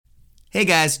Hey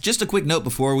guys, just a quick note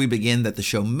before we begin that the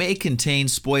show may contain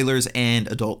spoilers and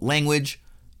adult language,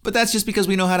 but that's just because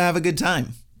we know how to have a good time.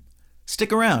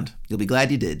 Stick around, you'll be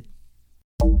glad you did.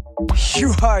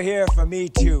 You are here for me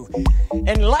to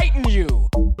enlighten you.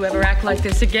 You ever act like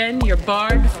this again, you're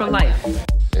barred for life.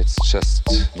 It's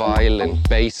just vile and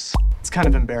base. It's kind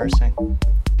of embarrassing.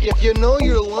 If you know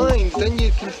your lines, then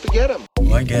you can forget them.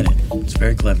 Oh, I get it. It's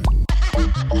very clever.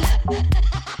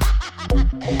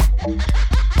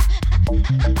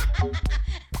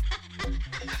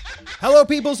 Hello,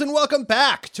 peoples, and welcome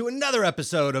back to another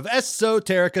episode of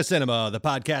Esoterica Cinema, the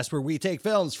podcast where we take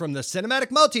films from the cinematic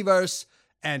multiverse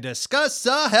and discuss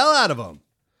the hell out of them.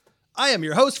 I am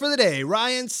your host for the day,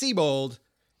 Ryan Siebold,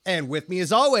 and with me,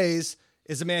 as always,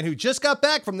 is a man who just got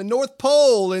back from the North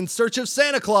Pole in search of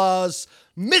Santa Claus,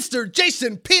 Mr.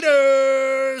 Jason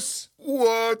Peters!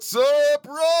 What's up,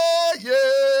 Ryan?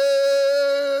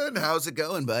 How's it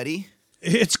going, buddy?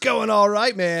 It's going all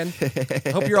right, man.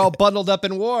 Hope you're all bundled up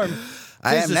and warm.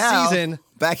 I am now season.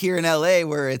 Back here in LA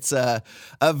where it's a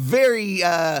very,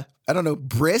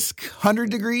 brisk 100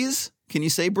 degrees. Can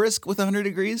you say brisk with 100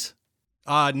 degrees?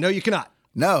 No, you cannot.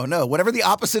 No. Whatever the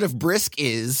opposite of brisk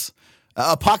is.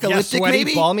 Apocalyptic, sweaty,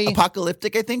 maybe? Balmy.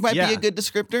 Apocalyptic, I think, might be a good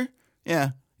descriptor.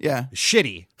 Yeah.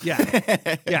 Shitty.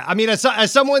 Yeah. Yeah. I mean,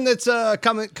 as someone that's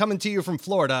coming to you from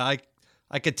Florida,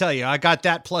 I could tell you, I got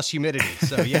that plus humidity.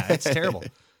 So yeah, it's terrible.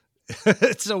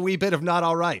 It's a wee bit of not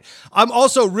all right. I'm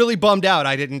also really bummed out.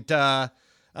 I didn't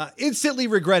instantly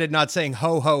regretted not saying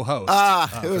ho ho ho.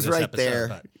 It was right episode, there.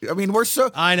 But I mean, we're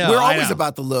always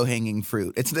about the low hanging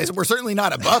fruit. We're certainly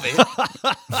not above it.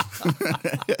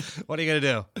 What are you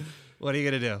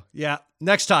gonna do? Yeah,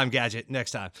 next time, Gadget.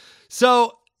 Next time.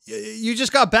 So you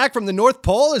just got back from the North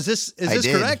Pole. Is this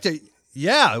correct?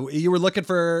 Yeah, you were looking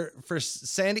for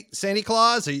Santa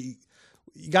Claus. You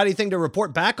got anything to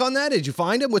report back on that? Did you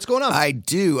find him? What's going on? I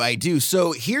do.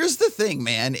 So here's the thing,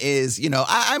 man, is,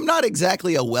 I'm not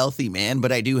exactly a wealthy man,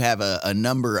 but I do have a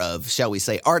number of, shall we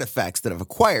say, artifacts that I've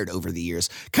acquired over the years,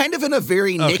 kind of in a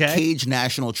very Nick Cage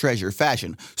National Treasure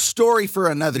fashion. Story for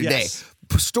another day.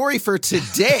 Story for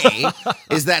today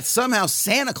is that somehow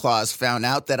Santa Claus found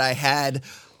out that I had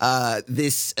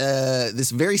this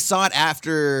very sought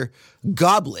after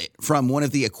goblet from one of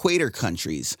the equator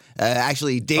countries,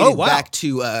 actually dated back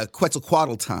to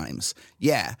Quetzalcoatl times.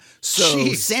 Yeah.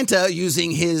 So Santa,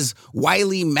 using his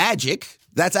wily magic,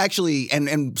 that's actually,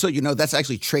 and so that's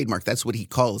actually trademarked. That's what he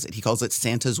calls it. He calls it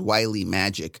Santa's Wily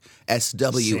Magic,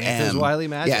 SWM. Santa's Wily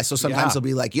Magic. Yeah, so sometimes he'll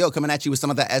be like, yo, coming at you with some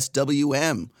of that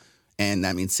SWM. And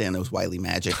that means Santa's Wily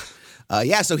Magic.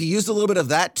 So he used a little bit of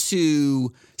that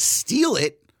to steal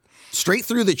it straight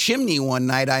through the chimney one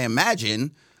night, I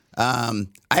imagine.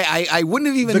 I wouldn't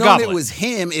have even known it was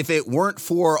him if it weren't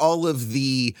for all of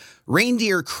the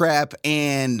reindeer crap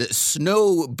and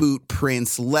snow boot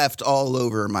prints left all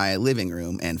over my living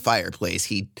room and fireplace.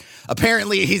 He's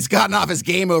gotten off his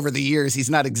game over the years. He's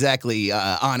not exactly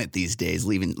on it these days,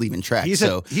 leaving tracks. He's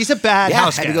a bad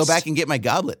house guest. I had to go back and get my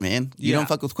goblet, man. You don't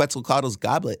fuck with Quetzalcoatl's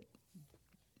goblet.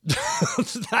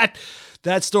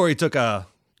 That story took a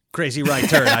crazy right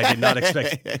turn. I did not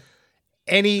expect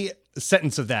any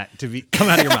sentence of that to come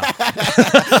out of your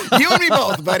mouth. You and me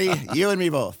both, buddy. You and me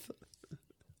both.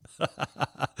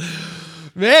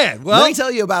 Man, well, let me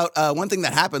tell you about one thing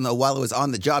that happened, though, while I was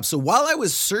on the job. So while I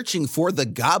was searching for the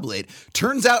goblet,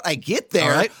 turns out I get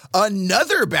there,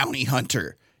 another bounty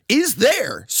hunter is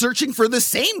there searching for the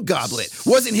same goblet.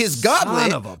 Wasn't his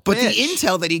goblet, but the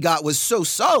intel that he got was so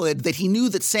solid that he knew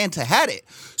that Santa had it.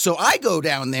 So I go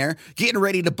down there, getting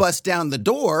ready to bust down the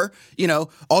door,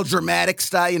 all dramatic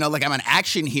style, like I'm an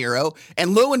action hero.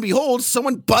 And lo and behold,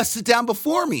 someone busts it down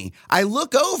before me. I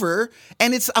look over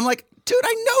and I'm like, dude,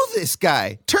 I know this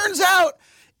guy. Turns out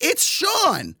it's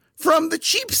Sean from the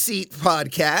Cheap Seat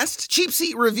podcast, Cheap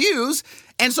Seat Reviews.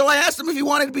 And so I asked him if he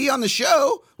wanted to be on the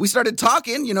show. We started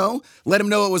talking, let him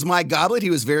know it was my goblet. He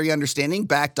was very understanding,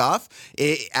 backed off.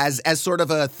 As sort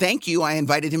of a thank you, I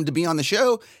invited him to be on the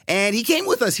show, and he came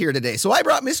with us here today. So I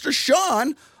brought Mr.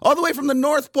 Sean all the way from the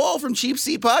North Pole from Cheap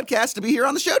Seat Podcast to be here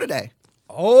on the show today.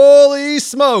 Holy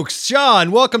smokes. Sean,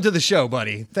 welcome to the show,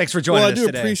 buddy. Thanks for joining us today. Well,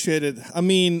 I do appreciate it. I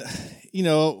mean,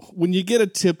 when you get a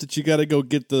tip that you got to go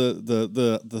get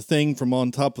the thing from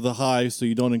on top of the hive so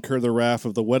you don't incur the wrath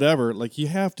of the whatever, like you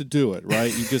have to do it,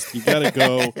 right? You got to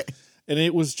go. And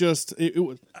it was just it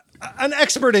was an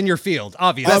expert in your field,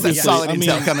 obviously. That's solid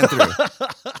intel coming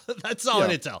through. That's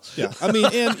solid intel. Yeah. I mean,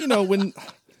 and when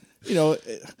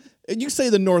you say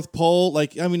the North Pole,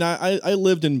 like, I mean, I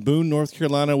lived in Boone, North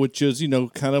Carolina, which is,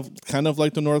 kind of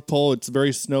like the North Pole. It's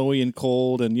very snowy and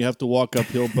cold, and you have to walk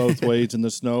uphill both ways in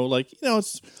the snow. Like,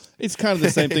 it's It's kind of the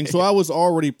same thing. So I was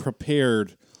already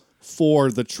prepared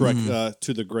for the trek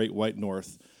to the Great White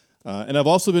North. And I've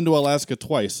also been to Alaska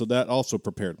twice, so that also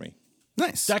prepared me.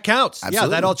 Nice. That counts. Absolutely.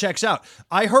 Yeah, that all checks out.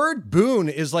 I heard Boone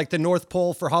is like the North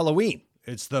Pole for Halloween.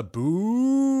 It's the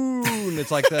Boone.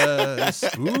 It's like the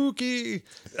spooky.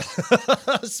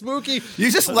 Spooky.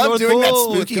 You just love North doing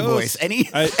Pole that spooky with voice.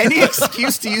 ghosts. Any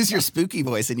excuse to use your spooky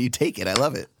voice, and you take it. I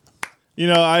love it. You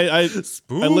know, I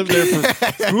lived there for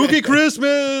Spooky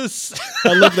Christmas.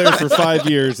 I lived there for 5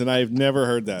 years, and I've never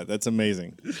heard that. That's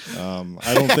amazing.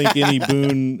 I don't think any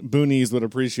boonies would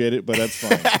appreciate it, but that's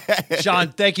fine.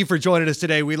 Sean, thank you for joining us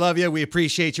today. We love you. We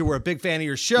appreciate you. We're a big fan of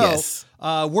your show. Yes.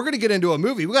 We're going to get into a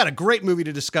movie. We got a great movie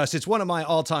to discuss. It's one of my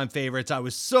all-time favorites. I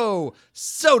was so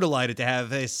delighted to have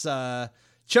this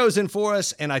chosen for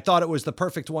us, and I thought it was the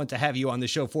perfect one to have you on the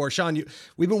show for. Sean,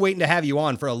 we've been waiting to have you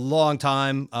on for a long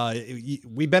time.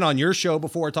 We've been on your show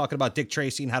before talking about Dick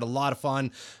Tracy and had a lot of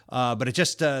fun, but it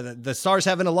just the stars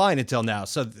haven't aligned until now.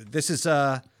 So this is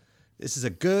a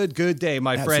good day,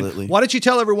 my Absolutely. friend. Why don't you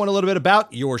tell everyone a little bit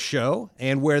about your show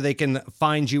and where they can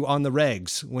find you on the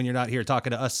regs when you're not here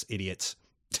talking to us idiots?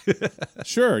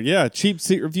 Sure, yeah. Cheap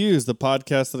Seat Reviews, the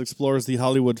podcast that explores the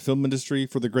Hollywood film industry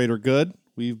for the greater good.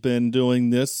 We've been doing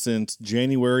this since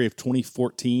January of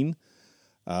 2014.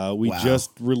 We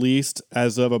just released,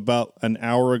 as of about an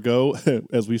hour ago,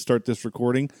 as we start this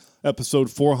recording,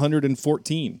 episode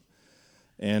 414.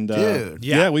 And Dude,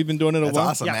 we've been doing it a while.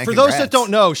 Awesome, Yeah, man. for those that don't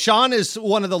know, Sean is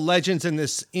one of the legends in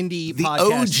this indie The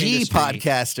podcast OG industry.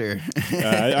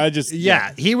 podcaster. I just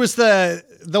He was the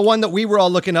one that we were all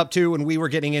looking up to when we were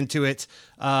getting into it.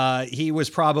 He was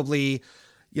probably,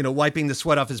 wiping the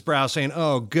sweat off his brow saying,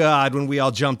 oh God, when we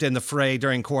all jumped in the fray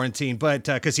during quarantine, but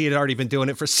because he had already been doing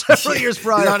it for several years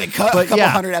prior. You're on a couple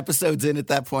hundred episodes in at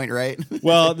that point, right?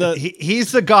 Well,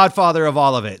 he's the godfather of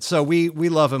all of it. So we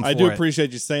love him for I do it.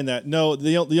 appreciate you saying that. No,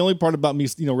 the only part about me,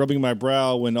 rubbing my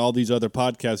brow when all these other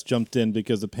podcasts jumped in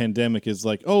because the pandemic is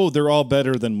like, oh, they're all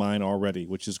better than mine already,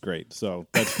 which is great. So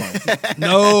that's fine.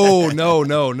 No,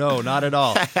 not at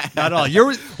all. Not at all.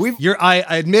 I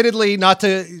admittedly, not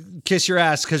to kiss your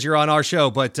ass because you're on our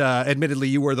show, but admittedly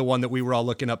you were the one that we were all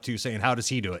looking up to saying, how does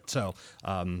he do it? So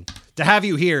to have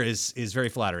you here is very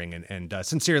flattering, and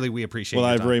sincerely we appreciate it.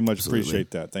 Well, I very much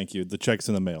appreciate that. Thank you. The check's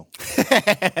in the mail.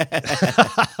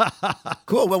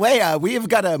 Cool. Well, we've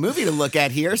got a movie to look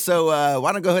at here, so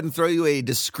why don't I go ahead and throw you a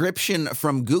description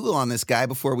from Google on this guy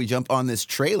before we jump on this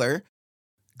trailer.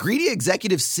 Greedy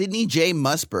executive Sidney J.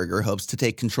 Musburger hopes to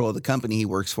take control of the company he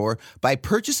works for by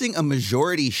purchasing a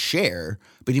majority share,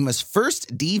 but he must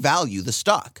first devalue the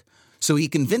stock. So he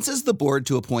convinces the board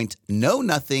to appoint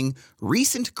know-nothing,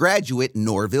 recent graduate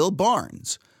Norville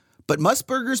Barnes. But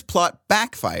Musburger's plot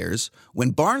backfires when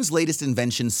Barnes' latest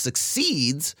invention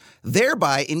succeeds,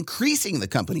 thereby increasing the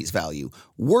company's value.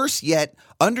 Worse yet,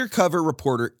 undercover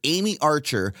reporter Amy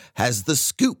Archer has the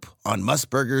scoop on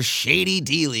Musburger's shady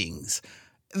dealings.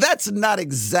 That's not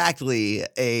exactly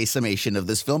a summation of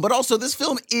this film, but also this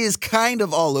film is kind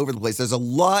of all over the place. There's a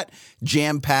lot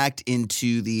jam-packed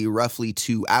into the roughly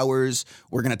 2 hours.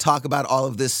 We're going to talk about all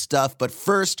of this stuff, but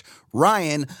first,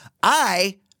 Ryan,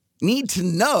 I need to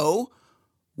know,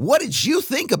 what did you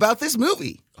think about this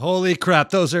movie? Holy crap,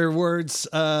 those are words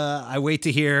I wait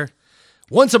to hear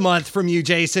once a month from you,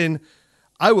 Jason.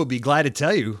 I will be glad to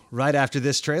tell you right after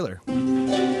this trailer.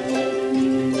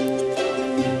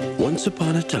 Once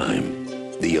upon a time,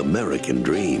 the American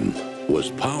dream was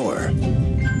power,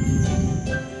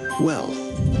 wealth,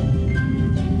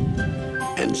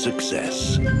 and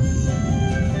success.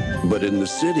 But in the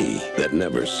city that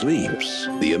never sleeps,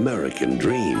 the American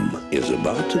dream is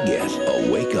about to get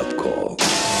a wake-up call.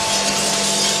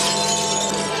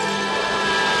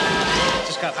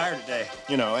 Just got hired today,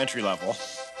 entry level.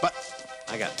 But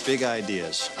I got big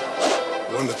ideas.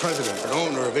 When the president and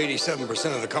owner of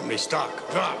 87% of the company's stock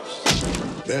drops,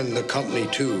 then the company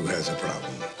too has a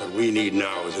problem. What we need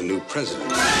now is a new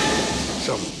president.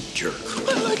 Some jerk.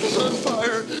 My leg is on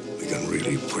fire. We can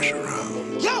really push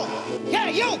around.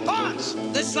 Yo, boss!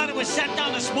 This letter was sent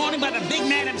down this morning by the big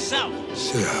man himself.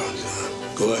 Sit down, son.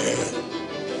 Go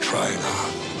ahead. Try it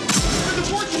on. Did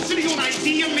the board consider you an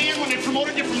idea man when they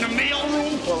promoted you from the mail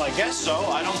room? Well, I guess so.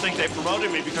 I don't think they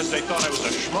promoted me because they thought I was a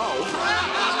schmo.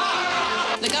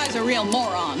 The guy's a real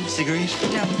moron. Cigarettes?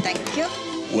 No, thank you.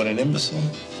 What an imbecile.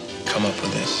 Come up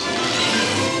with this.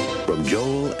 From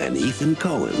Joel and Ethan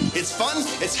Coen. It's fun,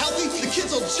 it's healthy, the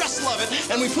kids will just love it,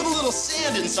 and we put a little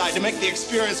sand inside to make the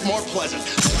experience more pleasant.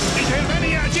 Did you have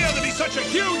any idea there'd be such a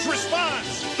huge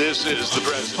response? This is the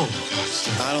president.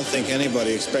 I don't think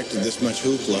anybody expected this much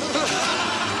hoopla.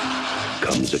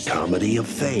 Comes a comedy of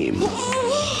fame.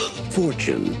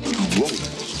 fortune,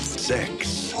 romance,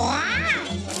 sex,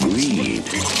 greed,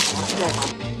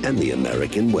 and the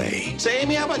American way. Say,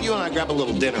 Amy, how about you and I grab a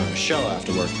little dinner or a show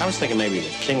after work? I was thinking maybe The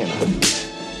King and I.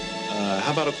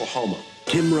 How about Oklahoma?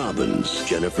 Tim Robbins,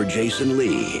 Jennifer Jason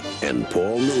Leigh, and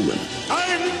Paul Newman.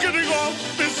 I'm getting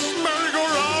off this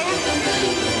merry-go-round.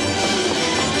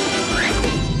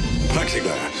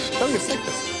 Plexiglass. Tell me your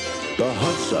thickness. The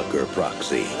Hudsucker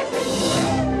Proxy.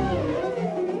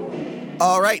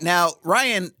 All right. Now,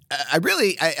 Ryan,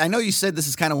 I know you said this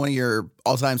is kind of one of your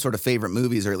all-time sort of favorite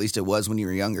movies, or at least it was when you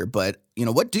were younger, but,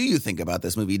 what do you think about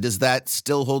this movie? Does that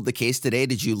still hold the case today?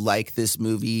 Did you like this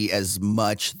movie as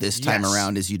much this time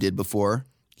around as you did before?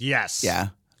 Yes. Yeah.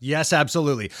 Yes,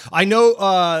 absolutely. I know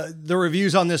the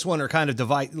reviews on this one are kind of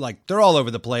divided, like they're all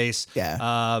over the place.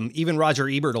 Yeah. Even Roger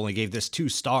Ebert only gave this 2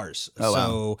 stars. Oh,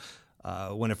 so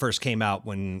when it first came out,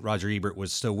 when Roger Ebert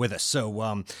was still with us. So,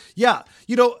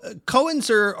 Coens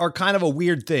are kind of a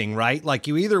weird thing, right? Like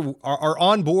you either are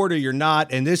on board or you're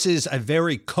not. And this is a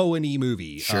very Coen-y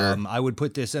movie. Sure. I would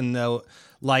put this in the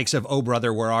likes of Oh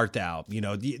Brother, Where Art Thou?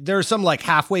 There are some like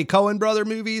halfway Coen brother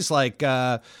movies like,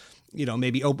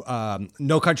 maybe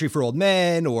No Country for Old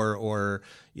Men or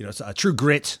True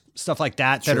Grit, stuff like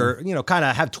that, Sure. that are, kind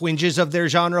of have twinges of their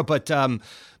genre. But,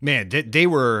 man, they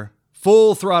were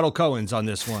full throttle Coens on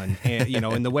this one, and,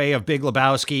 in the way of Big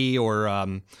Lebowski or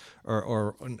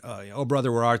Oh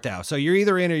Brother, Where Art Thou? So you're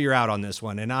either in or you're out on this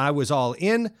one. And I was all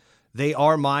in. They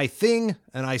are my thing,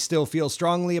 and I still feel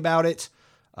strongly about it.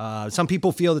 Some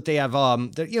people feel that they have,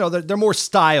 they're more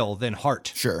style than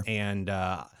heart. Sure. And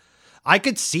I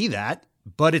could see that,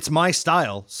 but it's my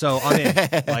style. So I'm in.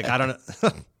 Like, I don't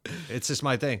know. It's just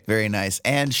my thing. Very nice.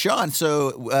 And Sean,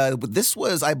 so this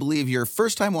was, I believe, your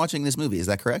first time watching this movie. Is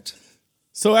that correct?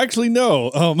 So actually, no.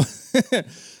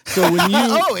 So when you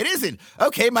oh, it isn't.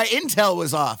 Okay, my intel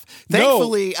was off.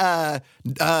 Thankfully,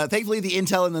 thankfully the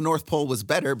intel in the North Pole was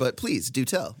better. But please do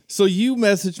tell. So you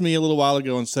messaged me a little while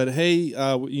ago and said, "Hey,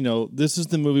 this is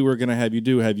the movie we're going to have you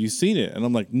do. Have you seen it?" And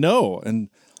I'm like, "No." And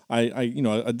I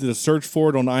did a search for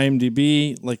it on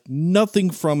IMDb. Like nothing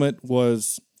from it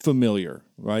was familiar.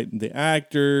 Right? The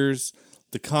actors,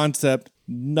 the concept,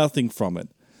 nothing from it.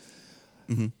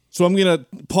 Mm-hmm. So I'm going to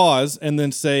pause and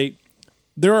then say,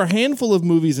 there are a handful of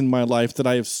movies in my life that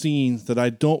I have seen that I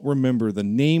don't remember the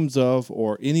names of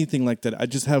or anything like that. I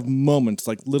just have moments,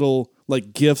 like little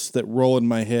like gifts that roll in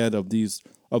my head of these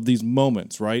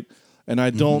moments, right? And I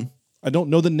don't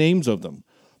know the names of them.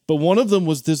 But one of them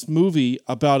was this movie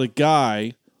about a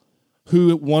guy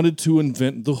who wanted to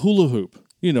invent the hula hoop,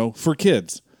 for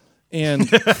kids. And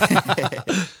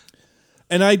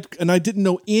And I didn't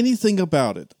know anything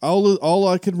about it. All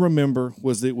I could remember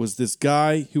was it was this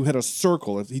guy who had a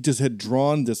circle. He just had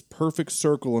drawn this perfect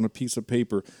circle on a piece of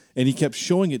paper, and he kept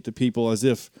showing it to people as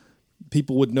if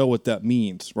people would know what that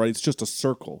means, right? It's just a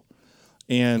circle,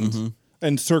 and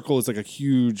circle is like a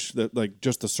huge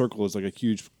just the circle is like a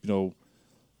huge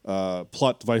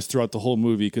plot device throughout the whole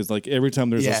movie because like every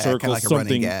time there's a circle, kind of like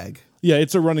something. A running gag. Yeah,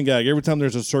 it's a running gag. Every time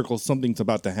there's a circle, something's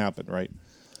about to happen, right?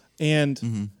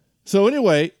 And so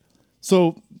anyway,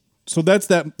 so that's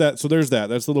that. So there's that.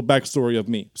 That's a little backstory of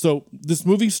me. So this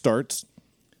movie starts,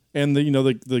 and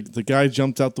the guy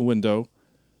jumps out the window.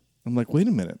 I'm like, wait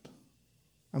a minute,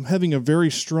 I'm having a very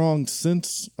strong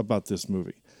sense about this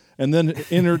movie. And then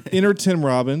enter Tim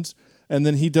Robbins, and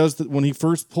then he does when he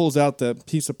first pulls out that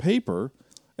piece of paper.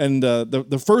 And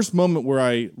the first moment where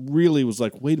I really was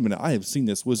like, wait a minute, I have seen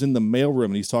this, was in the mailroom,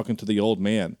 and he's talking to the old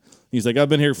man. He's like, I've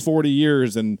been here 40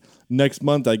 years, and next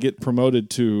month I get promoted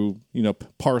to,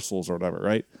 parcels or whatever,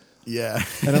 right? Yeah.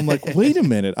 And I'm like, wait a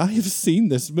minute, I have seen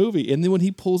this movie. And then when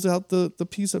he pulls out the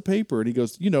piece of paper, and he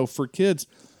goes, for kids,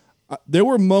 there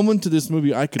were moments of this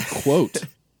movie I could quote.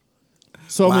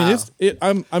 So, wow.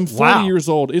 I'm 40 years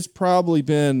old. It's probably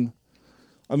been...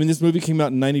 this movie came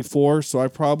out in 94, so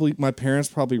my parents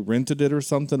probably rented it or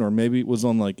something, or maybe it was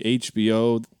on like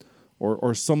HBO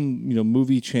or some,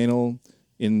 movie channel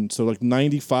so like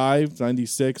 95,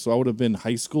 96. So I would have been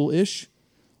high school-ish,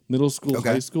 middle school,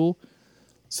 okay. High school.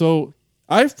 So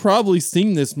I've probably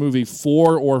seen this movie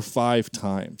 4 or 5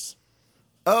 times.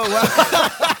 Oh,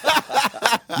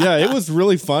 wow. Yeah, it was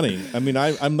really funny.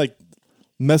 I'm like,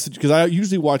 because I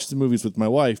usually watch the movies with my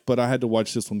wife, but I had to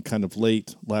watch this one kind of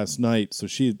late last night, so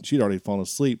she'd already fallen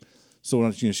asleep. So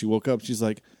when she woke up, she's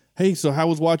like, "Hey, so how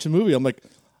was watching a movie?" I'm like,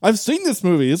 "I've seen this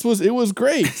movie. It was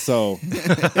great." So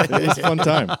it was a fun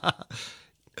time.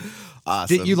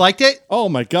 Awesome. You liked it? Oh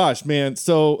my gosh, man!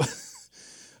 So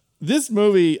this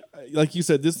movie, like you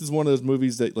said, this is one of those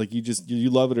movies that like you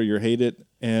love it or you hate it,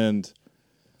 and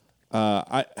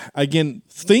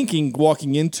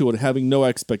walking into it, having no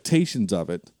expectations of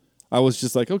it, I was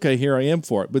just like, okay, here I am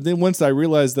for it. But then once I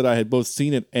realized that I had both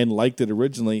seen it and liked it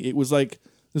originally, it was like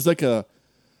a,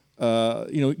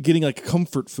 getting like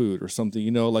comfort food or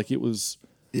something, like it was,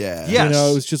 yeah, yes.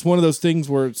 It was just one of those things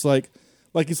where it's like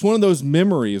it's one of those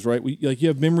memories, right? You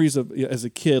have memories of as a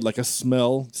kid, like a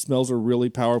smell. Smells are really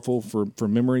powerful for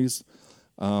memories.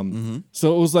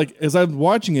 So it was like, as I'm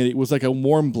watching it, it was like a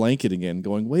warm blanket again,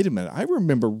 going, wait a minute, I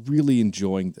remember really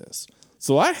enjoying this.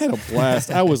 So I had a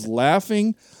blast. I was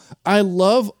laughing. I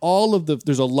love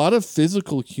there's a lot of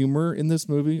physical humor in this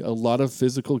movie, a lot of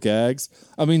physical gags.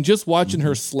 I mean, just watching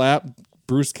her slap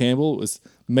Bruce Campbell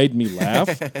made me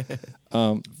laugh.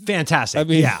 Fantastic. I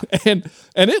mean, yeah. And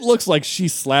it looks like she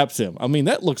slaps him. I mean,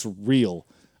 that looks real.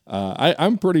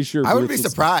 I'm pretty sure. I would be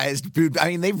surprised.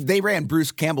 I mean, they ran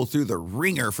Bruce Campbell through the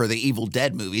ringer for the Evil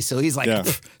Dead movie, so he's like,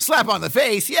 slap on the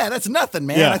face. Yeah, that's nothing,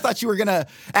 man. Yeah. I thought you were gonna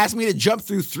ask me to jump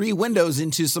through 3 windows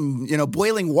into some,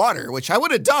 boiling water, which I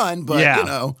would have done, but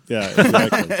Yeah,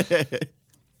 exactly.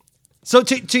 So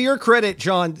to your credit,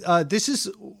 John, this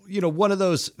is, one of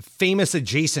those famous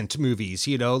adjacent movies,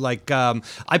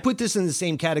 I put this in the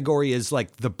same category as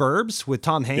like The Burbs with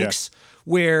Tom Hanks,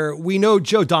 where we know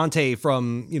Joe Dante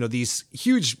from, these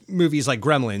huge movies like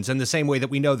Gremlins, and the same way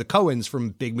that we know the Coens from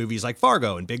big movies like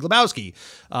Fargo and Big Lebowski.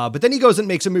 But then he goes and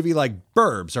makes a movie like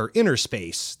Burbs or Inner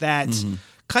Space that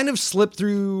kind of slipped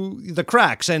through the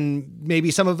cracks, and maybe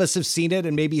some of us have seen it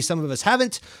and maybe some of us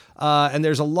haven't. And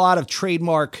there's a lot of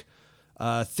trademark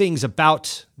things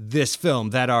about this film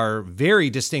that are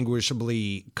very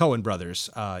distinguishably Coen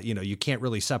brothers. You can't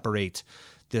really separate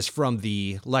this from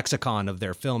the lexicon of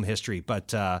their film history,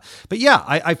 but yeah,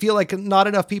 I feel like not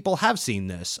enough people have seen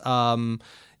this. And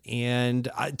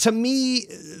to me,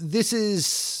 this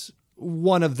is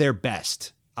one of their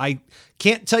best. I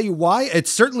can't tell you why.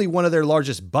 It's certainly one of their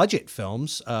largest budget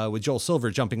films, with Joel Silver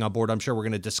jumping on board. I'm sure we're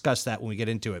going to discuss that when we get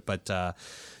into it, but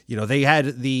they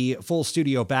had the full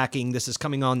studio backing. This is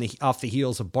coming off the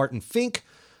heels of Barton Fink,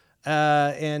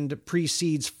 and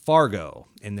precedes Fargo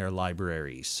in their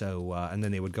library. So, and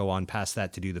then they would go on past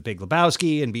that to do The Big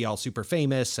Lebowski and be all super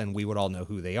famous, and we would all know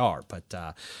who they are.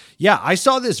 But yeah, I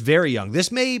saw this very young.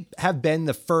 This may have been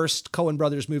the first Coen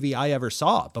Brothers movie I ever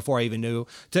saw before I even knew,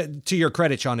 to your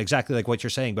credit, Sean, exactly like what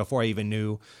you're saying, before I even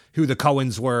knew who the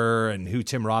Coens were and who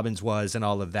Tim Robbins was and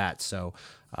all of that. So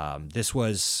this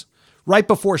was right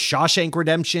before Shawshank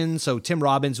Redemption. So Tim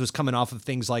Robbins was coming off of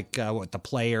things like The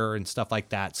Player and stuff like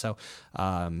that. So,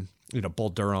 Bull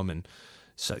Durham. And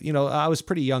so, I was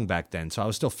pretty young back then, so I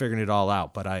was still figuring it all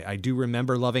out. But I do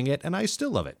remember loving it, and I still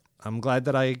love it. I'm glad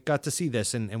that I got to see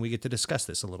this, and we get to discuss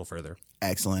this a little further.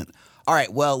 Excellent. All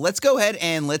right, well, let's go ahead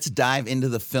and let's dive into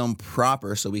the film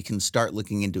proper so we can start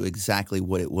looking into exactly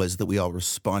what it was that we all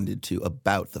responded to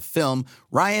about the film.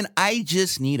 Ryan, I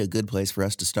just need a good place for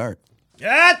us to start.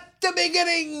 At the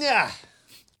beginning.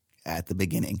 At the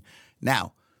beginning.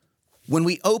 Now, when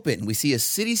we open, we see a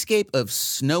cityscape of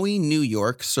snowy New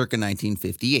York circa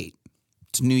 1958.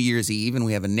 It's New Year's Eve, and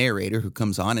we have a narrator who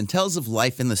comes on and tells of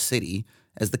life in the city.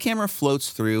 As the camera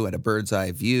floats through at a bird's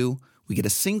eye view, we get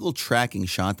a single tracking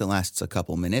shot that lasts a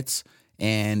couple minutes,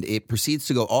 and it proceeds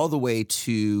to go all the way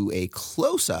to a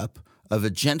close-up of a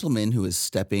gentleman who is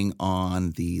stepping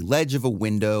on the ledge of a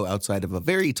window outside of a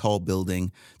very tall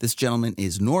building. This gentleman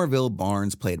is Norville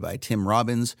Barnes, played by Tim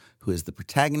Robbins, who is the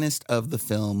protagonist of the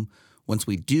film. Once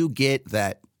we do get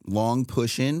that long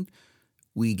push in,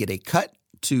 we get a cut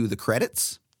to the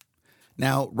credits.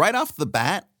 Now, right off the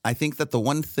bat, I think that the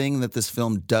one thing that this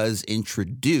film does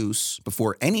introduce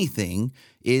before anything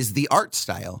is the art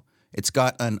style. It's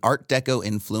got an Art Deco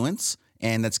influence,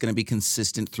 and that's going to be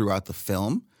consistent throughout the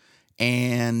film.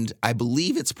 And I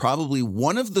believe it's probably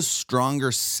one of the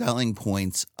stronger selling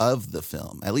points of the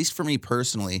film. At least for me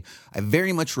personally, I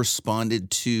very much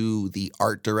responded to the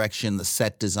art direction, the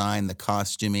set design, the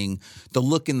costuming, the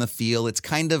look and the feel. It's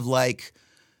kind of like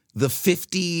the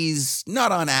 50s,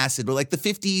 not on acid, but like the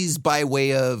 50s by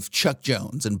way of Chuck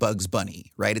Jones and Bugs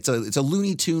Bunny, right? It's a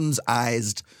Looney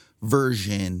Tunes-ized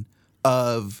version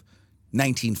of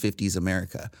 1950s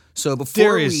America. So before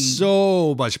there is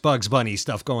so much Bugs Bunny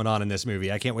stuff going on in this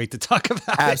movie. I can't wait to talk about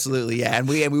it. Absolutely, yeah. And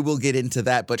we will get into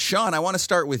that. But Sean, I want to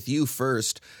start with you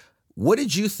first. What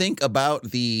did you think about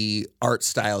the art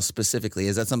style specifically?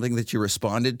 Is that something that you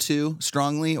responded to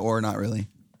strongly or not really?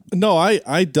 No,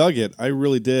 I dug it. I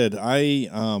really did.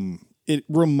 It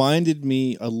reminded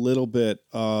me a little bit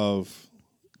of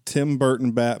Tim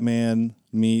Burton Batman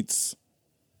meets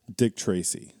Dick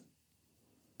Tracy.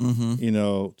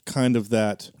 Mm-hmm. Kind of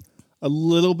that a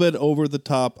little bit over the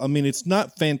top. I mean, it's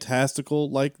not fantastical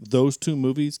like those two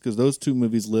movies, because those two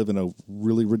movies live in a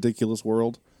really ridiculous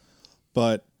world.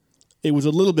 But it was a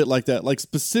little bit like that. Like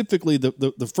specifically,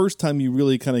 the first time you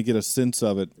really kind of get a sense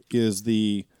of it is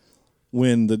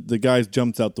when the guy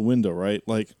jumps out the window, right?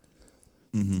 Like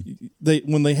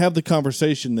when they have the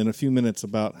conversation in a few minutes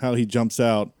about how he jumps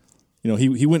out. You know,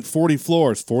 he went 40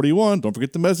 floors, 41. Don't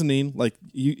forget the mezzanine. Like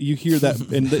you hear that,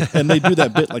 and they do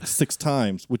that bit like 6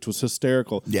 times, which was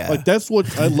hysterical. Yeah, like that's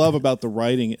what I love about the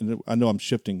writing. And I know I'm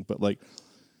shifting, but like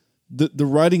the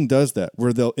writing does that,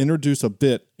 where they'll introduce a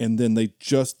bit, and then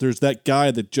there's that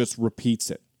guy that just repeats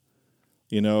it.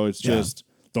 You know, it's just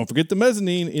don't forget the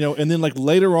mezzanine. You know, and then like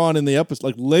later on in the episode,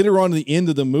 like later on at the end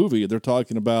of the movie, they're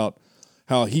talking about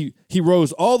how he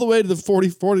rose all the way to the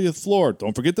 40th floor.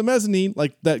 Don't forget the mezzanine.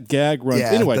 Like that gag runs.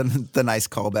 Yeah, anyway, the nice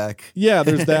callback. Yeah,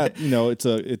 there's that. You know, it's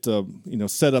a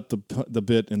set up the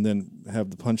bit and then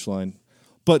have the punchline.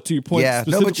 But to your point,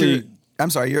 specifically, I'm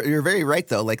sorry, you're very right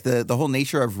though. Like the whole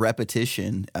nature of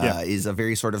repetition is a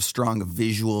very sort of strong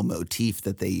visual motif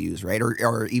that they use, right?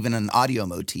 Or even an audio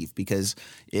motif, because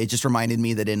it just reminded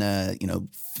me that in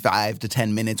 5 to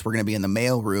 10 minutes we're going to be in the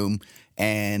mail room.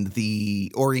 And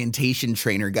the orientation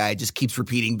trainer guy just keeps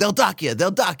repeating, they'll dock you, they'll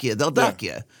dock you, they'll dock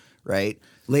you, right?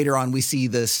 Later on, we see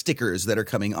the stickers that are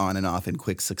coming on and off in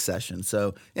quick succession.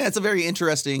 So, yeah, it's a very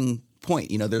interesting point.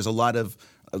 You know, there's a lot of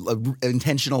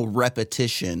intentional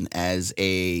repetition as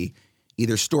a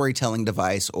either storytelling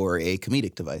device or a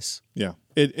comedic device. Yeah,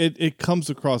 it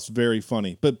comes across very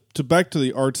funny. But back to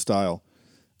the art style.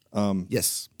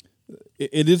 Yes.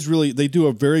 It is really, they do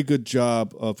a very good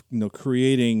job of,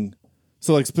 creating.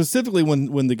 So like specifically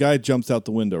when the guy jumps out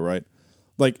the window, right?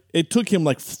 Like it took him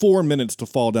like 4 minutes to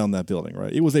fall down that building,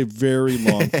 right? It was a very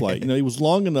long flight. It was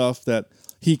long enough that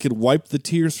he could wipe the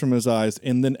tears from his eyes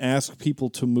and then ask people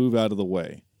to move out of the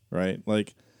way, right?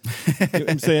 Like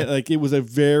I'm saying, like it was a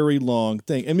very long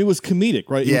thing. I mean, it was comedic,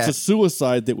 right? It was a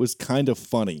suicide that was kind of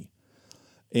funny.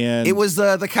 And it was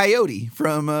the coyote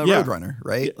from Roadrunner,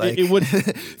 right? Like it would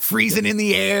freezing in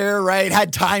the air, right?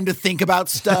 Had time to think about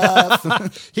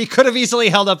stuff. He could have easily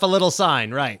held up a little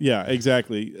sign, right? Yeah,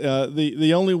 exactly.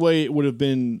 The only way it would have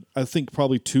been, I think,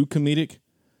 probably too comedic,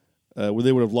 where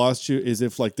they would have lost you, is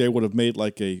if like they would have made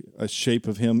like a shape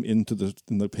of him in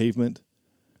the pavement.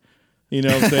 You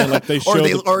know what I'm saying? Like they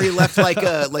showed or he left like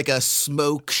a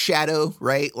smoke shadow,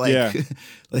 right? Like,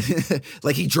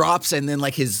 like he drops and then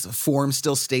like his form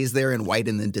still stays there in white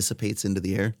and then dissipates into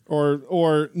the air.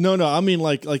 Or no, I mean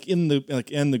like in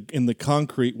the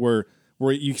concrete where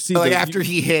you see after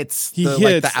he hits, the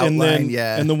outline, and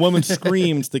then and the woman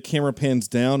screams, the camera pans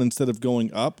down instead of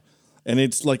going up, and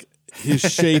it's like his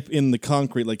shape in the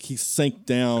concrete, like he sank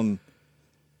down.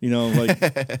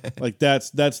 Like that's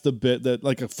the bit that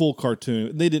like a full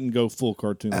cartoon. They didn't go full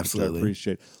cartoon, absolutely. Which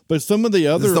I appreciate. But some of the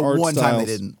other this is the art one styles, time they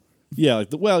didn't. Yeah,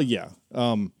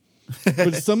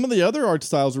 but some of the other art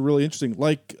styles are really interesting.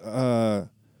 Like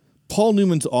Paul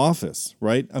Newman's office,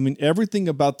 right? I mean, everything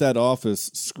about that office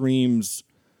screams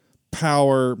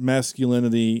power,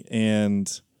 masculinity,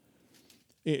 and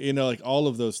like all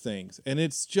of those things. And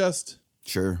it's just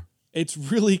it's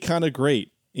really kind of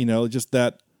great. Just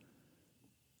that.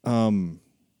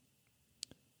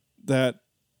 That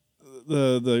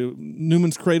the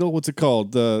Newman's Cradle, what's it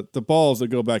called? The balls that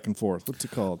go back and forth. What's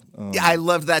it called? Yeah, I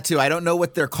love that too. I don't know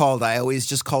what they're called. I always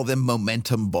just call them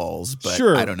momentum balls, but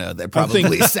sure. I don't know. That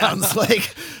probably sounds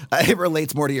like it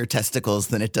relates more to your testicles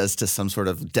than it does to some sort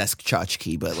of desk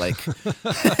tchotchke. But like,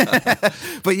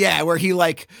 but yeah, where he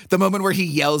like the moment where he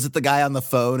yells at the guy on the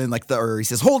phone and like or he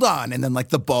says hold on, and then like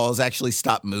the balls actually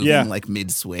stop moving like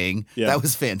mid swing. Yeah. That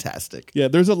was fantastic. Yeah,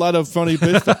 there's a lot of funny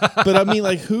bits, but I mean,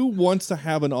 like, who wants to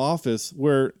have an office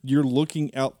where you're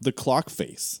looking out the clock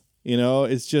face?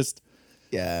 It's just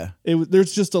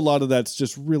there's just a lot of that's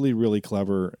just really, really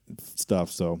clever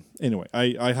stuff. So anyway,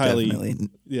 I highly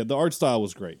the art style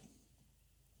was great.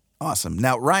 Awesome.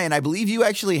 Now, Ryan, I believe you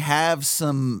actually have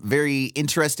some very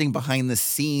interesting behind the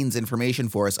scenes information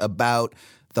for us about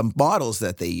the models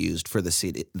that they used for the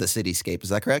cityscape. Is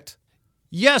that correct?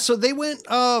 Yeah, so they went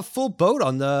full boat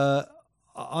on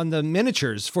the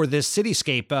miniatures for this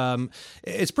cityscape.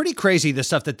 It's pretty crazy, the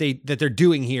stuff that they're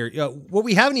doing here. What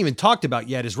we haven't even talked about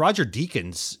yet is Roger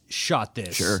Deakins shot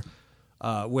this. Sure.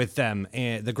 With them,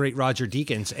 and the great Roger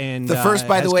Deakins, and the first,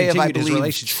 by the way, of I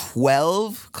believe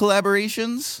 12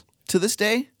 collaborations to this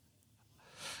day.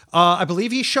 I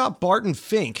believe he shot Barton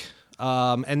Fink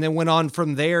and then went on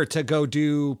from there to go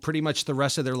do pretty much the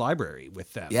rest of their library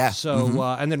with them. Yeah. So,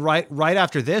 and then right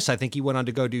after this, I think he went on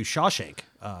to go do Shawshank,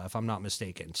 if I'm not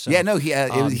mistaken. So, yeah, no,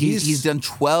 he's done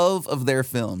 12 of their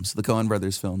films, the Coen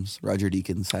brothers films. Roger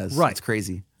Deakins has. Right. It's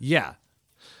crazy. Yeah.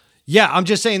 Yeah, I'm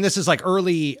just saying this is like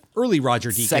early Roger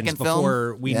Deakins Second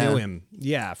before film? we Yeah. knew him.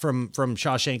 Yeah, from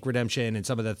Shawshank Redemption and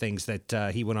some of the things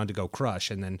that he went on to go crush.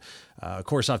 And then, of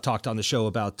course, I've talked on the show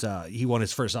about he won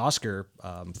his first Oscar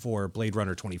for Blade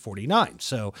Runner 2049.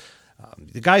 So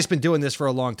the guy's been doing this for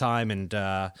a long time. And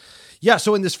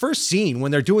so in this first scene,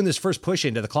 when they're doing this first push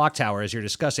into the clock tower, as you're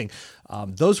discussing,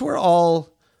 those were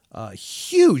all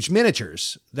huge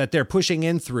miniatures that they're pushing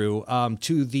in through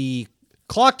to the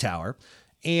clock tower.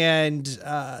 And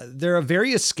there are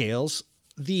various scales.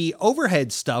 The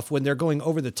overhead stuff, when they're going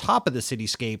over the top of the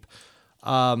cityscape,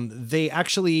 they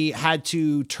actually had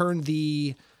to turn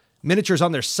the miniatures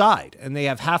on their side, and they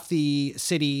have half the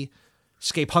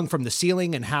cityscape hung from the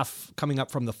ceiling and half coming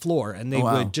up from the floor, and they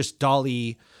would just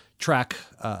dolly track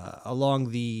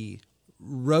along the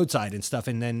roadside and stuff,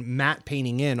 and then matte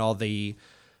painting in all the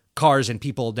cars and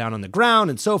people down on the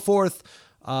ground and so forth.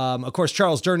 Of course,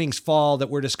 Charles Durning's Fall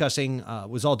that we're discussing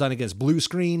was all done against blue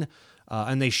screen,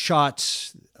 and they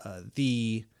shot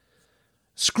the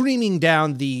screaming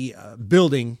down the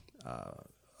building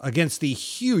against the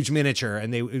huge miniature,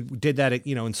 and they did that,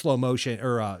 in slow motion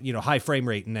or high frame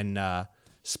rate, and then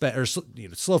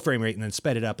slow frame rate, and then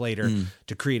sped it up later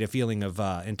to create a feeling of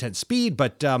intense speed.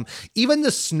 But even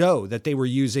the snow that they were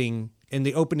using in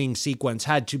the opening sequence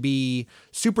had to be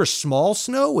super small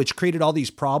snow, which created all these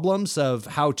problems of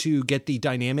how to get the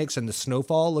dynamics and the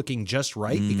snowfall looking just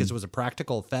right because it was a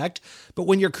practical effect. But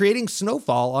when you're creating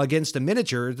snowfall against a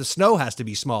miniature, the snow has to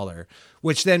be smaller,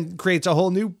 which then creates a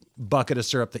whole new bucket of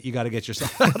syrup that you got to get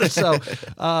yourself out of. So,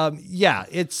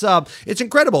 it's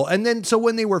incredible. And then, so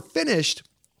when they were finished,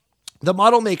 the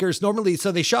model makers normally,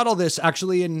 so they shot all this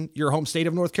actually in your home state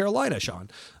of North Carolina,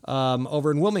 Sean, over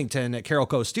in Wilmington at Carol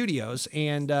Co Studios.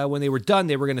 And when they were done,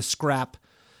 they were going to scrap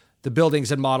the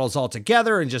buildings and models all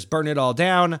together and just burn it all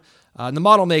down. And the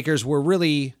model makers were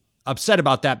really upset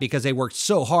about that because they worked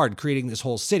so hard creating this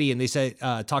whole city. And they said,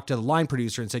 talked to the line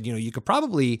producer and said, you could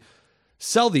probably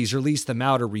sell these or lease them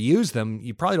out or reuse them.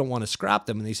 You probably don't want to scrap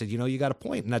them. And they said, you got a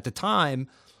point. And at the time,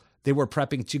 they were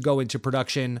prepping to go into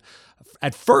production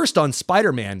at first on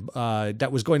Spider-Man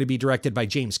that was going to be directed by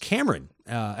James Cameron.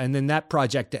 And then that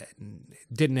project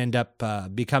didn't end up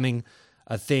becoming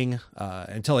a thing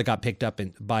until it got picked up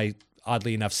by,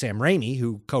 oddly enough, Sam Raimi,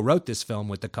 who co-wrote this film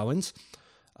with the Coens.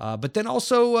 But then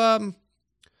also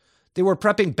they were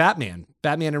prepping Batman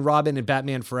and Robin and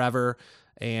Batman Forever.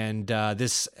 And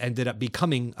this ended up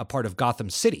becoming a part of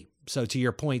Gotham City. So to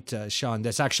your point, Sean,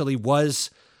 this actually was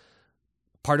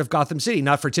part of Gotham City,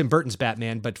 not for Tim Burton's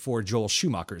Batman, but for Joel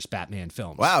Schumacher's Batman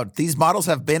films. Wow, these models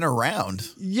have been around.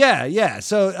 Yeah.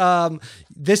 So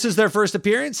this is their first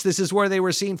appearance. This is where they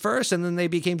were seen first, and then they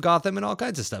became Gotham and all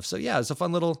kinds of stuff. So yeah, it's a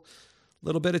fun little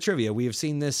bit of trivia. We have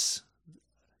seen this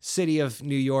city of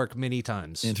New York many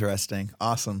times. Interesting.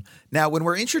 Awesome. Now, when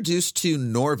we're introduced to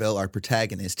Norville, our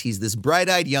protagonist, he's this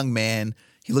bright-eyed young man.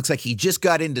 He looks like he just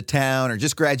got into town or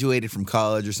just graduated from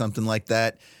college or something like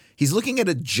that. He's looking at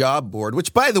a job board,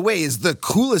 which, by the way, is the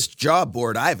coolest job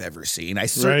board I've ever seen. I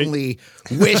certainly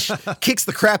wish kicks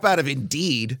the crap out of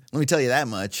Indeed. Let me tell you that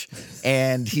much.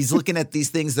 And he's looking at these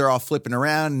things. They're all flipping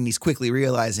around, and he's quickly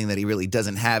realizing that he really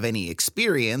doesn't have any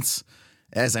experience,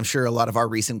 as I'm sure a lot of our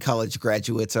recent college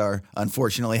graduates are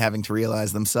unfortunately having to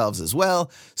realize themselves as well.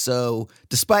 So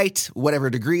despite whatever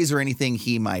degrees or anything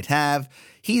he might have,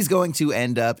 he's going to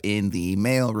end up in the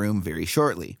mailroom very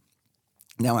shortly.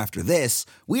 Now, after this,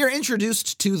 we are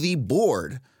introduced to the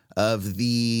board of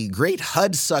the Great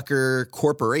Hudsucker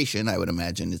Corporation, I would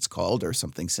imagine it's called, or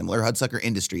something similar. Hudsucker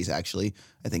Industries, actually,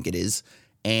 I think it is.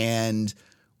 And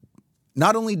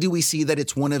not only do we see that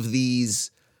it's one of these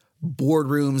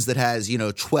boardrooms that has,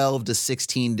 12 to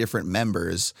 16 different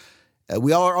members,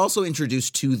 we are also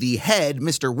introduced to the head,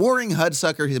 Mr. Waring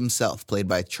Hudsucker himself, played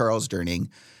by Charles Durning.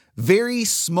 Very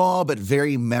small but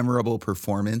very memorable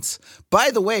performance.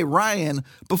 By the way, Ryan,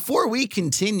 before we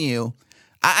continue,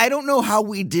 I don't know how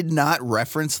we did not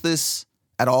reference this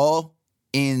at all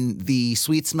in the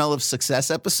Sweet Smell of Success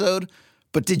episode,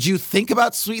 but did you think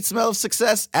about Sweet Smell of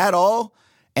Success at all?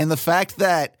 And the fact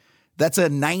that that's a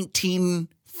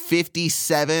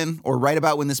 1957, or right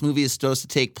about when this movie is supposed to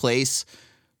take place,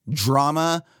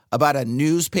 drama about a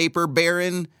newspaper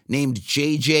baron named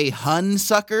J.J.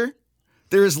 Hunsucker?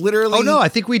 There is literally... Oh, no, I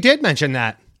think we did mention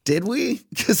that. Did we?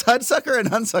 Because Hudsucker and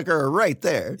Hunsucker are right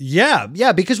there. Yeah,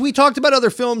 because we talked about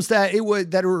other films that it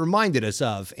reminded us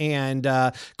of, and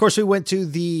of course we went to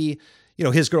the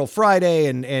His Girl Friday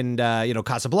and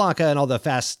Casablanca and all the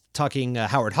fast talking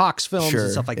Howard Hawks films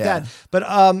and stuff like that. But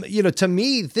to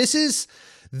me, this is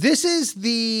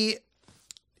the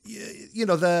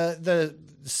the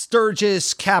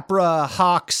Sturgis, Capra,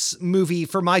 Hawks movie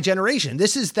for my generation.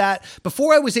 This is that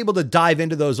before I was able to dive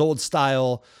into those old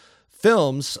style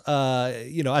films,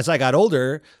 as I got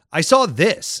older, I saw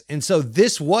this. And so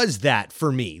this was that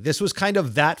for me. This was kind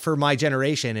of that for my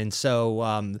generation. And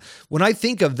so when I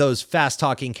think of those fast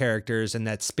talking characters and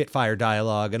that Spitfire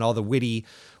dialogue and all the witty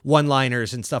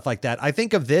one-liners and stuff like that, I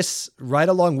think of this right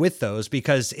along with those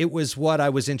because it was what I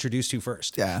was introduced to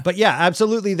first. Yeah. But yeah,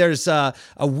 absolutely. There's a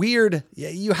weird,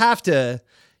 you have to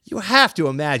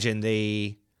imagine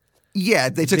they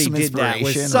took some inspiration that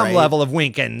with some level of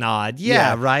wink and nod.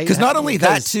 Yeah. Right. Because not only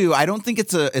that too, I don't think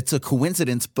it's a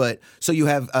coincidence, but so you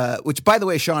have, which by the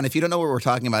way, Sean, if you don't know what we're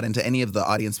talking about, and to any of the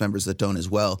audience members that don't as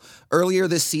well, earlier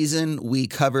this season, we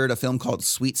covered a film called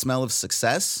Sweet Smell of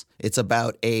Success. It's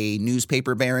about a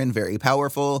newspaper baron, very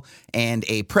powerful, and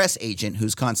a press agent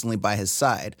who's constantly by his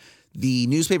side. The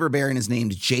newspaper baron is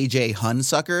named J.J.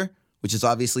 Hunsucker, which is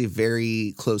obviously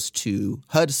very close to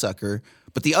Hudsucker.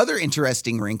 But the other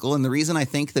interesting wrinkle, and the reason I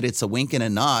think that it's a wink and a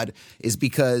nod, is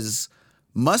because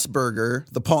Musburger,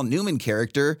 the Paul Newman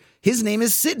character, his name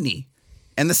is Sidney.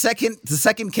 And the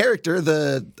second character,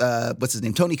 what's his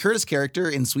name? Tony Curtis character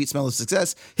in Sweet Smell of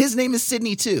Success, his name is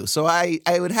Sidney too. So I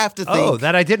would have to think. Oh,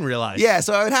 that I didn't realize. Yeah,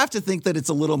 so I would have to think that it's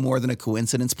a little more than a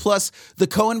coincidence. Plus, the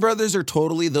Coen brothers are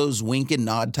totally those wink and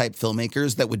nod type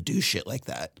filmmakers that would do shit like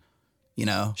that.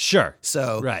 Sure.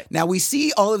 So right. Now we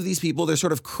see all of these people, they're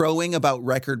sort of crowing about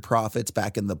record profits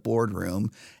back in the boardroom.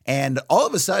 And all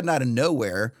of a sudden, out of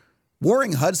nowhere,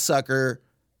 Warren Hudsucker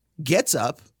gets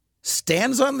up,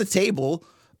 stands on the table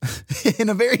in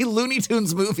a very Looney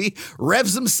Tunes movie,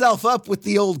 revs himself up with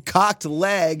the old cocked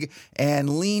leg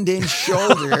and leaned in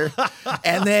shoulder,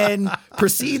 and then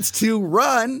proceeds to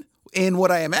run in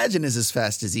what I imagine is as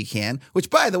fast as he can, which,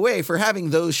 by the way, for having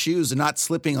those shoes and not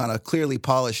slipping on a clearly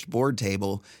polished board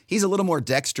table, he's a little more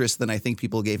dexterous than I think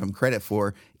people gave him credit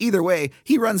for. Either way,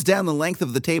 he runs down the length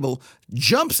of the table,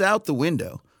 jumps out the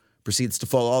window, proceeds to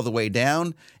fall all the way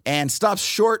down, and stops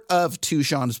short of, to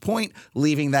Sean's point,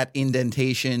 leaving that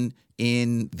indentation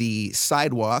in the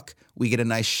sidewalk. We get a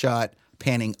nice shot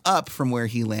panning up from where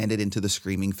he landed into the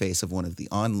screaming face of one of the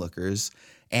onlookers.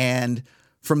 And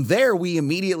from there, we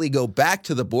immediately go back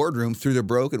to the boardroom through the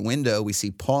broken window. We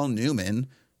see Paul Newman,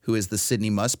 who is the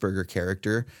Sidney Musburger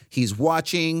character. He's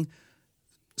watching,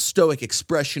 stoic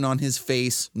expression on his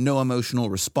face, no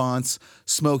emotional response,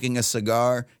 smoking a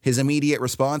cigar. His immediate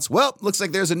response, well, looks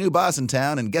like there's a new boss in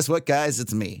town, and guess what, guys?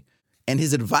 It's me. And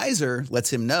his advisor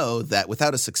lets him know that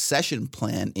without a succession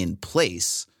plan in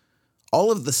place,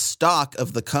 all of the stock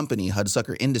of the company,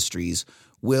 Hudsucker Industries,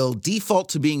 will default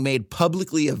to being made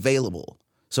publicly available.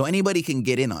 So anybody can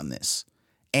get in on this.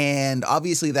 And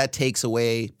obviously that takes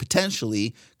away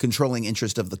potentially controlling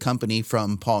interest of the company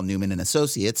from Paul Newman and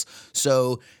Associates.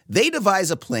 So they devise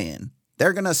a plan.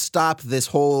 They're going to stop this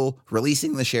whole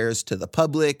releasing the shares to the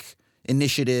public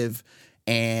initiative,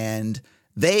 and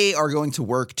they are going to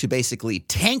work to basically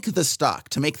tank the stock,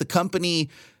 to make the company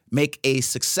make a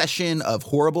succession of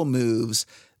horrible moves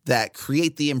that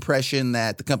create the impression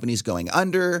that the company's going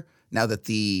under now that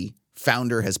the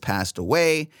founder has passed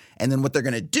away. And then what they're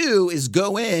going to do is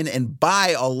go in and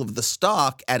buy all of the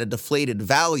stock at a deflated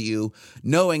value,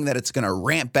 knowing that it's going to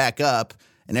ramp back up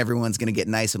and everyone's going to get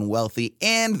nice and wealthy,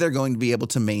 and they're going to be able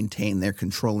to maintain their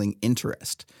controlling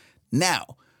interest.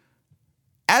 Now,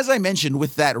 as I mentioned,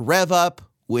 with that rev up,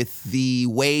 with the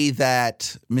way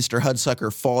that Mr.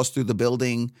 Hudsucker falls through the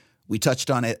building, we touched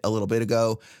on it a little bit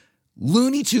ago,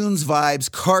 Looney Tunes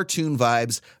vibes, cartoon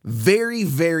vibes, very,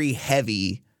 very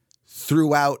heavy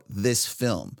throughout this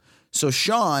film. So,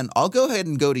 Sean, I'll go ahead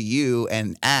and go to you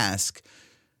and ask,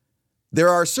 there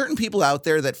are certain people out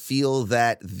there that feel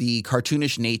that the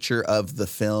cartoonish nature of the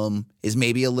film is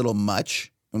maybe a little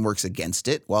much and works against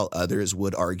it, while others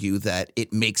would argue that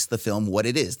it makes the film what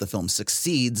it is. The film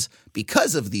succeeds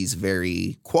because of these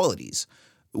very qualities.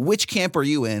 Which camp are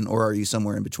you in, or are you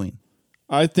somewhere in between?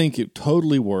 I think it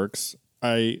totally works.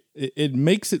 It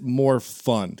makes it more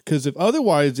fun, because if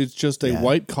otherwise it's just a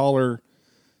white collar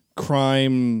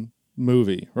crime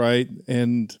movie, right?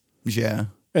 And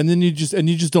then you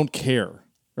just don't care,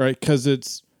 right? Because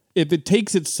if it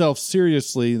takes itself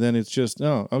seriously, then it's just,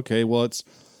 oh, okay, well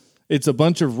it's a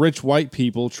bunch of rich white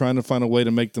people trying to find a way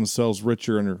to make themselves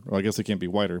richer, and well, I guess they can't be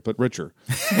whiter, but richer.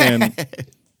 And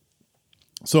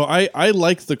So I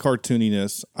like the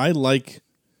cartooniness. I like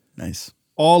nice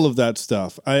all of that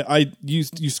stuff. You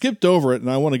skipped over it, and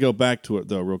I want to go back to it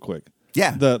though, real quick.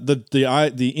 Yeah.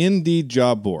 The Indeed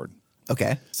job board.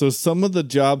 Okay. So some of the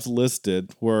jobs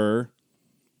listed were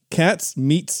Cats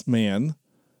Meats Man,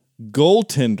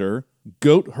 Goaltender,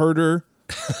 Goat Herder,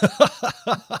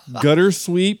 Gutter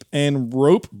Sweep, and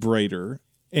Rope Braider.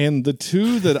 And the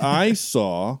two that I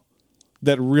saw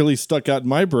that really stuck out in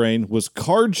my brain was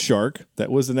Card Shark. That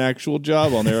was an actual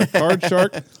job on there. A Card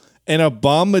Shark and a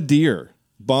Bombardier.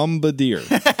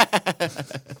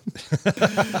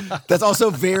 That's also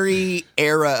very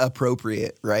era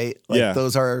appropriate, right? Like Yeah.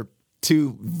 those are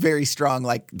two very strong,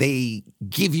 like they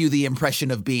give you the impression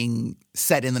of being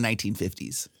set in the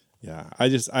 1950s. Yeah,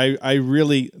 I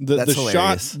really the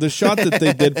hilarious. shot that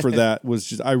they did for that was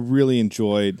just I really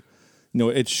enjoyed. You know,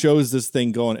 it shows this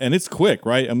thing going, and it's quick,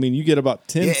 right? I mean, you get about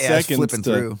 10 seconds flipping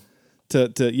through.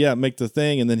 to make the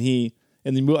thing, and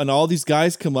then all these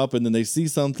guys come up, and then they see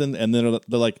something, and then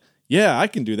they're like, "Yeah, I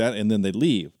can do that," and then they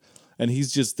leave, and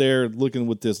he's just there looking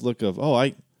with this look of, "Oh,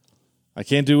 I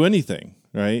can't do anything."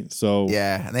 Right. So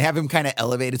yeah, and they have him kind of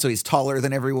elevated so he's taller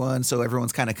than everyone. So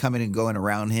everyone's kind of coming and going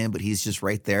around him, but he's just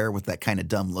right there with that kind of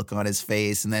dumb look on his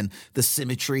face. And then the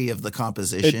symmetry of the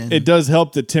composition. It does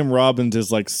help that Tim Robbins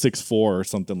is like 6'4" or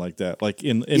something like that. Like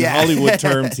in Hollywood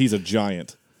terms, he's a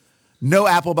giant. No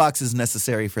Apple box is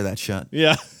necessary for that shot.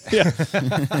 Yeah. Yeah.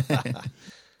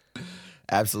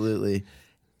 Absolutely.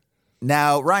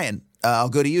 Now, Ryan, I'll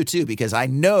go to you too, because I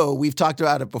know we've talked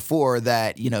about it before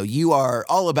that, you know, you are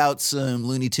all about some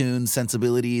Looney Tunes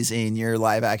sensibilities in your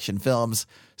live action films.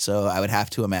 So I would have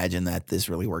to imagine that this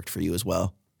really worked for you as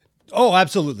well. Oh,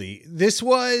 absolutely. This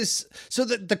was so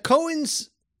the Coens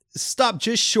stopped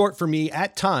just short for me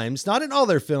at times, not in all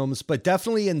their films, but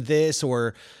definitely in this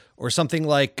or something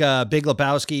like Big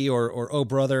Lebowski or Oh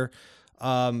Brother.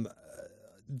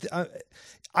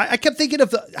 I kept thinking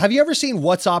of have you ever seen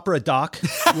What's Opera Doc?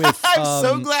 With, I'm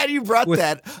so glad you brought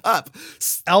that up.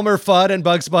 Elmer Fudd and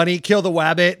Bugs Bunny, Kill the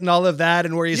Wabbit and all of that,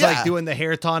 and where he's like doing the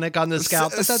hair tonic on the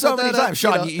scalp. So many times.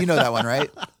 Sean, you know that one,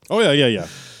 right? Oh, yeah.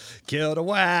 Kill the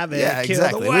Wabbit. Yeah, kill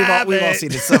exactly. The We've all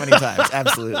seen it so many times.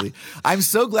 Absolutely. I'm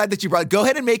so glad that you brought it. Go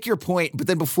ahead and make your point, but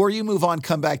then before you move on,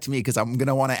 come back to me because I'm going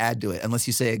to want to add to it, unless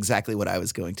you say exactly what I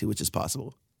was going to, which is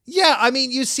possible. Yeah, I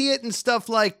mean, you see it in stuff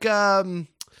like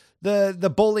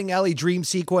the bowling alley dream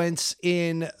sequence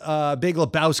in Big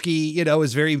Lebowski, you know,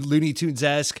 is very Looney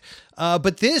Tunes-esque.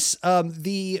 But this,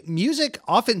 the music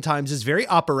oftentimes is very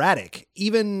operatic,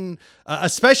 even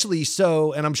especially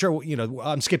so, and I'm sure, you know,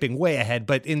 I'm skipping way ahead,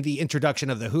 but in the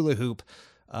introduction of the hula hoop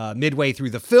midway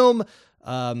through the film,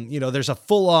 you know, there's a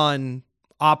full-on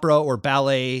opera or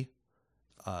ballet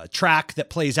track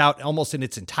that plays out almost in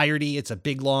its entirety. It's a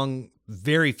big, long,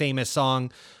 very famous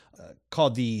song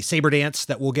called the Saber Dance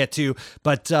that we'll get to.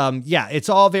 But yeah, it's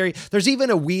all there's even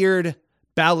a weird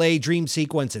ballet dream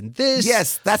sequence in this.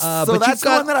 Yes, that's the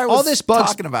one that I was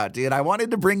talking about, dude. I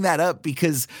wanted to bring that up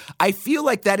because I feel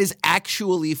like that is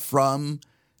actually from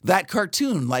that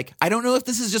cartoon. Like, I don't know if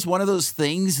this is just one of those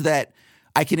things that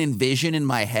I can envision in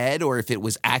my head or if it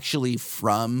was actually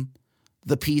from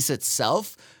the piece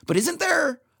itself. But isn't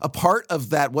there a part of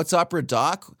that What's Opera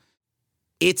Doc?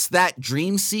 It's that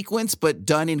dream sequence, but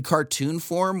done in cartoon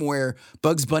form where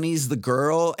Bugs Bunny's the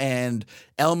girl and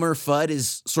Elmer Fudd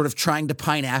is sort of trying to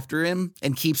pine after him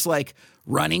and keeps like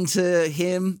running to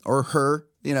him or her,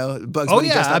 you know, Bugs Bunny.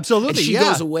 Oh yeah, absolutely. And she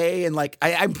goes away and like,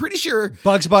 I'm pretty sure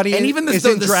Bugs Bunny and even is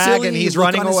in drag and he's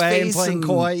running away and playing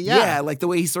coy. Yeah, like the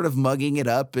way he's sort of mugging it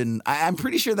up. And I'm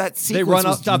pretty sure that sequence they run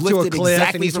up to a cliff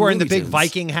exactly and he's from wearing the Looney big Tunes.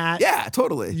 Viking hat. Yeah,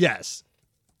 totally. Yes.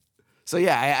 So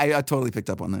yeah, I totally picked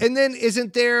up on that. And then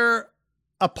isn't there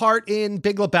a part in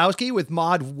Big Lebowski with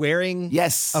Maude wearing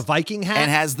a Viking hat?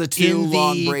 And has the two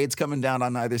long braids coming down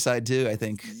on either side too, I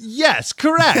think. Yes,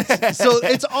 correct. So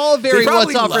it's all very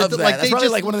What's Opera. That. Like That's probably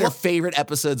like one of their favorite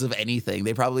episodes of anything.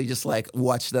 They probably just like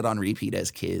watched that on repeat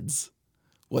as kids.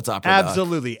 What's Opera Doc.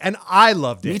 Absolutely. And I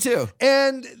loved it. Me too.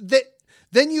 And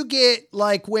then you get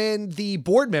like when the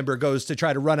board member goes to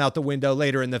try to run out the window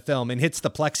later in the film and hits the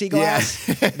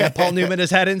plexiglass that Paul Newman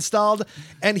has had installed,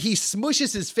 and he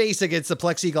smushes his face against the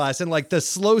plexiglass and like the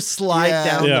slow slide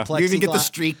down the plexiglass. You even get the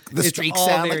streak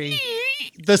sound.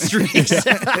 The streak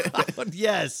sound.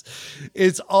 Yes.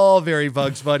 It's all very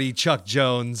Bugs Bunny, Chuck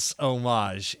Jones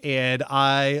homage, and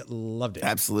I loved it.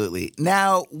 Absolutely.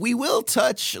 Now we will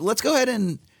let's go ahead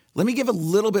and let me give a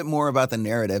little bit more about the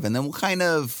narrative, and then we'll kind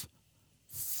of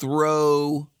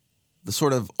throw the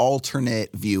sort of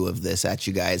alternate view of this at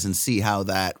you guys and see how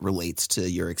that relates to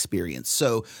your experience.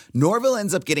 So Norville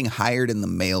ends up getting hired in the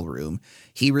mailroom.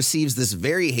 He receives this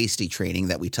very hasty training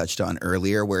that we touched on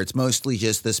earlier, where it's mostly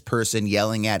just this person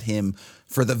yelling at him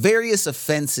for the various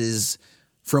offenses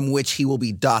from which he will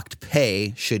be docked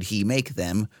pay should he make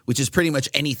them, which is pretty much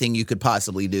anything you could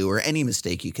possibly do or any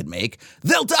mistake you could make.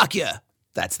 They'll dock you.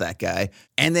 That's that guy.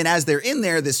 And then as they're in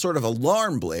there, this sort of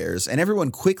alarm blares and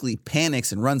everyone quickly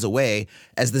panics and runs away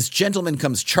as this gentleman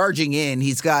comes charging in.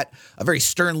 He's got a very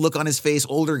stern look on his face,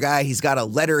 older guy. He's got a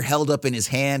letter held up in his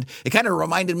hand. It kind of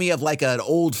reminded me of like an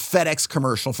old FedEx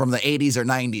commercial from the 80s or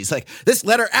 90s. Like, this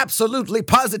letter absolutely,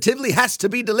 positively has to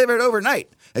be delivered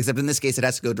overnight. Except in this case, it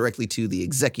has to go directly to the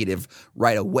executive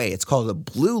right away. It's called a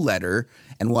blue letter.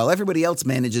 And while everybody else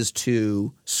manages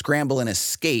to scramble and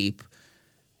escape,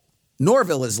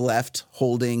 Norville is left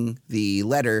holding the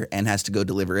letter and has to go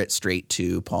deliver it straight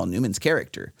to Paul Newman's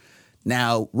character.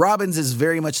 Now, Robbins is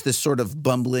very much this sort of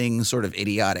bumbling, sort of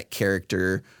idiotic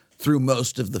character through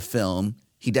most of the film.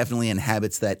 He definitely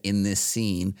inhabits that in this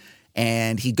scene.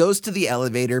 And he goes to the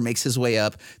elevator, makes his way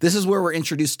up. This is where we're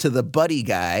introduced to the buddy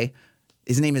guy.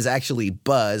 His name is actually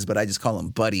Buzz, but I just call him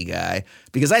Buddy Guy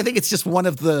because I think it's just one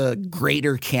of the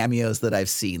greater cameos that I've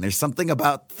seen. There's something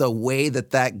about the way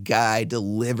that guy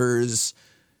delivers.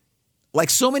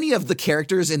 Like, so many of the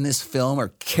characters in this film are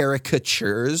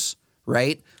caricatures,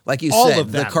 right? Like you said,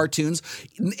 the cartoons.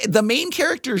 The main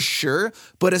characters, sure,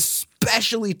 but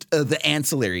especially the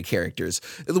ancillary characters.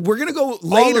 We're going to go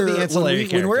later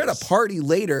when we're at a party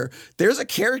later. There's a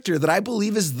character that I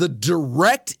believe is the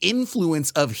direct influence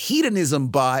of Hedonism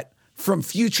Bot from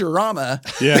Futurama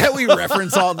that we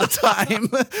reference all the time.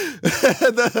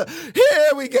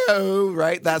 Here we go,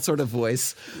 right? That sort of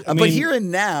voice. But here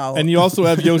and now. And you also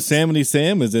have Yosemite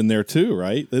Sam is in there too,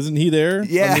 right? Isn't he there?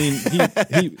 Yeah. I mean,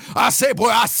 he I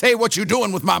say what you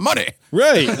doing with my money.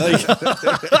 Right. Like,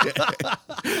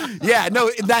 yeah, no,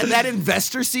 that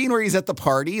investor scene where he's at the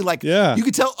party, like, you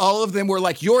could tell all of them were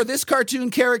like, you're this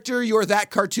cartoon character, you're that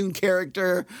cartoon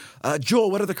character. Joel,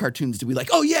 what other cartoons do we like?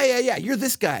 Oh, yeah, you're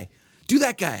this guy. Do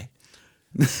that guy.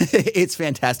 It's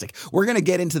fantastic. We're going to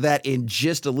get into that in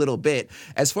just a little bit.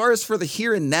 As far as for the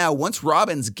here and now, once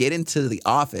Robbins get into the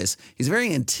office, he's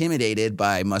very intimidated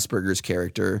by Musburger's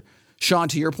character. Sean,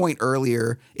 to your point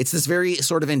earlier, it's this very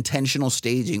sort of intentional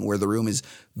staging where the room is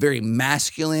very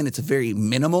masculine. It's very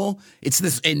minimal. It's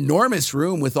this enormous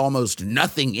room with almost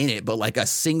nothing in it but like a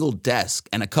single desk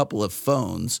and a couple of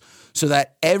phones so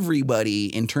that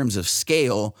everybody in terms of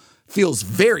scale feels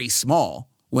very small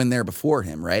when they're before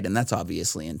him, right? And that's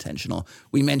obviously intentional.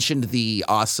 We mentioned the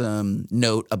awesome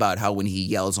note about how when he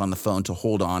yells on the phone to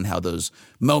hold on, how those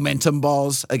momentum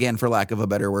balls, again, for lack of a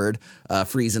better word,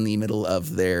 freeze in the middle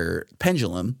of their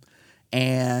pendulum.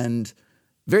 And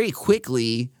very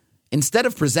quickly, instead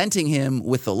of presenting him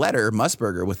with the letter,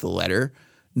 Musburger with the letter,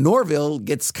 Norville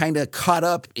gets kind of caught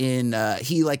up in,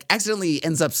 he like accidentally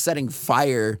ends up setting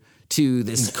fire to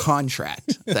this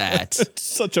contract that it's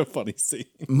such a funny scene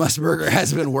Musburger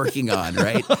has been working on,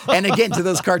 right? And again, to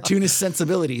those cartoonist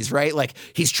sensibilities, right? Like,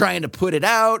 he's trying to put it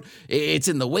out. It's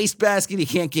in the wastebasket. He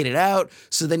can't get it out.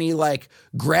 So then he like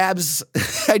grabs,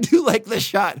 I do like the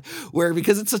shot where,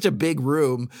 because it's such a big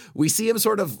room, we see him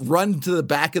sort of run to the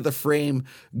back of the frame,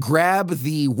 grab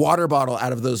the water bottle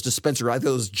out of those dispensers, right?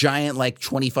 Those giant like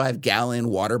 25-gallon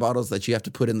water bottles that you have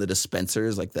to put in the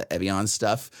dispensers, like the Evian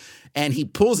stuff. And he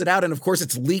pulls it out, and of course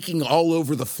it's leaking all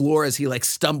over the floor as he like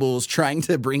stumbles trying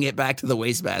to bring it back to the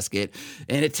wastebasket.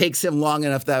 And it takes him long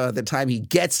enough that by the time he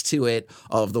gets to it,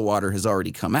 all of the water has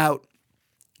already come out.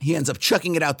 He ends up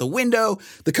chucking it out the window.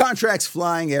 The contract's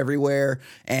flying everywhere,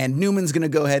 and Newman's going to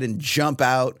go ahead and jump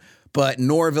out. But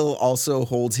Norville also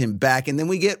holds him back. And then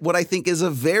we get what I think is a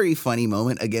very funny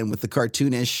moment, again, with the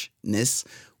cartoonishness,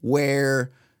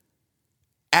 where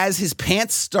as his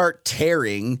pants start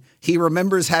tearing, he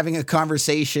remembers having a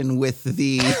conversation with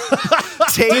the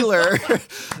tailor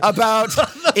about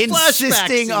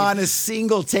insisting on a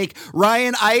single take.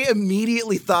 Ryan, I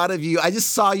immediately thought of you. I just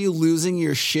saw you losing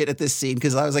your shit at this scene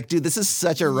because I was like, dude, this is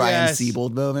such a Ryan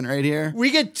Siebold moment right here.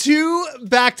 We get 2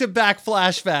 back-to-back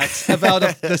flashbacks about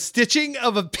the stitching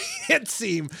of a pant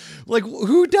seam. Like,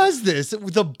 who does this?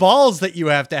 The balls that you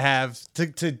have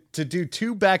to do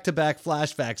 2 back-to-back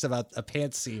flashbacks about a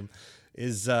pant seam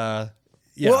is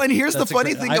well, and here's the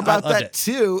funny thing about that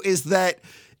too, is that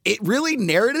it really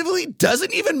narratively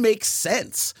doesn't even make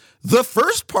sense. The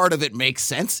first part of it makes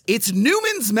sense. It's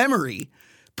Newman's memory.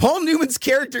 Paul Newman's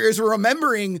character is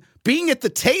remembering being at the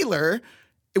tailor,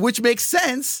 which makes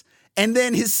sense. And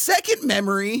then his second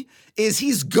memory is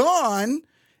he's gone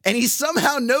And he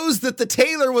somehow knows that the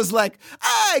tailor was like,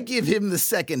 I give him the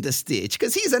second to stitch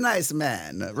because he's a nice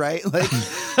man, right? Like,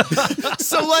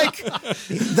 so like,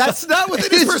 that's not within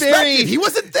his perspective. He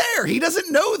wasn't there. He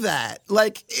doesn't know that.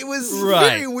 Like, it was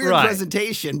very weird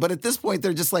presentation. But at this point,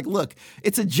 they're just like, look,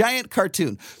 it's a giant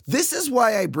cartoon. This is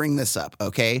why I bring this up,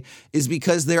 okay? Is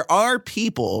because there are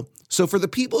people. So for the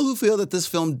people who feel that this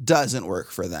film doesn't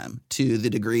work for them to the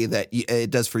degree that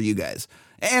it does for you guys,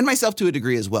 and myself to a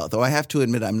degree as well, though I have to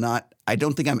admit I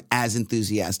don't think I'm as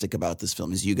enthusiastic about this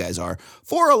film as you guys are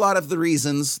for a lot of the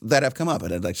reasons that have come up,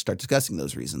 and I'd like to start discussing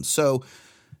those reasons. So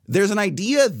there's an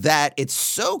idea that it's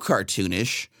so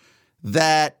cartoonish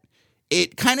that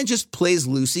it kind of just plays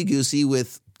loosey-goosey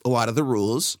with a lot of the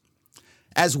rules,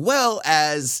 as well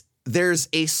as there's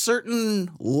a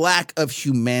certain lack of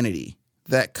humanity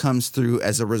that comes through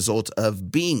as a result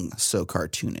of being so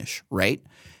cartoonish, right?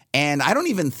 And I don't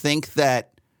even think that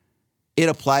it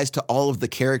applies to all of the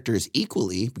characters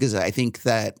equally, because I think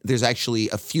that there's actually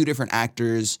a few different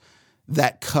actors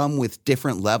that come with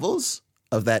different levels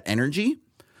of that energy.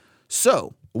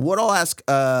 So what I'll ask,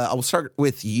 I'll start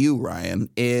with you, Ryan,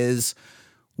 is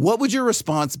what would your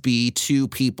response be to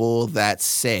people that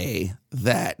say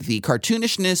that the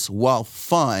cartoonishness, while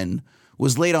fun,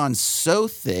 was laid on so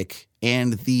thick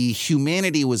and the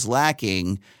humanity was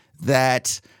lacking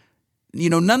that,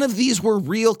 you know, none of these were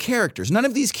real characters. None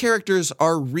of these characters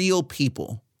are real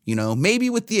people, you know, maybe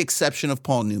with the exception of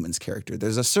Paul Newman's character.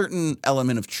 There's a certain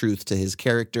element of truth to his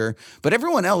character, but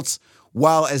everyone else,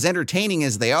 while as entertaining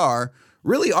as they are,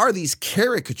 really are these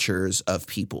caricatures of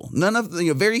people. None of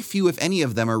the, very few, if any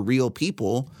of them, are real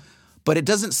people, but it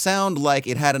doesn't sound like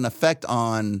it had an effect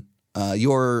on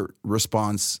your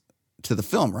response to the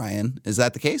film, Ryan. Is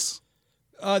that the case?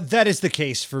 That is the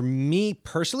case for me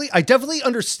personally. I definitely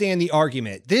understand the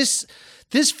argument. This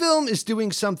film is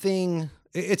doing something.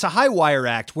 It's a high wire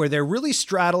act where they're really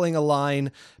straddling a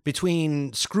line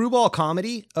between screwball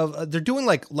comedy. They're doing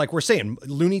like we're saying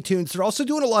Looney Tunes. They're also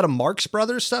doing a lot of Marx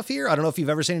Brothers stuff here. I don't know if you've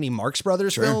ever seen any Marx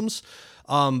Brothers films,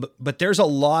 but there's a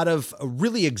lot of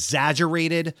really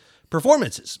exaggerated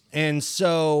performances, and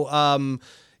so.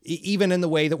 Even in the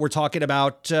way that we're talking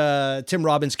about Tim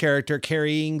Robbins' character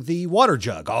carrying the water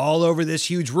jug all over this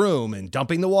huge room and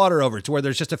dumping the water over to where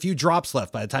there's just a few drops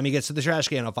left by the time he gets to the trash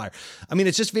can on fire. I mean,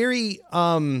 it's just very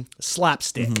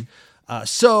slapstick. Mm-hmm.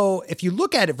 So if you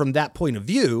look at it from that point of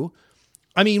view,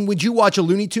 I mean, would you watch a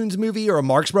Looney Tunes movie or a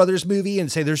Marx Brothers movie and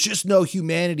say there's just no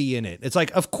humanity in it? It's like,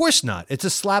 of course not. It's a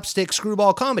slapstick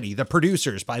screwball comedy, The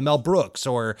Producers by Mel Brooks,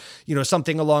 or, you know,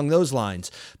 something along those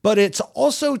lines. But it's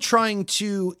also trying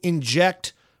to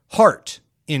inject heart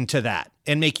into that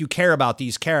and make you care about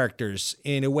these characters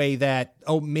in a way that,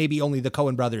 maybe only the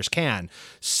Coen brothers can.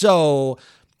 So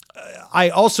I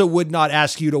also would not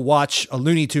ask you to watch a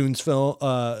Looney Tunes film,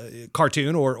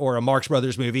 cartoon or a Marx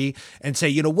Brothers movie and say,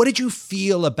 you know, what did you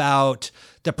feel about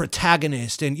the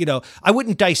protagonist? And, you know, I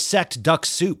wouldn't dissect Duck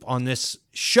Soup on this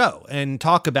show and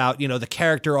talk about, you know, the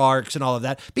character arcs and all of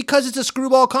that, because it's a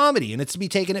screwball comedy and it's to be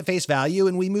taken at face value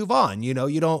and we move on. You know,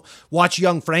 you don't watch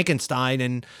Young Frankenstein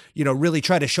and, you know, really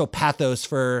try to show pathos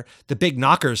for the big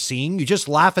knockers scene. You just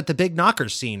laugh at the big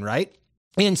knockers scene, right?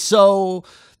 And so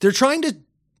they're trying to,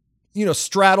 you know,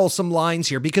 straddle some lines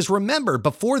here, because remember,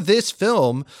 before this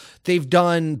film, they've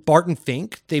done Barton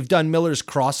Fink, they've done Miller's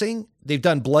Crossing, they've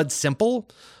done Blood Simple,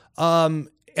 and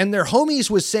their homies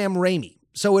was Sam Raimi.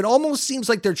 So it almost seems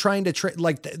like they're trying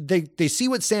to they see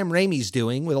what Sam Raimi's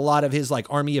doing with a lot of his like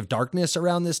Army of Darkness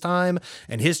around this time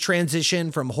and his transition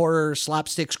from horror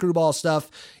slapstick screwball stuff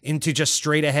into just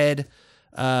straight ahead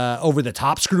over the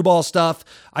top screwball stuff.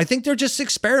 I think they're just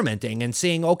experimenting and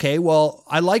seeing, okay, well,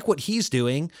 I like what he's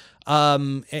doing.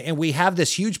 And we have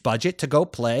this huge budget to go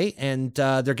play, and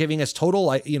they're giving us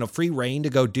total, you know, free reign to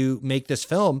go make this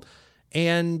film.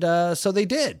 And so they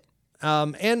did.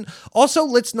 And also,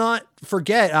 let's not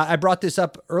forget, I brought this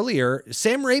up earlier,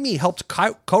 Sam Raimi helped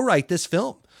co-write this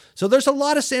film. So there's a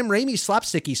lot of Sam Raimi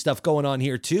slapsticky stuff going on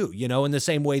here too, you know, in the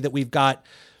same way that we've got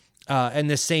in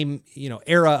this same, you know,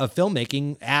 era of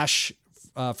filmmaking, Ash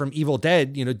from Evil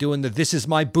Dead, you know, doing the "This is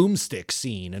my boomstick"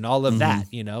 scene and all of that,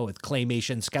 you know, with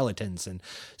claymation skeletons. And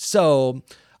so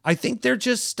I think they're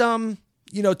just,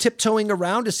 you know, tiptoeing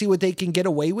around to see what they can get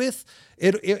away with.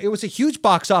 It was a huge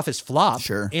box office flop,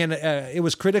 sure, and it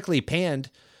was critically panned.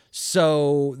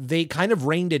 So they kind of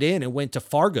reined it in and went to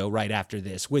Fargo right after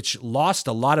this, which lost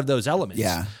a lot of those elements.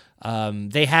 Yeah,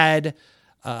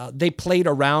 they played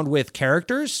around with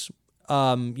characters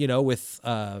with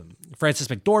Frances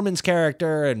McDormand's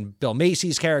character and Bill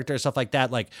Macy's character, stuff like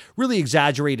that, like really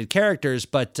exaggerated characters.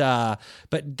 But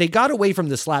they got away from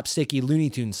the slapsticky Looney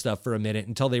Tunes stuff for a minute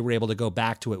until they were able to go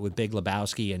back to it with Big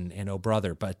Lebowski and Oh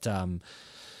Brother. But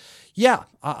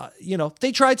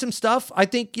they tried some stuff. I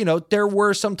think, there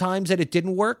were some times that it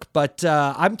didn't work, but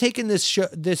I'm taking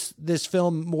this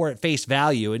film more at face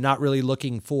value and not really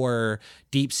looking for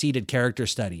deep-seated character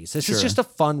studies. This is just a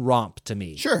fun romp to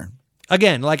me. Sure.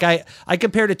 Again, like I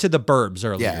compared it to The Burbs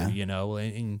earlier,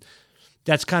 and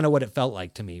that's kind of what it felt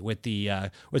like to me with the,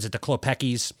 the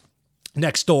Klopekis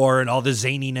next door and all the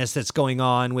zaniness that's going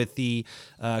on with the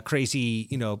crazy,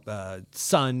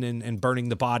 sun and burning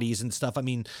the bodies and stuff. I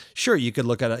mean, sure, you could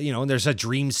look at it, and there's a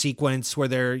dream sequence where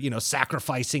they're,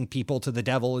 sacrificing people to the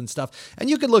devil and stuff. And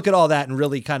you could look at all that and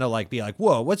really kind of like be like,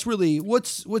 whoa,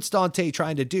 what's Dante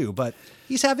trying to do? But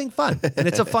he's having fun and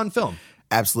it's a fun film.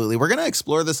 Absolutely. We're going to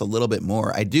explore this a little bit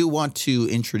more. I do want to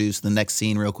introduce the next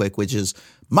scene real quick, which is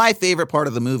my favorite part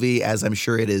of the movie, as I'm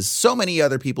sure it is so many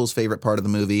other people's favorite part of the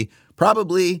movie,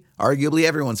 probably, arguably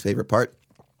everyone's favorite part.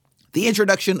 The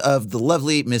introduction of the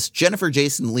lovely Miss Jennifer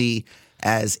Jason Leigh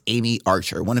as Amy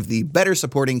Archer, one of the better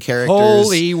supporting characters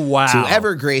Holy wow. to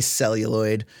ever grace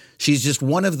celluloid. She's just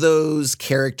one of those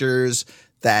characters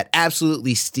that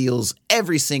absolutely steals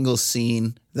every single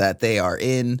scene that they are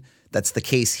in. That's the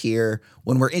case here.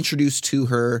 When we're introduced to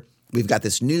her, we've got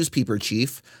this newspaper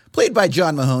chief, played by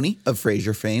John Mahoney of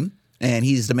Frasier fame, and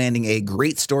he's demanding a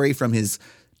great story from his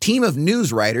team of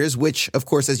news writers, which, of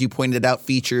course, as you pointed out,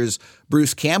 features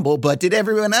Bruce Campbell. But did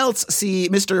everyone else see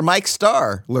Mr. Mike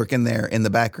Starr lurking there in the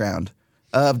background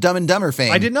of Dumb and Dumber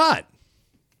fame? I did not.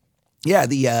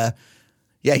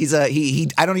 Yeah, he's he.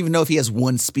 I don't even know if he has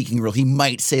one speaking role. He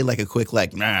might say like a quick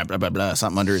blah blah blah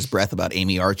something under his breath about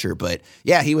Amy Archer, but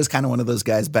yeah, he was kind of one of those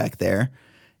guys back there.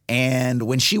 And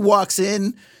when she walks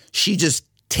in, she just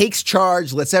takes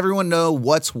charge, lets everyone know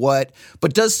what's what,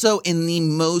 but does so in the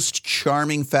most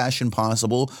charming fashion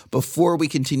possible. Before we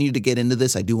continue to get into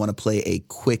this, I do want to play a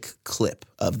quick clip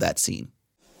of that scene.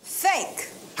 Fake.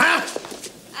 Huh?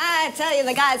 I tell you,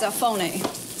 the guy's a phony.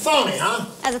 Phony, huh?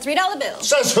 As a $3 bill.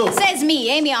 Says who? Says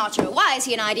me, Amy Archer. Why is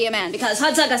he an idea man? Because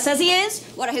Hudsucker says he is?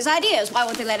 What are his ideas? Why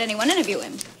won't they let anyone interview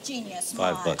him? Genius.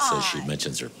 $5 says she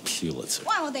mentions her Pulitzer.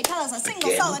 Why won't they tell us a single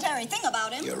solitary thing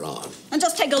about him? You're on. And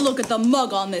just take a look at the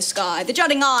mug on this guy. The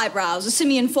jutting eyebrows, the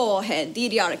simian forehead, the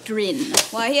idiotic grin.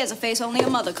 Why, he has a face only a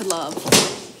mother could love.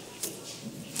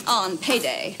 On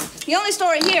payday. The only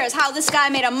story here is how this guy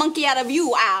made a monkey out of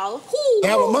you, Al.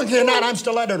 Yeah, well, monkey or not, I'm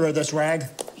still editor of this rag.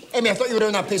 Amy, I thought you were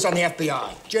doing that piece on the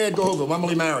FBI. J. Edgar Hoover, when will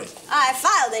he marry? I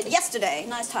filed it yesterday.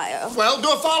 Nice hire. Well,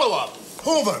 do a follow-up.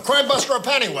 Hoover, crime buster, or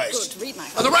penny waste. Good, read my...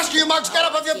 And the rest of you mugs get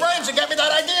up off your brains and get me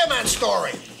that idea man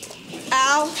story.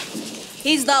 Al,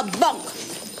 he's the bunk.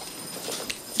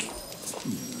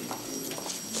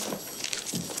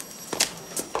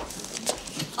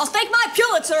 I'll stake my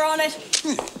Pulitzer on it.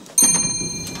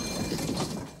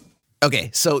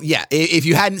 Okay, so yeah, if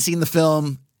you hadn't seen the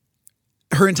film,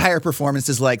 her entire performance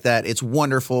is like that. It's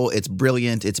wonderful. It's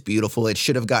brilliant. It's beautiful. It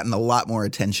should have gotten a lot more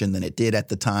attention than it did at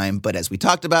the time. But as we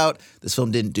talked about, this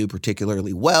film didn't do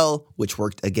particularly well, which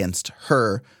worked against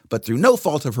her. But through no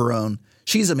fault of her own,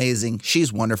 she's amazing.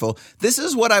 She's wonderful. This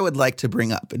is what I would like to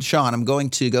bring up. And Sean, I'm going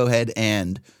to go ahead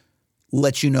and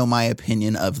let you know my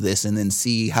opinion of this and then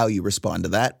see how you respond to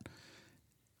that,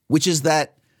 which is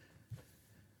that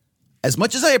as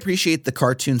much as I appreciate the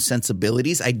cartoon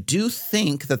sensibilities, I do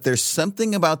think that there's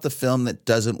something about the film that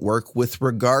doesn't work with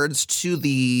regards to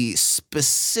the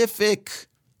specific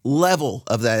level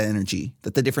of that energy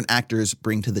that the different actors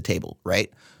bring to the table,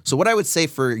 right? So what I would say,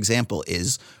 for example,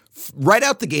 is right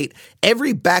out the gate,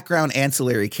 every background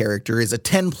ancillary character is a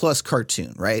 10-plus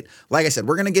cartoon, right? Like I said,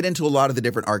 we're going to get into a lot of the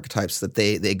different archetypes that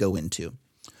they go into.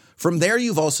 From there,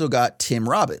 you've also got Tim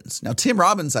Robbins. Now, Tim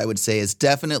Robbins, I would say, is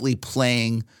definitely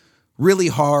playing really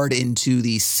hard into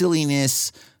the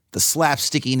silliness, the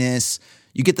slapstickiness.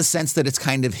 You get the sense that it's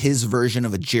kind of his version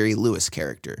of a Jerry Lewis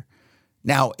character.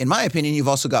 Now, in my opinion, you've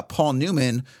also got Paul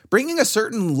Newman bringing a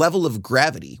certain level of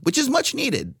gravity, which is much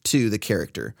needed to the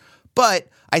character. But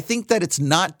I think that it's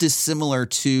not dissimilar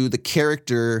to the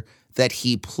character that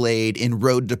he played in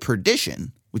Road to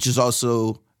Perdition, which is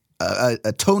also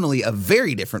a tonally a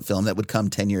very different film that would come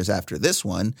 10 years after this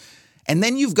one. And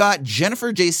then you've got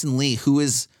Jennifer Jason Leigh, who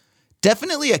is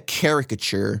definitely a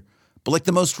caricature, but like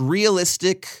the most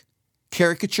realistic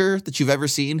caricature that you've ever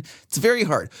seen. It's very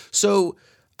hard. So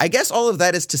I guess all of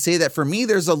that is to say that for me,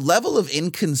 there's a level of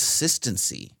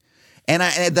inconsistency. And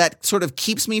that sort of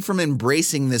keeps me from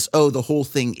embracing this, the whole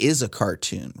thing is a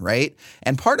cartoon, right?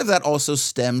 And part of that also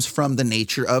stems from the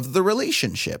nature of the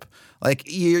relationship. Like,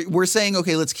 we're saying,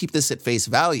 okay, let's keep this at face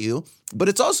value, but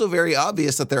it's also very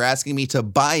obvious that they're asking me to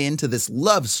buy into this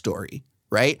love story,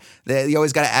 right? You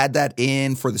always got to add that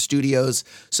in for the studios.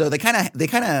 So they kind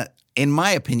of, in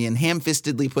my opinion,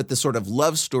 ham-fistedly put this sort of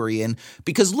love story in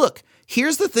because, look,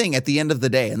 here's the thing at the end of the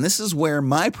day, and this is where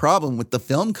my problem with the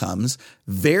film comes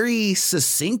very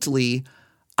succinctly.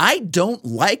 I don't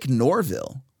like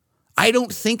Norville. I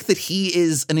don't think that he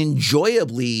is an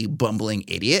enjoyably bumbling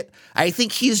idiot. I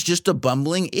think he's just a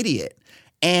bumbling idiot.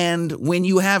 And when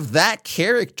you have that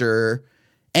character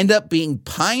end up being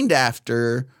pined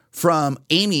after from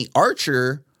Amy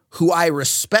Archer, who I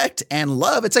respect and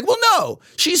love, it's like, well, no,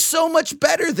 she's so much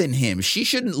better than him. She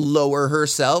shouldn't lower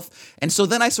herself. And so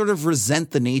then I sort of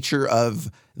resent the nature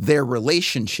of their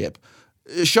relationship.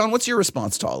 Sean, what's your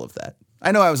response to all of that?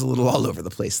 I know I was a little all over the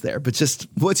place there, but just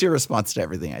what's your response to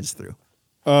everything I just threw?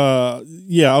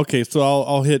 Yeah, okay. So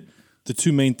I'll hit the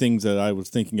two main things that I was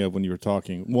thinking of when you were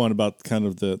talking. One about kind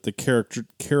of the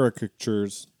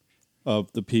caricatures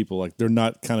of the people, like they're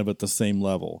not kind of at the same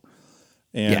level.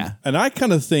 And I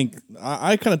kind of think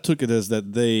I kind of took it as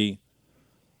that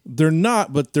they're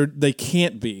not, but they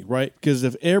can't be, right? Because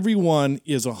if everyone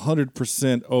is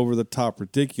 100% over the top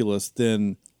ridiculous,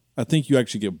 then I think you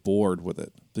actually get bored with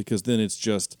it because then it's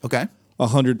just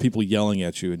 100 people yelling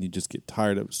at you and you just get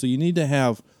tired of it. So you need to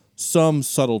have some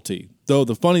subtlety. Though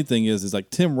the funny thing is like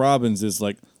Tim Robbins is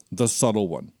like the subtle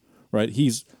one, right?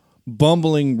 He's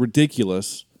bumbling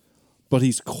ridiculous, but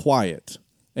he's quiet.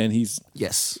 And he's,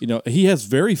 he has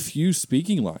very few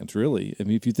speaking lines, really. I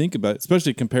mean, if you think about it,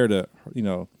 especially compared to,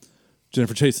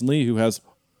 Jennifer Jason Leigh, who has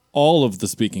all of the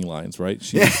speaking lines, right?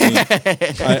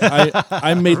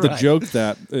 I made the joke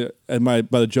that, and by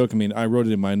the joke, I mean, I wrote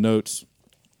it in my notes.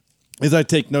 As I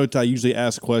take notes, I usually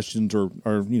ask questions or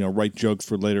write jokes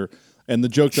for later. And the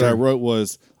joke that I wrote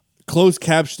was, closed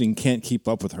captioning can't keep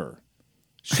up with her.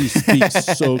 She speaks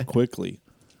so quickly.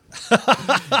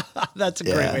 That's a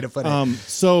great way to put it.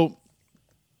 So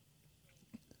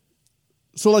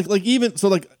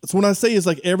when I say is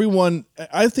like everyone,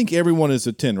 I think everyone is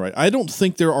a 10, right? I don't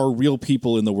think there are real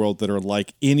people in the world that are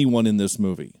like anyone in this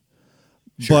movie,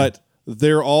 but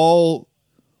they're all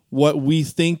what we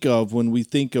think of when we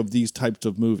think of these types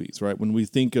of movies, right? When we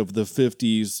think of the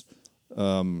 50s,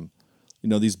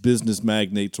 these business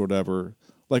magnates or whatever.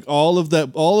 Like all of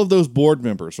those board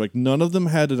members, like none of them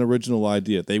had an original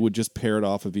idea. They would just parrot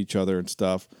off of each other and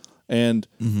stuff, and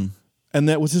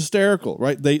that was hysterical,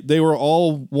 right? They were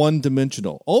all one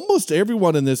dimensional. Almost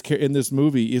everyone in this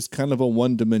movie is kind of a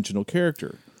one dimensional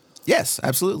character. Yes,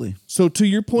 absolutely. So to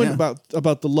your point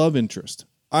about the love interest,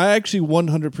 I actually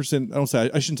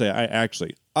 100%. I shouldn't say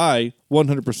I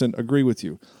 100% agree with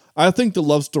you. I think the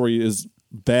love story is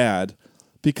bad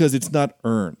because it's not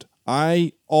earned.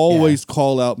 I always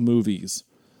call out movies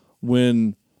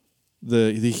when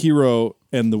the hero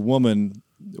and the woman,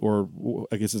 or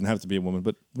I guess it doesn't have to be a woman,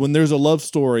 but when there's a love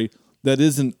story that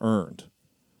isn't earned,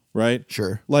 right?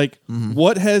 Sure. Like,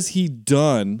 what has he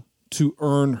done to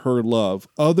earn her love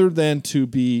other than to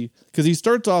be, because he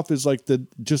starts off as like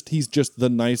he's just the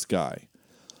nice guy.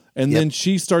 And then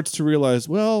she starts to realize,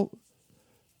 well,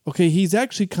 okay, he's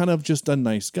actually kind of just a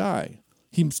nice guy.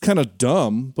 He's kind of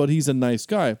dumb, but he's a nice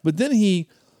guy. But then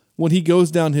when he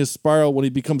goes down his spiral, when he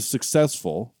becomes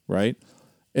successful, right,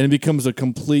 and becomes a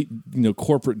complete,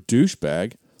 corporate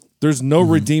douchebag, there's no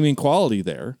redeeming quality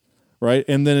there, right?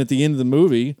 And then at the end of the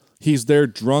movie, he's there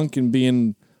drunk and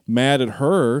being mad at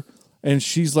her, and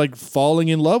she's like falling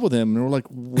in love with him, and we're like,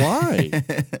 why?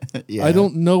 I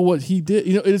don't know what he did.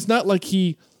 It's not like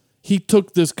he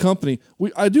took this company.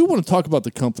 I do want to talk about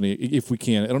the company if we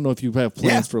can. I don't know if you have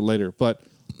plans for later, but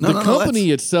the company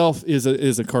itself is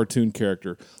a cartoon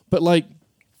character. But like,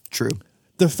 true,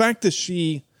 the fact that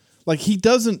he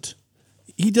doesn't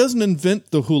invent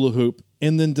the hula hoop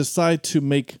and then decide to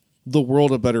make the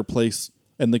world a better place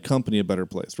and the company a better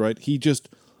place, right? He just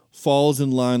falls in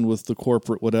line with the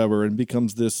corporate whatever and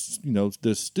becomes this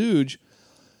stooge.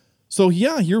 So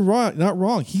yeah, you're right, not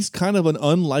wrong. He's kind of an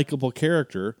unlikable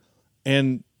character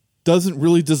and doesn't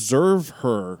really deserve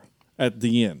her at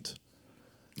the end.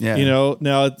 Yeah.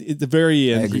 Now at the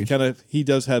very end, he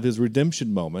does have his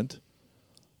redemption moment,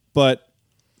 but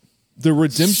the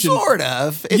redemption sort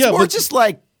of. It's more just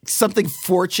like something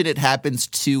fortunate happens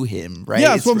to him, right? Yeah,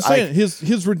 that's what I'm saying.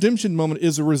 His redemption moment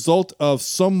is a result of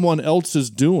someone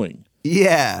else's doing.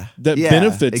 Yeah. That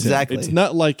benefits him. It's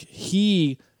not like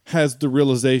he has the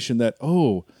realization that,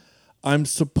 I'm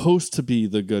supposed to be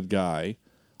the good guy.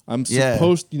 I'm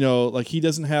supposed, like he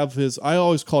doesn't have his. I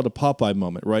always call it a Popeye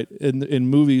moment, right? In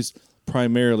movies,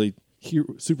 primarily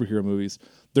superhero movies,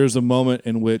 there's a moment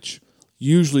in which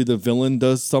usually the villain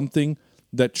does something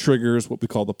that triggers what we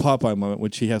call the Popeye moment,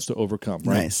 which he has to overcome.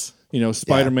 Right? Nice.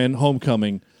 Spider-Man: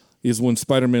 Homecoming is when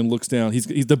Spider-Man looks down. He's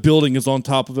the building is on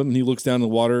top of him, and he looks down in the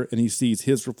water, and he sees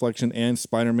his reflection and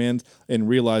Spider-Man's, and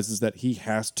realizes that he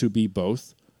has to be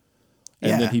both.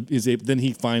 And then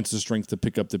he finds the strength to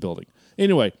pick up the building.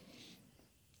 Anyway,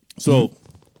 so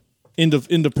end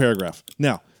of paragraph.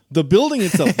 Now, the building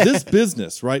itself, this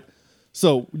business, right?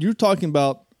 So you're talking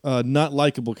about not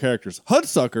likable characters.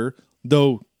 Hudsucker,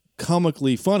 though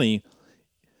comically funny,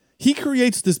 he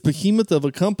creates this behemoth of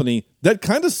a company that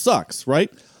kind of sucks,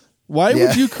 right? Why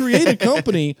would you create a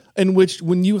company in which,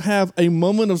 when you have a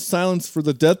moment of silence for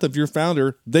the death of your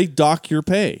founder, they dock your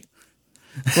pay?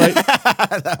 Right?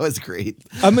 That was great.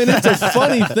 I mean, it's a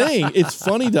funny thing. It's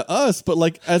funny to us, but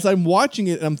like as I'm watching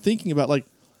it, I'm thinking about like,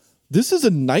 this is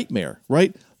a nightmare,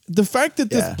 right? The fact that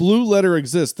this blue letter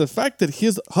exists, the fact that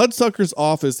Hudsucker's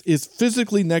office is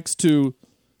physically next to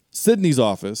Sydney's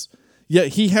office, yet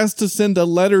he has to send a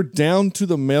letter down to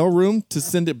the mailroom to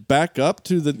send it back up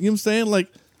to the, you know what I'm saying?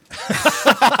 Like,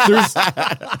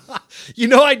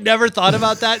 I'd never thought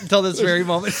about that until this very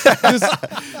moment.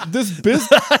 this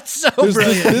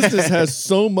business has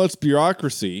so much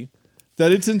bureaucracy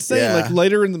that it's insane. Yeah. Like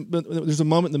later there's a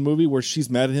moment in the movie where she's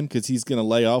mad at him because he's going to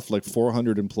lay off like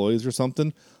 400 employees or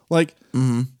something. Like,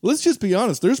 let's just be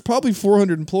honest. There's probably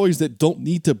 400 employees that don't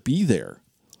need to be there,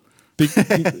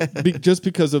 just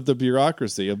because of the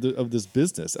bureaucracy of this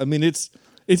business. I mean, it's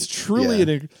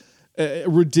truly a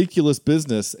ridiculous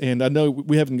business, and I know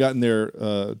we haven't gotten their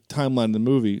timeline in the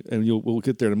movie, and we'll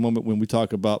get there in a moment when we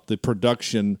talk about the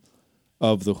production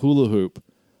of the hula hoop,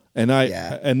 and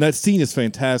and that scene is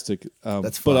fantastic,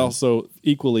 but also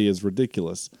equally as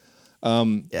ridiculous.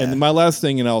 And my last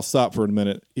thing, and I'll stop for a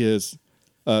minute, is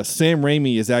Sam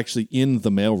Raimi is actually in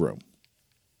the mailroom.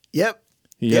 Yep.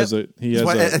 I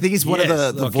think he's one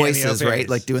of the voices, right?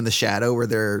 Like doing the shadow where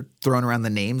they're throwing around the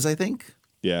names, I think.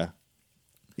 Yeah.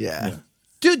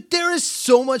 Dude, there is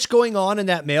so much going on in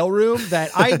that mailroom that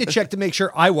I had to check to make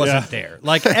sure I wasn't there.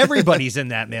 Like, everybody's in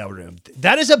that mailroom.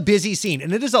 That is a busy scene,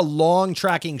 and it is a long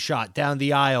tracking shot down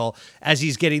the aisle as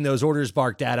he's getting those orders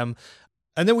barked at him.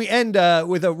 And then we end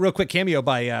with a real quick cameo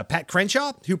by Pat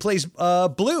Crenshaw, who plays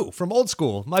Blue from Old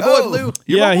School. My boy Blue.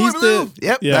 He's Blue.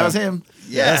 That was him.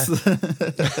 Yeah. He's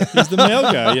the mail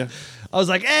guy, yeah. I was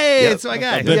like, hey, it's my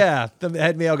guy. The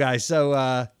head mail guy.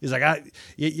 So he's like,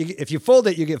 if you fold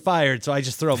it, you get fired. So I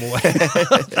just throw him away.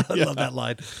 I love that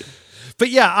line. But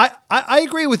yeah, I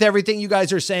agree with everything you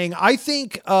guys are saying. I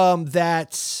think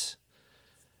that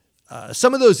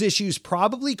some of those issues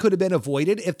probably could have been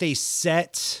avoided if they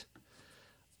set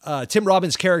Tim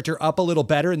Robbins' character up a little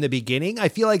better in the beginning. I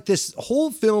feel like this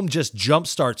whole film just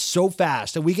jumpstarts so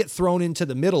fast, and we get thrown into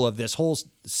the middle of this whole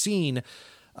scene.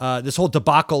 This whole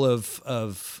debacle of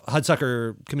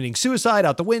Hudsucker committing suicide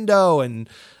out the window, and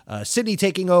Sydney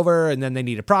taking over, and then they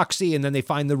need a proxy, and then they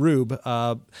find the rube.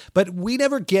 But we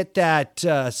never get that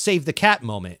save the cat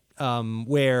moment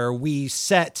where we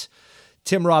set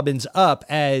Tim Robbins up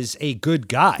as a good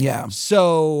guy. Yeah.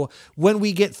 So when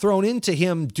we get thrown into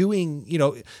him doing,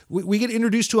 we get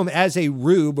introduced to him as a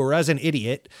rube or as an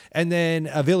idiot, and then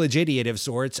a village idiot of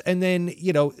sorts. And then,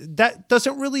 that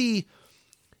doesn't really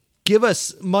give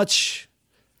us much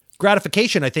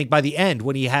gratification, I think, by the end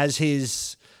when he has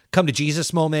his come to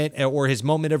Jesus moment or his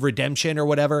moment of redemption or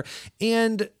whatever.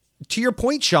 And to your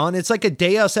point, Sean, it's like a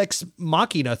Deus Ex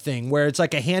Machina thing where it's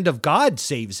like a hand of God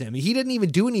saves him. He didn't even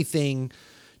do anything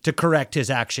to correct his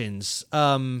actions.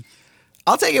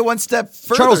 I'll take it one step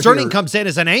further. Charles Durning comes in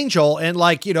as an angel and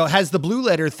has the blue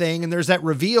letter thing. And there's that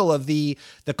reveal of the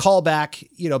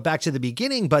callback, back to the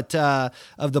beginning, but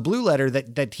of the blue letter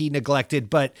that he neglected,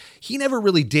 but he never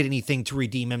really did anything to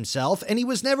redeem himself. And he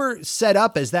was never set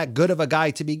up as that good of a guy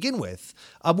to begin with.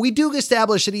 We do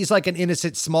establish that he's like an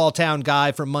innocent small town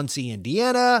guy from Muncie,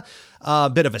 Indiana, a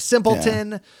bit of a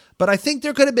simpleton. Yeah. But I think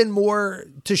there could have been more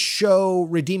to show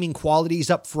redeeming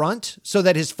qualities up front so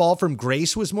that his fall from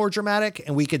grace was more dramatic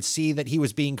and we could see that he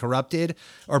was being corrupted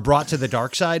or brought to the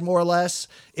dark side more or less.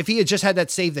 If he had just had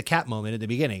that save the cat moment at the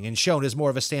beginning and shown as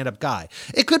more of a stand-up guy.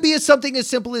 It could be something as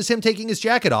simple as him taking his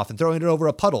jacket off and throwing it over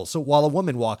a puddle so while a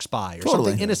woman walks by or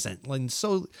something innocent and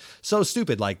so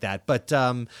stupid like that. But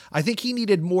I think he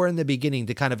needed more in the beginning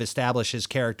to kind of establish his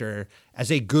character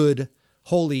as a good,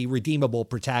 wholly redeemable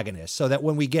protagonist so that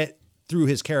when we get through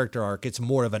his character arc, it's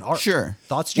more of an arc. Sure.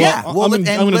 Thoughts, Jay? Yeah. Well, I'm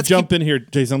going to jump in here,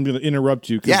 Jason. I'm going to interrupt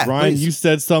you because Ryan, you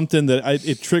said something that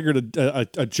it triggered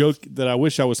a joke that I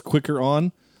wish I was quicker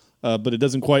on. but it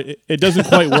doesn't quite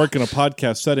work in a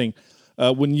podcast setting.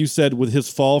 When you said with his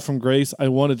fall from grace, I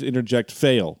wanted to interject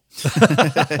fail.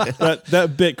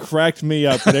 that bit cracked me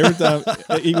up. And every time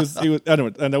he was,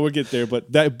 I know we'll get there,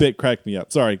 but that bit cracked me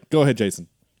up. Sorry, go ahead, Jason.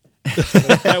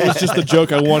 That was just the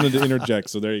joke I wanted to interject.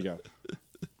 So there you go.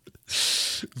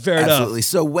 Fair enough. Absolutely.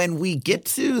 So when we get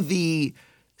to the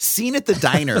scene at the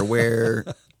diner where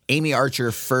Amy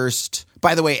Archer first.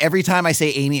 By the way, every time I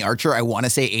say Amy Archer, I want to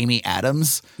say Amy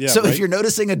Adams. Yeah, so right? if you're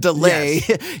noticing a delay,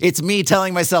 it's me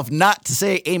telling myself not to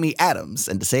say Amy Adams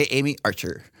and to say Amy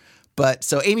Archer. But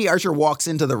so Amy Archer walks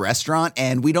into the restaurant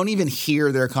and we don't even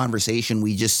hear their conversation.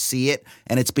 We just see it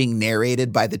and it's being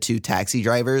narrated by the two taxi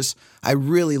drivers. I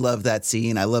really love that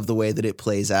scene. I love the way that it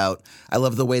plays out. I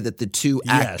love the way that the two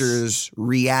actors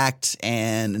react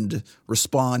and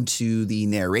respond to the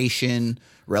narration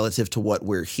relative to what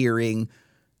we're hearing.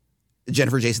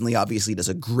 Jennifer Jason Leigh obviously does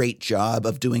a great job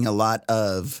of doing a lot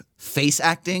of face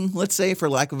acting, let's say, for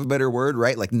lack of a better word,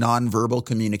 right? Like nonverbal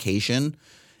communication.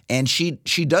 And she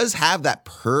does have that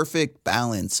perfect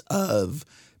balance of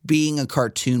being a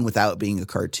cartoon without being a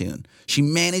cartoon. She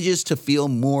manages to feel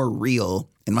more real,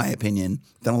 in my opinion,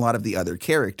 than a lot of the other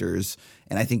characters.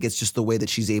 And I think it's just the way that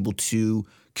she's able to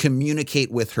communicate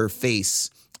with her face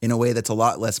in a way that's a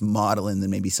lot less maudlin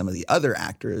than maybe some of the other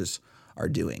actors are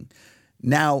doing.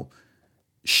 Now,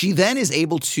 she then is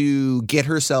able to get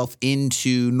herself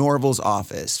into Norval's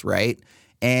office, right?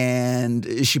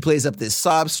 And she plays up this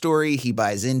sob story. He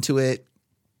buys into it.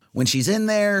 When she's in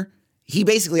there, he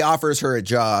basically offers her a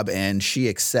job and she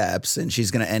accepts, and she's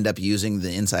going to end up using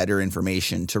the insider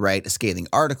information to write a scathing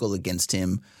article against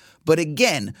him. But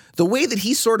again, the way that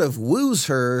he sort of woos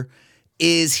her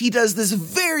is he does this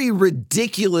very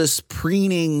ridiculous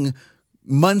preening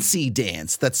Muncie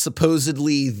dance that's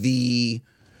supposedly the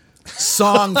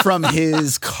song from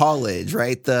his college,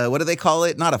 right? What do they call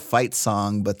it? Not a fight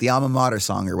song, but the alma mater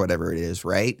song or whatever it is,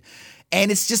 right?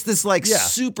 And it's just this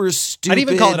super stupid. I'd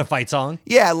even call it a fight song.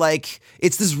 Yeah, like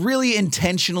it's this really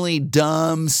intentionally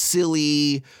dumb,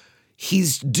 silly.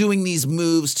 He's doing these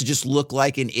moves to just look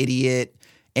like an idiot.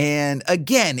 And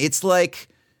again, it's like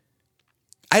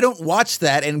I don't watch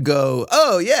that and go,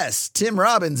 oh, yes, Tim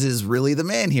Robbins is really the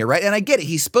man here, right? And I get it.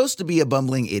 He's supposed to be a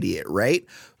bumbling idiot, right?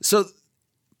 So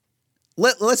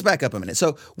let's back up a minute.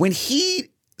 So when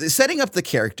setting up the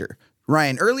character,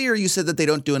 Ryan, earlier you said that they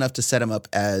don't do enough to set him up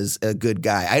as a good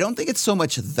guy. I don't think it's so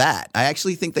much that. I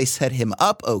actually think they set him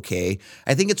up okay.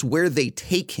 I think it's where they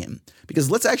take him. Because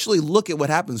let's actually look at what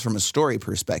happens from a story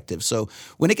perspective. So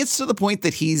when it gets to the point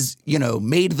that he's,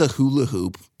 made the hula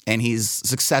hoop and he's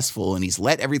successful and he's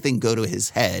let everything go to his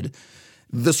head,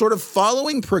 the sort of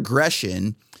following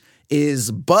progression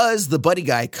is Buzz, the buddy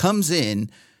guy, comes in,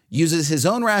 uses his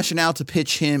own rationale to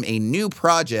pitch him a new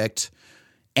project,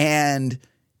 and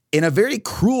in a very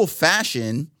cruel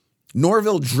fashion,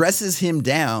 Norville dresses him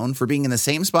down for being in the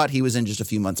same spot he was in just a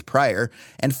few months prior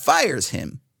and fires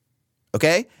him.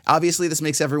 Okay? Obviously, this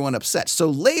makes everyone upset. So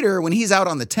later, when he's out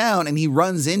on the town and he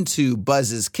runs into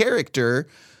Buzz's character,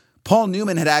 Paul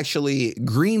Newman had actually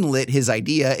greenlit his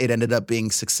idea. It ended up being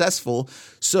successful.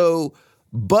 So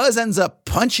Buzz ends up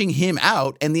punching him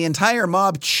out, and the entire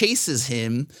mob chases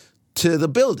him to the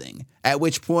building, at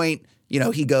which point,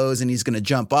 he goes and he's going to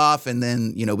jump off, and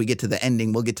then, we get to the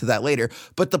ending. We'll get to that later.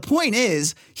 But the point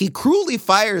is, he cruelly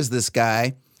fires this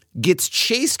guy, gets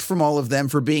chased from all of them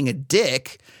for being a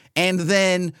dick, and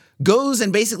then goes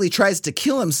and basically tries to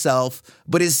kill himself,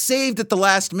 but is saved at the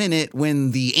last minute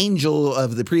when the angel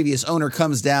of the previous owner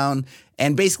comes down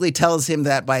and basically tells him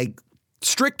that by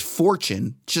strict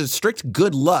fortune, just strict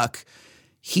good luck,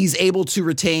 he's able to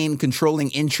retain controlling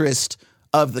interest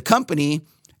of the company,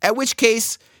 at which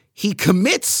case he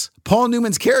commits Paul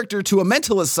Newman's character to a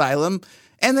mental asylum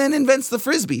and then invents the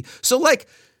Frisbee. So,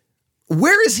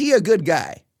 where is he a good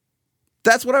guy?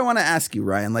 That's what I want to ask you,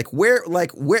 Ryan.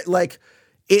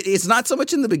 It's not so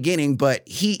much in the beginning, but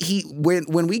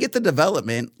when we get the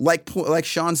development, like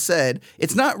Sean said,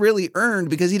 it's not really earned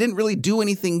because he didn't really do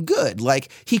anything good.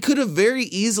 He could have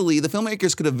the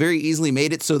filmmakers could have very easily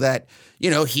made it so that,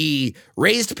 he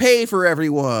raised pay for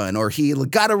everyone or he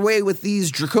got away with these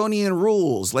draconian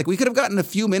rules. We could have gotten a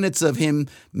few minutes of him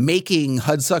making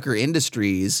Hudsucker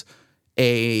Industries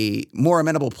a more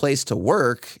amenable place to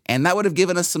work, and that would have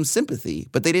given us some sympathy,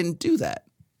 but they didn't do that.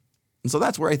 And so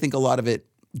that's where I think a lot of it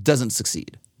doesn't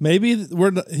succeed. Maybe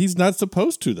he's not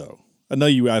supposed to, though. I know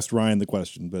you asked Ryan the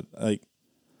question, but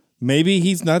maybe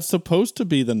he's not supposed to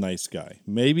be the nice guy.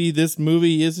 Maybe this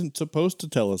movie isn't supposed to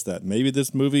tell us that. Maybe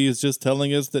this movie is just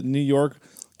telling us that New York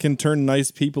can turn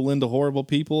nice people into horrible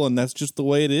people, and that's just the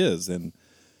way it is. And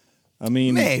I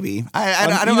mean, maybe.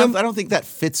 I don't think that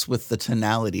fits with the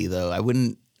tonality, though. I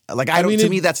wouldn't. Like, to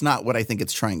me, that's not what I think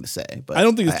it's trying to say. But I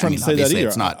don't think it's trying to say that either.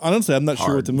 It's not honestly, I'm not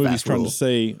sure what the movie's trying to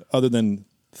say other than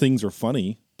things are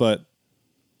funny. But,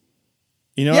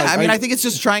 you know. Yeah, I think it's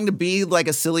just trying to be like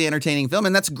a silly, entertaining film.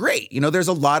 And that's great. You know, there's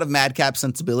a lot of madcap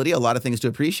sensibility, a lot of things to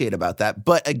appreciate about that.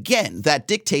 But again, that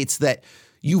dictates that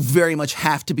you very much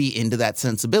have to be into that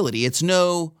sensibility. It's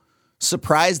no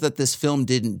surprise that this film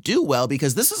didn't do well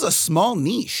because this is a small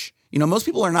niche. You know, most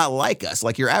people are not like us.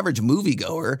 Like your average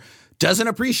moviegoer doesn't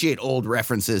appreciate old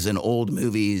references in old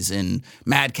movies and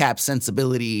madcap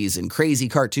sensibilities and crazy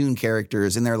cartoon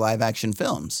characters in their live action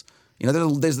films. You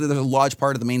know, there's a large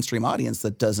part of the mainstream audience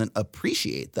that doesn't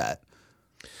appreciate that.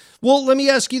 Well, let me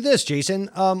ask you this,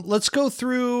 Jason. Let's go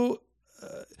through,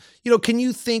 can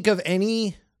you think of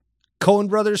any Coen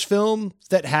Brothers film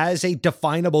that has a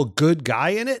definable good guy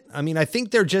in it? I mean, I think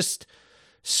they're just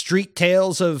street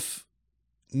tales of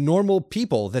normal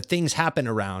people that things happen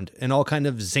around in all kind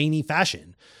of zany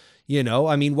fashion. You know,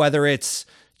 I mean, whether it's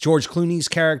George Clooney's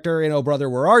character in Oh Brother,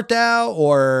 Where Art Thou,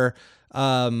 or, Big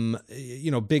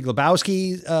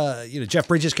Lebowski, Jeff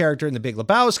Bridges' character in The Big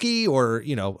Lebowski, or,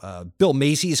 Bill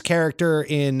Macy's character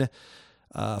in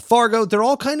Fargo. They're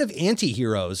all kind of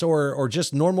anti-heroes or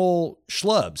just normal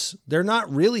schlubs. They're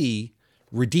not really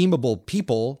redeemable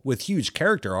people with huge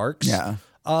character arcs. Yeah.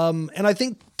 And I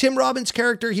think Tim Robbins'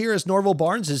 character here as Norval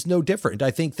Barnes is no different.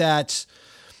 I think that,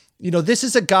 this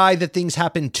is a guy that things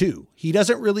happen to. He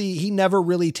never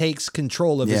really takes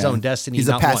control of his own destiny. He's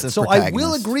a passive protagonist. So I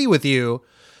will agree with you.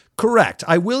 Correct.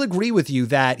 I will agree with you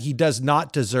that he does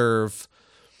not deserve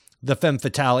the femme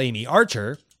fatale Amy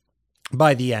Archer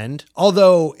by the end.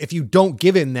 Although if you don't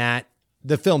give him that,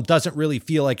 the film doesn't really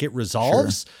feel like it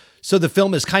resolves. Sure. So the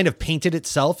film has kind of painted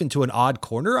itself into an odd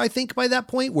corner, I think, by that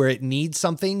point, where it needs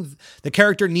something. The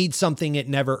character needs something it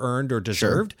never earned or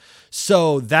deserved. Sure.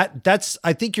 So that's,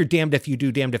 I think you're damned if you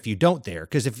do, damned if you don't there.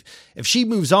 Because if she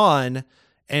moves on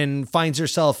and finds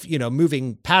herself,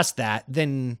 moving past that,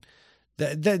 then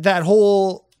that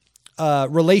whole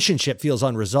relationship feels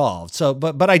unresolved. So,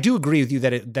 but I do agree with you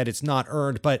that it's not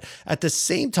earned. But at the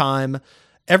same time,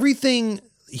 everything,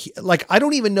 I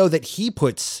don't even know that he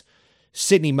puts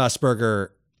Sidney Musburger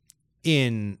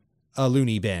in a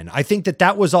loony bin. I think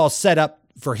that was all set up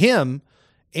for him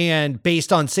and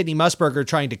based on Sidney Musburger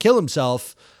trying to kill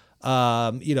himself,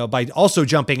 by also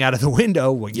jumping out of the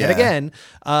window yet again,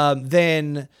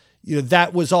 then,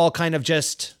 that was all kind of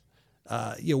just,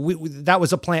 that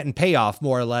was a plant and payoff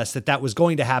more or less that was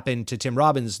going to happen to Tim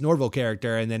Robbins' Norval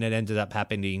character. And then it ended up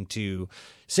happening to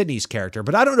Sidney's character.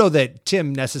 But I don't know that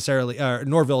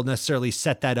Norval necessarily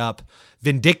set that up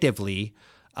vindictively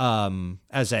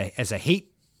as a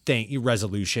hate thing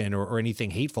resolution or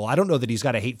anything hateful. I don't know that he's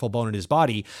got a hateful bone in his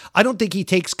body. I don't think he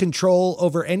takes control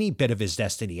over any bit of his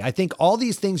destiny. I think all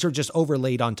these things are just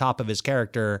overlaid on top of his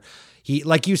character. He,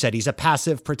 like you said, he's a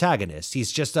passive protagonist.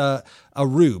 He's just a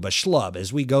rube, a schlub.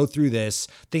 As we go through this,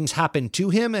 things happen to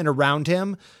him and around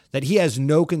him that he has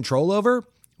no control over,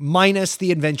 minus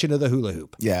the invention of the hula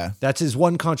hoop. Yeah. That's his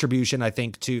one contribution, I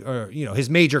think, his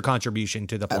major contribution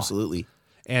to the plot. Absolutely.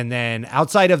 And then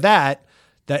outside of that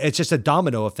it's just a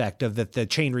domino effect of the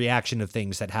chain reaction of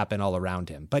things that happen all around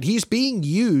him. But he's being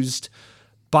used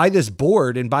by this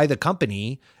board and by the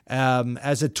company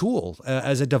as a tool,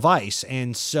 as a device.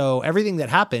 And so everything that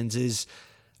happens is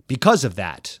because of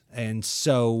that. And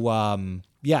so,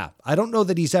 I don't know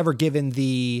that he's ever given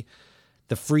the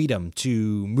freedom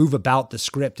to move about the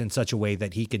script in such a way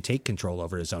that he could take control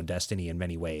over his own destiny in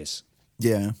many ways.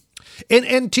 Yeah.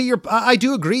 And to I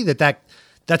do agree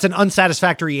that's an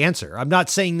unsatisfactory answer. I'm not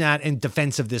saying that in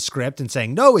defense of this script and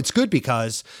saying, no, it's good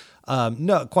because,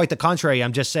 no, quite the contrary.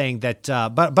 I'm just saying that,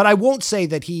 but I won't say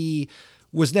that he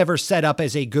was never set up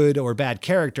as a good or bad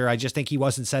character. I just think he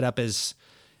wasn't set up as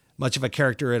much of a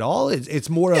character at all. It's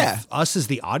more of us as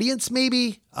the audience,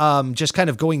 maybe, just kind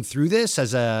of going through this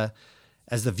as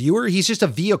the viewer. He's just a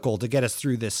vehicle to get us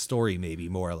through this story, maybe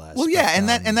more or less. Well, yeah,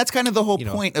 and that's kind of the whole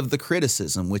point of the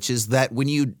criticism, which is that when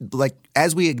you,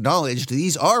 as we acknowledged,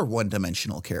 these are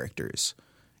one-dimensional characters,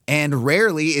 and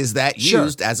rarely is that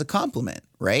used as a compliment,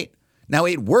 right? Now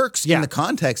it works in the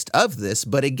context of this,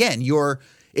 but again,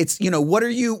 what are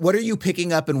you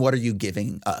picking up and what are you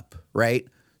giving up, right?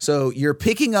 So you're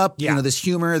picking up, this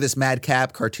humor, this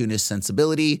madcap cartoonist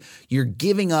sensibility. You're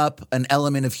giving up an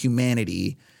element of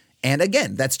humanity. And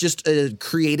again, that's just a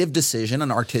creative decision,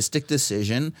 an artistic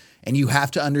decision. And you have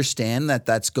to understand that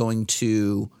that's going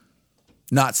to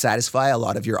not satisfy a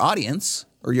lot of your audience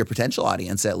or your potential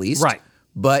audience, at least. Right.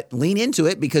 But lean into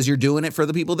it because you're doing it for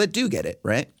the people that do get it,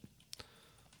 right?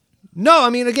 No, I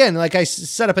mean, again, like I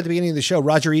set up at the beginning of the show,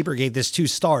 Roger Ebert gave this 2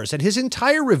 stars, and his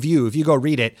entire review, if you go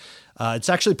read it, it's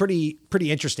actually pretty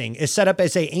interesting, is set up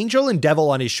as a angel and devil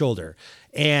on his shoulder.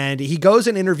 And he goes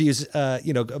and interviews,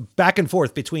 back and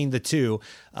forth between the two,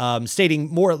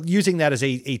 using that as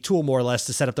a tool more or less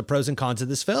to set up the pros and cons of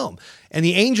this film. And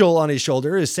the angel on his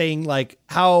shoulder is saying like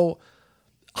how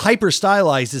hyper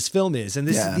stylized this film is. And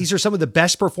these are some of the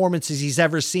best performances he's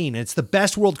ever seen. And it's the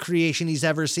best world creation he's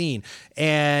ever seen.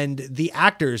 And the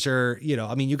actors are,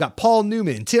 you got Paul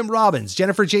Newman, Tim Robbins,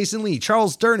 Jennifer Jason Leigh,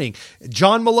 Charles Durning,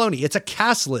 John Maloney. It's a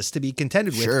cast list to be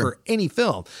contended with for any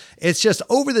film. It's just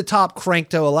over the top,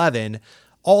 cranked to 11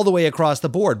 all the way across the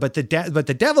board. But the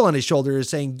devil on his shoulder is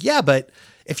saying, yeah, but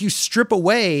if you strip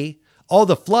away all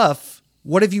the fluff,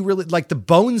 what have you really, like, the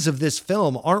bones of this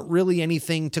film aren't really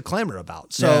anything to clamor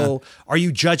about. So Are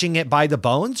you judging it by the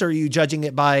bones, or are you judging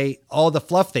it by all the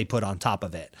fluff they put on top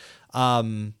of it?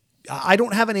 I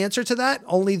don't have an answer to that,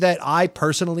 only that I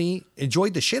personally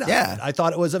enjoyed the shit out of it. I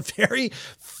thought it was a very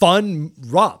fun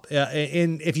romp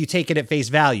if you take it at face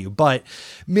value. But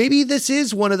maybe this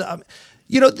is one of the,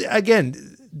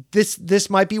 again, this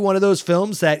might be one of those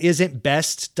films that isn't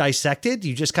best dissected.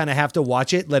 You just kind of have to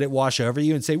watch it, let it wash over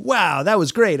you and say, wow, that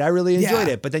was great. I really enjoyed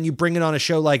it. But then you bring it on a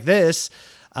show like this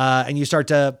and you start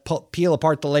to peel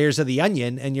apart the layers of the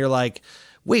onion and you're like,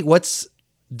 wait,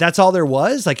 that's all there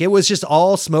was? Like, it was just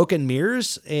all smoke and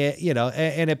mirrors, and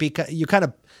you kind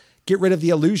of get rid of the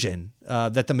illusion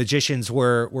that the magicians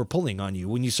were pulling on you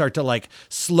when you start to like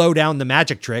slow down the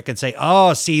magic trick and say,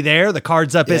 oh, see there, the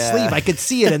card's up his sleeve. I could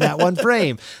see it in that one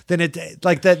frame. Then it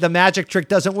like the magic trick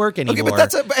doesn't work anymore. Okay,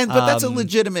 but that's a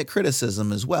legitimate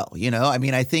criticism as well. I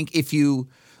mean, I think if you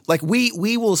like,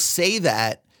 we will say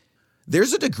that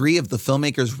there's a degree of the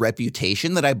filmmaker's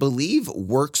reputation that I believe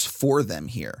works for them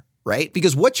here. Right?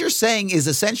 Because what you're saying is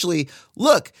essentially,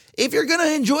 look, if you're going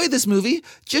to enjoy this movie,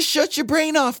 just shut your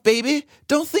brain off, baby.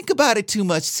 Don't think about it too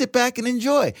much. Sit back and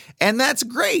enjoy. And that's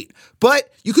great.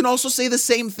 But you can also say the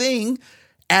same thing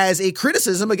as a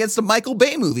criticism against a Michael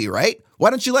Bay movie, right?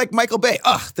 Why don't you like Michael Bay?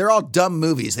 Ugh, they're all dumb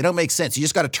movies. They don't make sense. You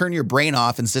just got to turn your brain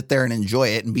off and sit there and enjoy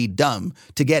it and be dumb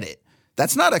to get it.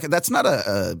 That's not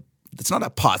a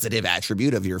positive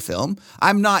attribute of your film.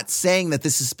 I'm not saying that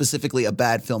this is specifically a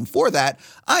bad film for that.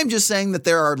 I'm just saying that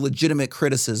there are legitimate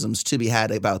criticisms to be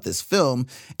had about this film.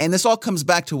 And this all comes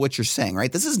back to what you're saying,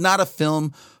 right? This is not a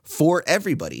film for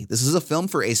everybody. This is a film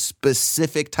for a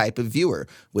specific type of viewer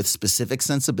with specific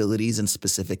sensibilities and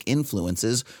specific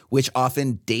influences, which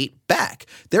often date back.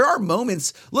 There are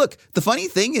moments. Look, the funny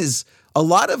thing is a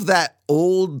lot of that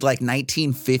old like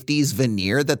 1950s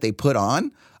veneer that they put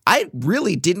on, I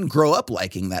really didn't grow up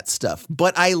liking that stuff,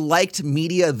 but I liked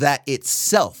media that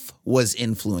itself was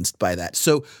influenced by that.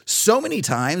 So many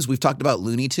times we've talked about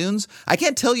Looney Tunes. I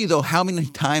can't tell you, though, how many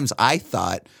times I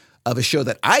thought of a show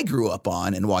that I grew up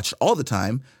on and watched all the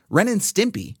time, Ren and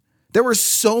Stimpy. There were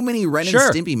so many Ren and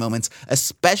Stimpy moments,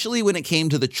 especially when it came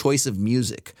to the choice of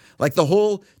music. Like the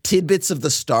whole Tidbits of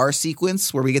the Star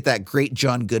sequence where we get that great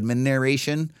John Goodman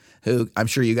narration, who I'm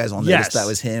sure you guys all noticed that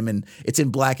was him, and it's in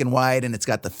black and white, and it's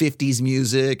got the 50s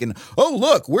music, and oh,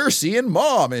 look, we're seeing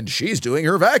Mom, and she's doing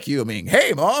her vacuuming.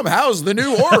 Hey, Mom, how's the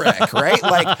new Orek, right?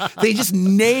 Like, they just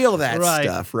nail that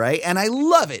stuff, right? And I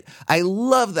love it. I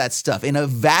love that stuff. In a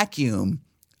vacuum,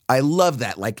 I love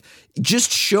that. Like,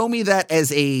 just show me that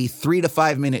as a 3 to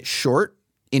 5 minute short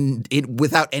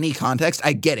without any context.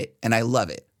 I get it, and I love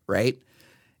it, right?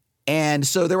 And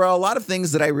so there were a lot of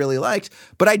things that I really liked,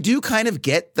 but I do kind of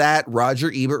get that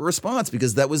Roger Ebert response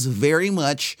because that was very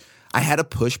much, I had a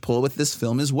push-pull with this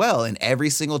film as well. And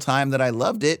every single time that I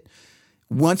loved it,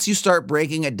 once you start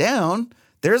breaking it down,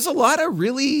 there's a lot of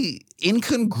really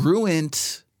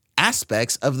incongruent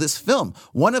aspects of this film.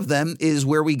 One of them is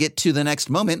where we get to the next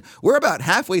moment. We're about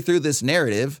halfway through this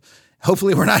narrative.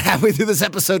 Hopefully we're not halfway through this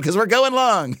episode because we're going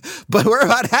long, but we're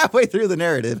about halfway through the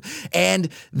narrative. And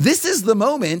this is the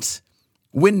moment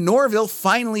when Norville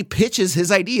finally pitches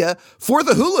his idea for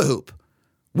the hula hoop,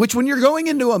 which when you're going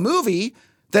into a movie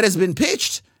that has been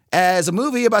pitched as a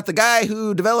movie about the guy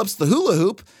who develops the hula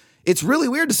hoop, it's really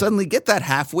weird to suddenly get that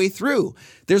halfway through.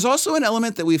 There's also an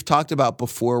element that we've talked about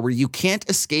before where you can't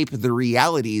escape the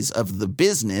realities of the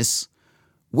business,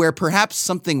 where perhaps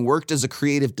something worked as a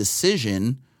creative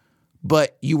decision,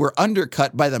 but you were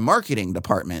undercut by the marketing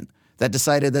department that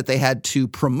decided that they had to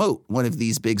promote one of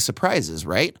these big surprises,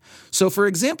 right? So, for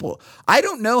example, I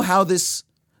don't know how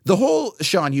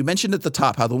Sean, you mentioned at the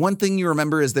top how the one thing you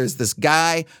remember is there's this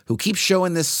guy who keeps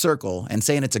showing this circle and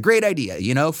saying it's a great idea,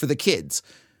 for the kids.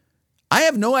 I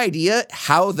have no idea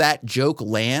how that joke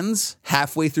lands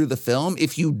halfway through the film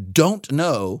if you don't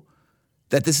know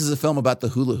that this is a film about the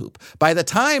hula hoop. By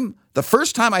the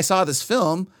first time I saw this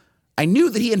film, I knew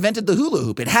that he invented the hula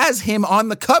hoop. It has him on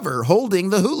the cover holding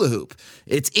the hula hoop.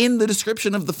 It's in the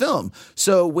description of the film.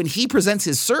 So when he presents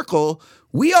his circle,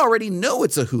 we already know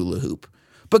it's a hula hoop.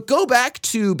 But go back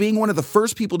to being one of the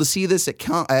first people to see this at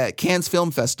Cannes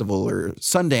Film Festival or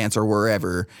Sundance or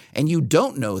wherever, and you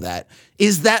don't know that.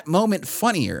 Is that moment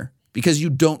funnier because you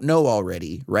don't know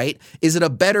already, right? Is it a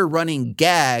better running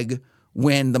gag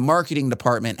when the marketing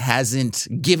department hasn't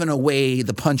given away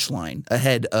the punchline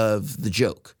ahead of the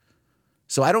joke?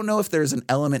 So I don't know if there's an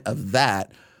element of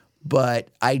that, but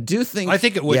I do think... I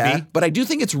think it would be. But I do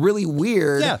think it's really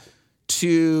weird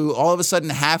to all of a sudden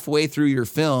halfway through your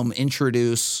film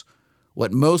introduce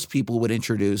what most people would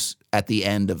introduce at the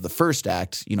end of the first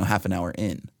act, half an hour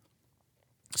in.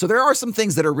 So there are some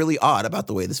things that are really odd about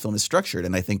the way this film is structured,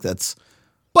 and I think that's...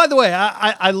 By the way,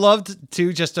 I loved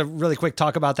to just a really quick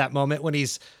talk about that moment when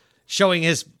he's showing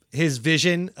his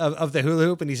vision of the hula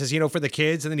hoop, and he says, for the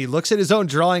kids, and then he looks at his own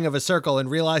drawing of a circle and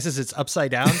realizes it's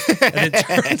upside down, and it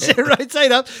turns it right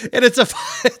side up, and it's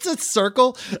a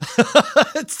circle.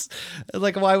 It's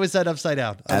like, why was that upside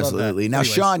down? Absolutely. Now,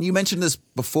 anyways. Sean, you mentioned this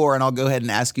before, and I'll go ahead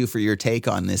and ask you for your take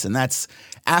on this, and that's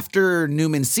after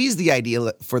Newman sees the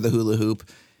idea for the hula hoop,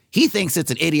 he thinks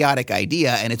it's an idiotic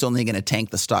idea and it's only going to tank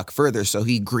the stock further, so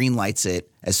he greenlights it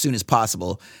as soon as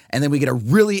possible. And then we get a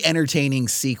really entertaining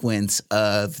sequence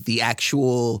of the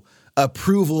actual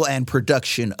approval and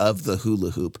production of the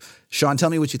hula hoop. Sean, tell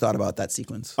me what you thought about that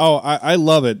sequence. Oh, I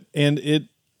love it. And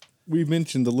we've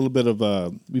mentioned a little bit of,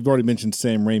 we've already mentioned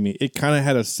Sam Raimi. It kind of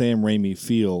had a Sam Raimi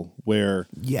feel where,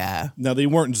 now they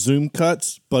weren't zoom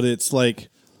cuts, but it's like,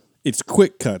 it's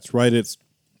quick cuts, right? It's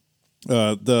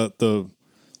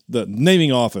the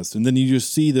naming office, and then you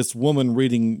just see this woman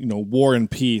reading, War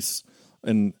and Peace,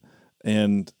 and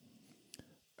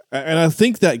I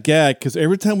think that gag, because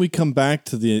every time we come back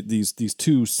to these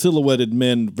two silhouetted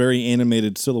men, very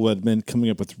animated silhouetted men coming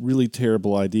up with really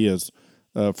terrible ideas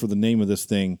for the name of this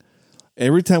thing,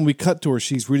 every time we cut to her,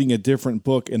 she's reading a different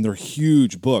book, and they're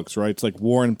huge books, right? It's like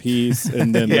War and Peace,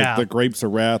 and then like the Grapes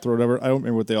of Wrath or whatever. I don't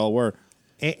remember what they all were.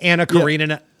 Anna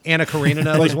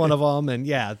Karenina was one of them, and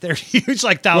they're huge,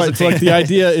 like 1,000 pages. So like the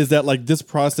idea is that like this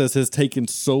process has taken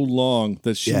so long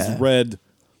that she's read,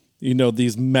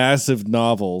 these massive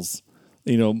novels,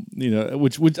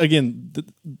 which again,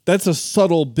 that's a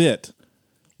subtle bit,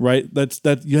 right? That's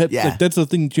the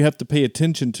thing that you have to pay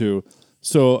attention to.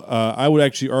 So I would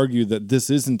actually argue that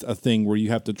this isn't a thing where you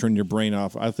have to turn your brain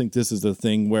off. I think this is a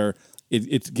thing where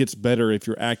it gets better if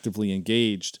you're actively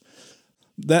engaged.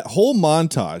 That whole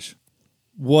montage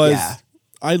was,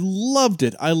 I loved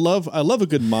it. I love a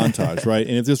good montage, right?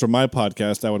 And if this were my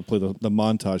podcast, I would play the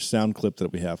montage sound clip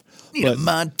that we have. Need a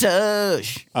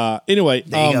montage. Anyway,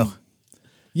 there you go.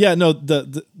 Yeah, no,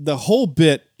 the whole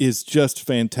bit is just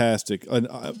fantastic.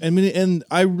 And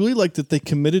I really like that they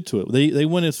committed to it. They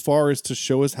went as far as to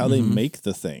show us how they make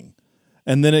the thing.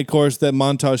 And then, of course, that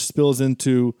montage spills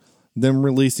into them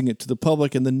releasing it to the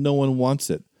public, and then no one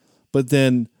wants it. But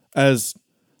then, as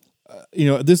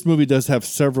this movie does have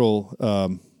several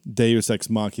Deus Ex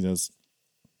Machinas,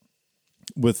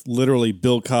 with literally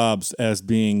Bill Cobbs as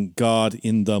being God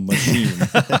in the machine.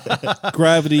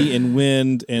 Gravity and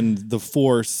wind and the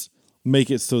force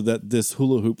make it so that this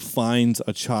hula hoop finds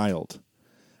a child.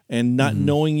 And not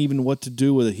knowing even what to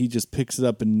do with it, he just picks it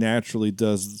up and naturally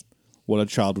does what a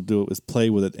child would do, is play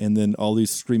with it. And then all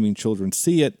these screaming children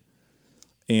see it.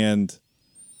 And,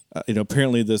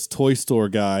 apparently this toy store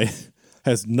guy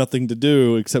has nothing to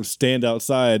do except stand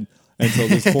outside until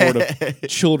this horde of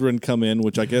children come in,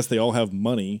 which I guess they all have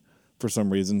money for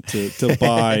some reason to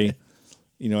buy,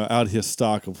 out his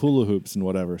stock of hula hoops and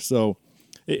whatever. So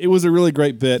it was a really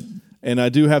great bit, and I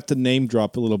do have to name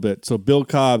drop a little bit. So Bill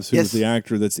Cobbs, who is the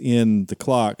actor that's in The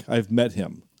Clock, I've met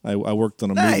him. I worked on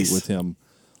a movie with him.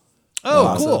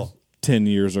 Oh, cool. 10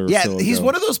 years or so ago. He's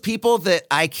one of those people that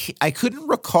I couldn't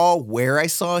recall where I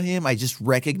saw him. I just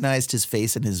recognized his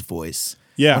face and his voice.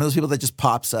 Yeah. One of those people that just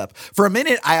pops up. For a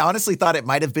minute, I honestly thought it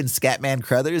might have been Scatman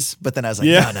Crothers, but then I was like,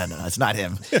 no, it's not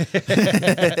him.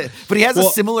 But he has a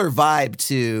similar vibe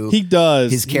to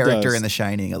his character in The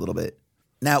Shining a little bit.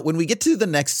 Now, when we get to the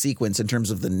next sequence in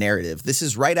terms of the narrative, this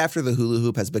is right after the hula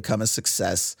hoop has become a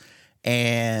success,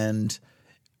 and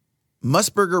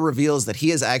Musburger reveals that he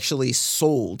has actually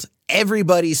sold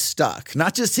everybody's stock,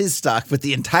 not just his stock, but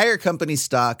the entire company's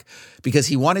stock, because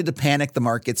he wanted to panic the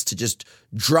markets to just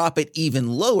drop it even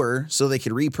lower so they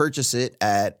could repurchase it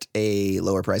at a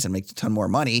lower price and make a ton more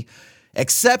money.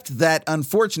 Except that,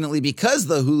 unfortunately, because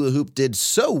the hula hoop did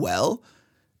so well,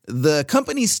 the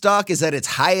company's stock is at its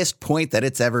highest point that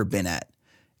it's ever been at.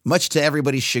 much to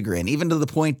everybody's chagrin, even to the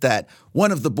point that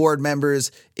one of the board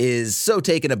members is so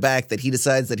taken aback that he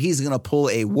decides that he's going to pull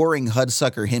a warring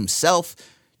Hudsucker himself,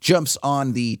 jumps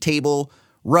on the table,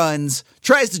 runs,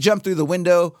 tries to jump through the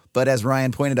window, but as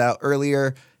Ryan pointed out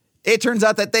earlier, it turns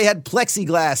out that they had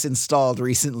plexiglass installed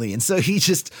recently, and so he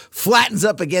just flattens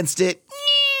up against it,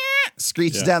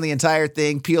 screeches down the entire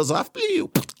thing, peels off,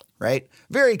 right?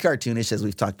 Very cartoonish, as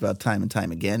we've talked about time and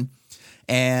time again.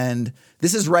 And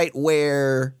this is right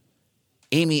where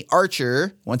Amy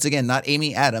Archer, once again, not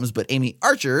Amy Adams, but Amy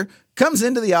Archer, comes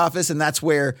into the office, and that's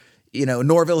where,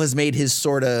 Norville has made his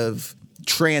sort of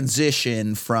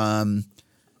transition from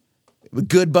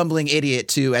good bumbling idiot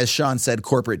to, as Sean said,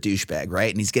 corporate douchebag, right?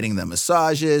 And he's getting the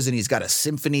massages and he's got a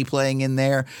symphony playing in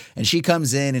there. And she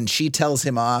comes in and she tells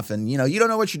him off and, you don't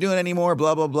know what you're doing anymore,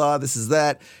 blah, blah, blah. This is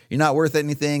that. You're not worth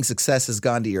anything. Success has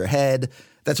gone to your head.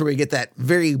 That's where we get that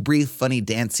very brief, funny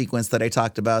dance sequence that I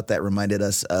talked about that reminded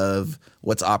us of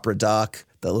What's Opera Doc,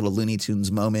 the little Looney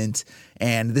Tunes moment.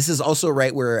 And this is also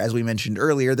right where, as we mentioned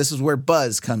earlier, this is where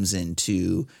Buzz comes in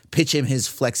to pitch him his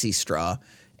flexi straw.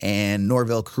 And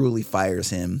Norville cruelly fires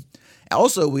him.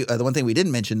 Also, the one thing we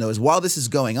didn't mention, though, is while this is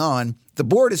going on, the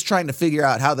board is trying to figure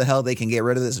out how the hell they can get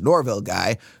rid of this Norville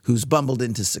guy who's bumbled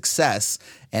into success.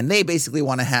 And they basically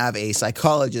want to have a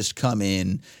psychologist come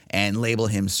in and label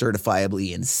him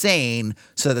certifiably insane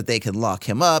so that they can lock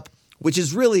him up, which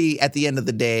is really, at the end of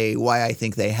the day, why I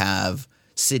think they have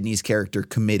Sidney's character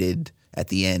committed at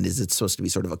the end. Is it's supposed to be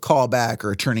sort of a callback or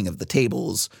a turning of the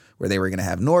tables where they were going to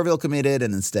have Norville committed,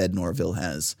 and instead Norville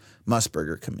has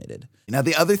Musburger committed. Now,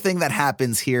 the other thing that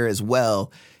happens here as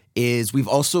well is we've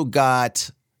also got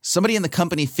somebody in the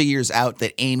company figures out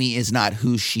that Amy is not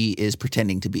who she is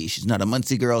pretending to be. She's not a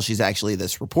Muncie girl. She's actually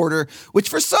this reporter, which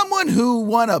for someone who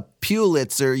won a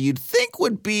Pulitzer, you'd think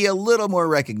would be a little more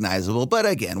recognizable. But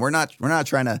again, we're not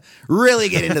trying to really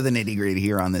get into the nitty-gritty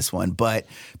here on this one. But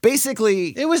basically,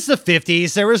 it was the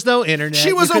 50s. There was no internet.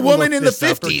 She was a woman in the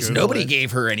 50s. Nobody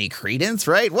gave her any credence,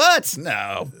 right? What?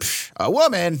 No. A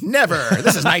woman? Never.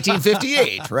 This is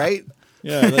 1958, right?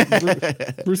 Yeah,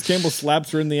 like Bruce Campbell slaps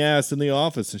her in the ass in the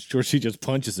office, and sure, she just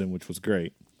punches him, which was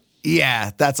great. Yeah,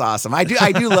 that's awesome. I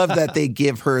do love that they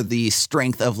give her the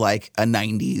strength of like a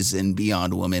 90s and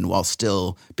beyond woman while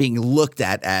still being looked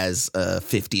at as a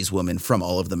 50s woman from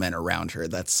all of the men around her.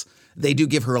 They do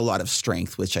give her a lot of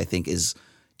strength, which I think is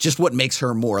just what makes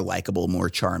her more likable, more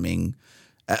charming.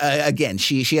 Again,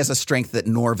 she has a strength that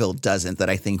Norville doesn't, that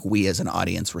I think we as an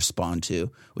audience respond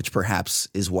to, which perhaps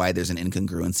is why there's an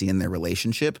incongruency in their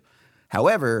relationship.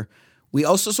 However, we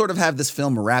also sort of have this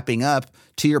film wrapping up.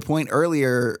 To your point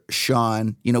earlier,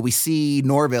 Sean, we see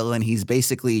Norville and he's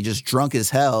basically just drunk as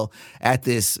hell at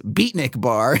this beatnik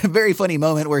bar. A very funny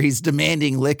moment where he's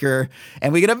demanding liquor.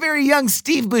 And we get a very young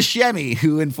Steve Buscemi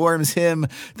who informs him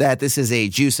that this is a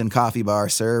juice and coffee bar,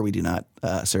 sir. We do not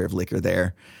serve liquor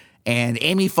there. And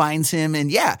Amy finds him,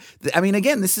 and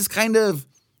again, this is kind of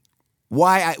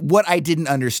what I didn't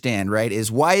understand, right,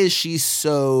 is why is she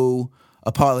so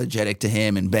apologetic to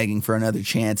him and begging for another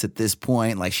chance at this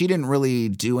point? Like, she didn't really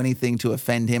do anything to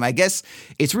offend him. I guess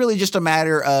it's really just a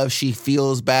matter of she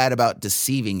feels bad about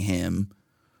deceiving him,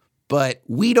 but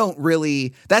we don't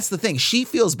really, that's the thing. She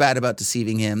feels bad about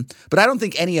deceiving him, but I don't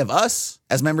think any of us,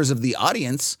 as members of the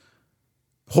audience,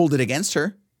 hold it against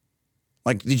her.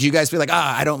 Like, did you guys feel like,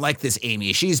 I don't like this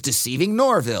Amy. She's deceiving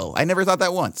Norville. I never thought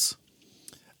that once.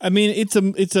 I mean,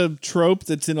 it's a trope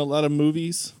that's in a lot of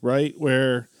movies, right?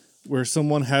 Where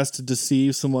someone has to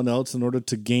deceive someone else in order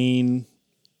to gain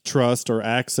trust or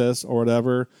access or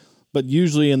whatever. But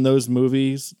usually in those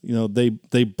movies,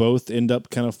 they both end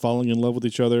up kind of falling in love with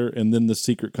each other, and then the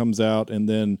secret comes out, and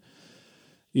then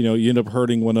you end up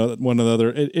hurting one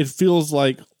another. It feels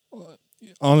like,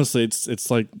 honestly, it's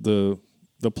like the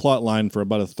plot line for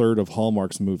about a third of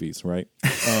Hallmark's movies, right?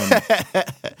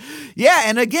 Yeah,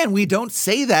 and again, we don't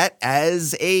say that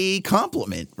as a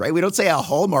compliment, right? We don't say a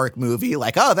Hallmark movie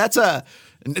like, that's a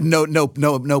no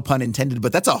pun intended,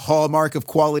 but that's a hallmark of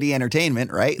quality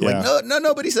entertainment, right? Yeah. Like,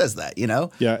 nobody says that,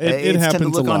 Yeah, it happens tend to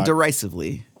look a lot. on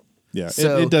derisively. Yeah,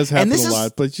 so, it does happen a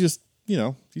lot, but you just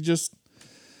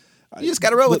got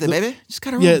to roll with it, baby. Just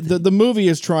got to roll with it. The movie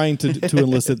is trying to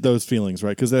elicit those feelings,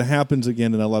 right? Because it happens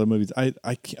again in a lot of movies.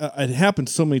 It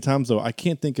happens so many times, though. I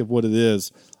can't think of what it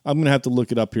is. I'm going to have to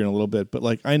look it up here in a little bit.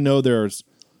 But, I know there's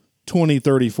 20,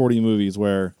 30, 40 movies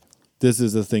where this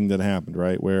is a thing that happened,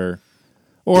 right?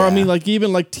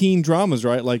 Even teen dramas,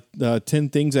 right? Like 10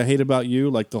 Things I Hate About You.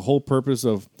 Like, the whole purpose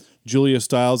of Julia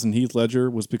Stiles and Heath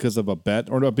Ledger was because of a bet,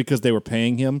 or not because they were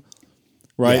paying him.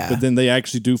 right? Yeah. But then they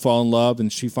actually do fall in love,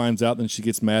 and she finds out, then she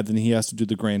gets mad, then he has to do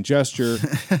the grand gesture,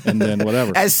 and then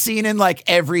whatever. As seen in like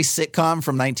every sitcom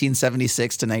from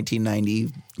 1976 to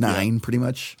 1999, pretty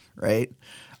much, right?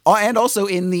 And also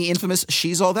in the infamous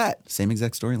She's All That, same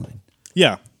exact storyline.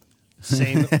 Yeah.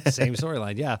 Same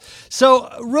storyline, yeah. So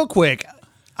real quick,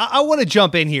 I want to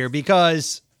jump in here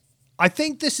because I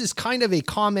think this is kind of a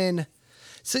common.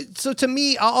 So to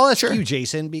me, I'll ask you,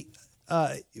 Jason.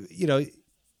 You know,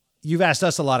 you've asked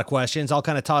us a lot of questions. I'll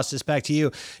kind of toss this back to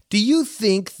you. Do you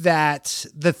think that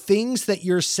the things that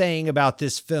you're saying about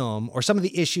this film, or some of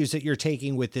the issues that you're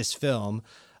taking with this film,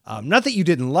 not that you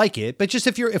didn't like it, but just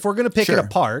if we're going to pick it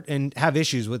apart and have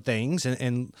issues with things,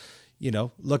 and you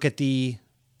know, look at the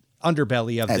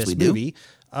underbelly of this movie,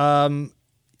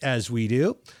 as we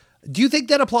do. Do you think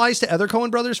that applies to other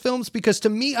Coen Brothers films? Because to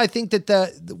me, I think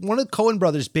that one of Coen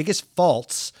Brothers' biggest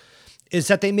faults is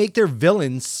that they make their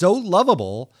villains so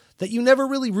lovable that you never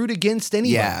really root against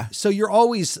anybody. Yeah. So you're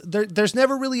always there's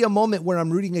never really a moment where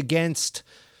I'm rooting against,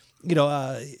 you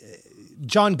know,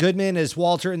 John Goodman as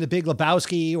Walter in The Big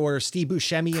Lebowski, or Steve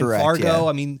Buscemi in Fargo. Yeah.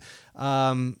 I mean,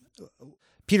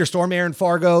 Peter Stormare in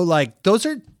Fargo. Like those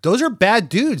are bad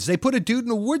dudes. They put a dude in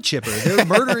a wood chipper. They're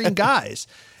murdering guys.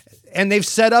 And they've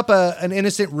set up an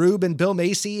innocent Rube and Bill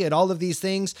Macy and all of these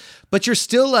things, but you're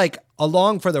still like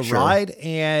along for the ride.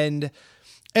 And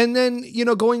then, you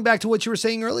know, going back to what you were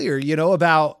saying earlier, you know,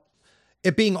 about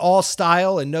it being all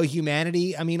style and no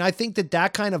humanity. I mean, I think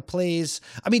that kind of plays.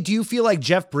 I mean, do you feel like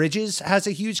Jeff Bridges has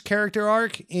a huge character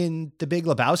arc in The Big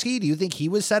Lebowski? Do you think he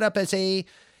was set up as a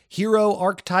hero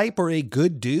archetype or a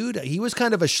good dude? He was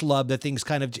kind of a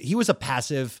schlub he was a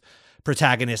passive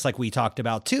protagonist, like we talked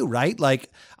about too, right?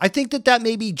 Like, I think that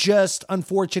maybe just,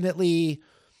 unfortunately,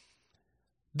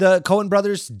 the Coen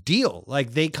Brothers deal.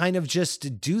 Like, they kind of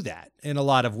just do that in a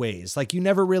lot of ways. Like, you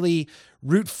never really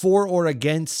root for or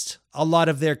against a lot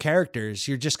of their characters.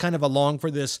 You're just kind of along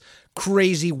for this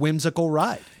crazy, whimsical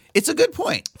ride. It's a good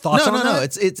point. Thoughts on that? No.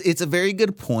 It's a very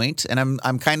good point, and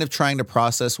I'm kind of trying to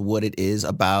process what it is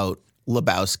about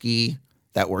Lebowski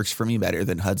that works for me better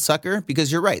than Hudsucker,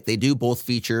 because you're right. They do both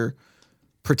feature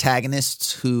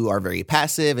protagonists who are very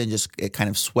passive and just get kind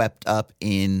of swept up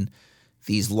in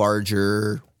these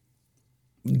larger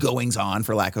goings on,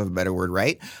 for lack of a better word,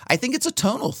 right? I think it's a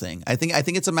tonal thing. I think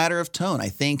it's a matter of tone. I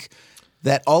think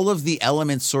that all of the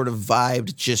elements sort of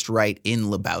vibed just right in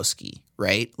Lebowski,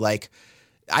 right? Like,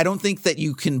 I don't think that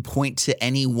you can point to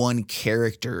any one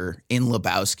character in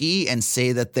Lebowski and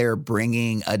say that they're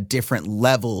bringing a different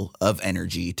level of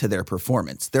energy to their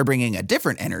performance. They're bringing a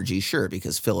different energy, sure,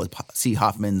 because Philip C.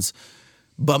 Hoffman's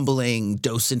bumbling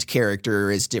docent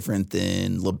character is different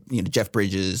than, you know, Jeff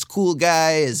Bridges' cool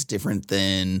guy is different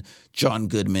than John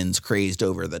Goodman's crazed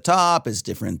over the top, is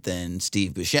different than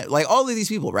Steve Buscemi. Like, all of these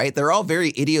people, right? They're all very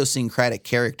idiosyncratic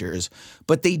characters,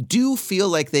 but they do feel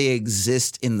like they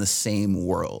exist in the same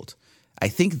world. I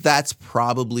think that's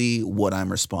probably what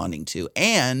I'm responding to.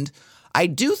 And I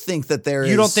do think that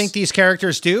You don't think these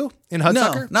characters do in Hudsucker?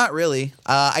 No, not really.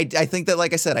 I think that,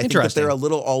 like I said, I think that they're a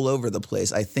little all over the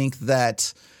place. I think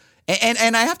that,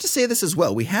 and I have to say this as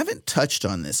well. We haven't touched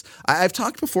on this. I've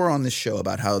talked before on this show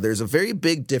about how there's a very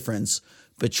big difference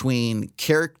between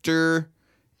character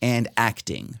and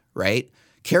acting, right?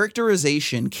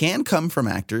 Characterization can come from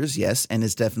actors, yes, and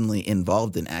is definitely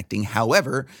involved in acting.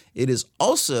 However, it is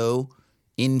also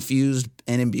infused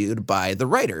and imbued by the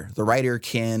writer. The writer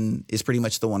is pretty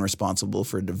much the one responsible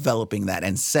for developing that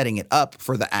and setting it up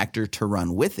for the actor to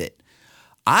run with it.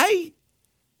 I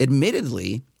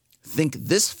admittedly think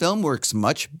this film works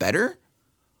much better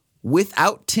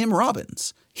without Tim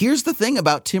Robbins. Here's the thing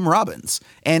about Tim Robbins,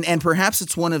 and perhaps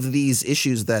it's one of these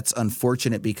issues that's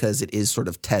unfortunate because it is sort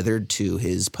of tethered to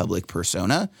his public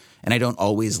persona, and I don't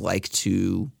always like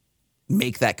to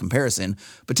make that comparison,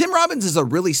 but Tim Robbins is a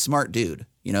really smart dude,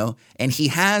 you know, and he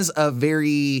has a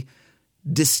very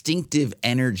distinctive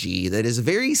energy that is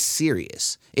very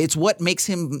serious. It's what makes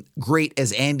him great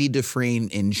as Andy Dufresne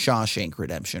in Shawshank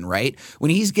Redemption, right?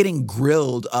 When he's getting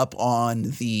grilled up on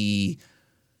the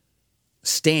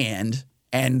stand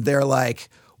and they're like,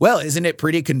 well, isn't it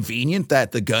pretty convenient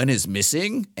that the gun is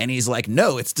missing? And he's like,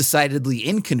 no, it's decidedly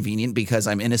inconvenient because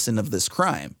I'm innocent of this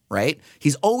crime, right?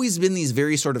 He's always been these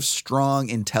very sort of strong,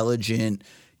 intelligent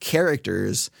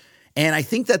characters. And I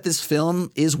think that this film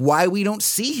is why we don't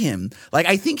see him. Like,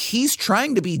 I think he's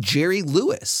trying to be Jerry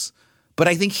Lewis, but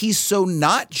I think he's so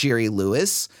not Jerry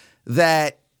Lewis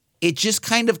that it just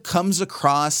kind of comes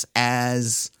across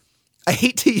as, I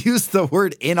hate to use the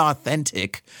word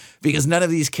inauthentic because none of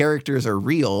these characters are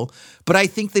real, but I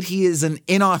think that he is an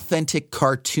inauthentic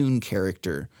cartoon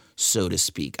character, so to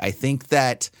speak. I think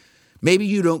that Maybe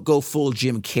you don't go full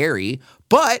Jim Carrey,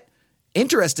 but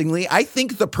interestingly, I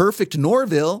think the perfect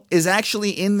Norville is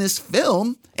actually in this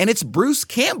film, and it's Bruce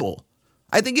Campbell.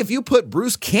 I think if you put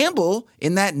Bruce Campbell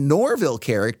in that Norville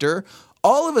character,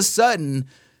 all of a sudden,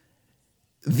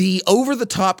 the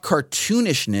over-the-top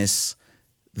cartoonishness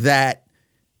that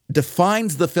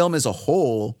defines the film as a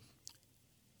whole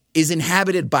is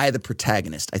inhabited by the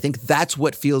protagonist. I think that's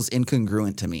what feels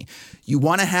incongruent to me. You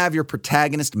want to have your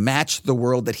protagonist match the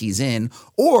world that he's in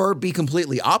or be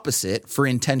completely opposite for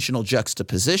intentional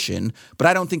juxtaposition, but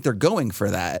I don't think they're going for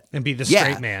that. And be the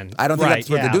straight man. I don't think that's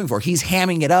what they're doing for. He's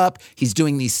hamming it up. He's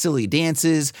doing these silly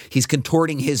dances. He's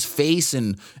contorting his face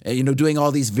and doing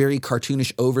all these very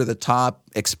cartoonish over-the-top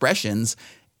expressions.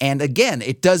 And again,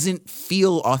 it doesn't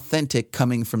feel authentic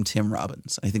coming from Tim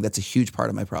Robbins. I think that's a huge part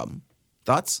of my problem.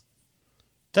 Thoughts?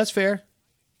 That's fair.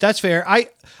 That's fair.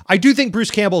 I do think Bruce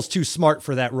Campbell's too smart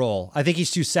for that role. I think he's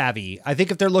too savvy. I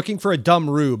think if they're looking for a dumb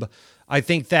rube, I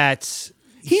think that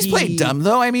he's played dumb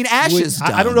though. I mean, Ash is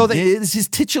dumb. I don't know that it's his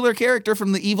titular character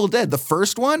from The Evil Dead. The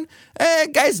first one,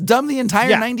 guy's dumb the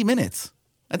entire 90 minutes.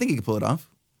 I think he could pull it off.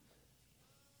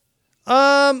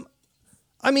 I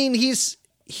mean, he's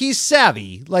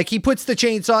savvy. Like he puts the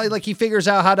chainsaw, like he figures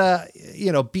out how to,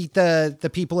 beat the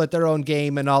people at their own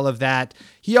game and all of that.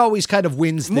 He always kind of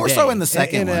wins the More day. so in the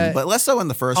second one, but less so in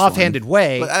the first one. Offhanded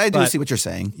way. But I do see what you're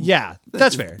saying. Yeah,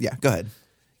 that's fair. Yeah, go ahead.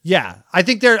 Yeah, I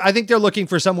think they're looking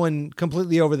for someone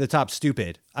completely over the top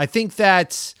stupid. I think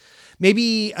that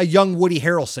maybe a young Woody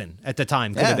Harrelson at the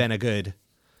time could have been a good.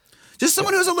 Just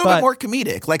someone who's a little bit more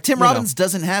comedic. Like Tim Robbins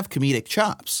doesn't have comedic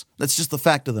chops. That's just the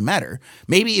fact of the matter.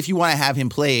 Maybe if you want to have him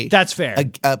play, that's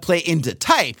fair. Play into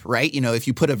type, right? If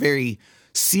you put a very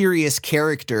serious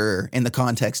character in the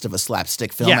context of a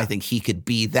slapstick film, I think he could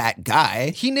be that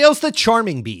guy. He nails the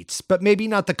charming beats, but maybe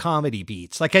not the comedy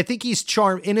beats. Like I think he's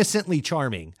innocently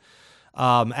charming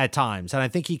at times, and I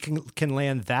think he can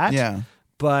land that. Yeah,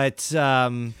 but.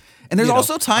 And there's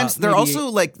also times, they're also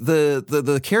like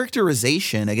the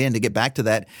characterization, again, to get back to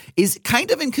that, is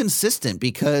kind of inconsistent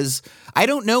because I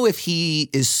don't know if he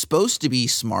is supposed to be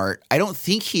smart. I don't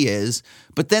think he is.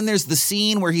 But then there's the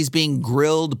scene where he's being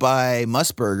grilled by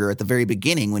Musburger at the very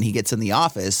beginning when he gets in the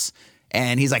office.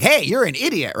 And he's like, hey, you're an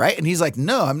idiot, right? And he's like,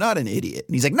 no, I'm not an idiot.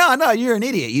 And he's like, no, you're an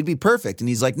idiot. You'd be perfect. And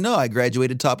he's like, no, I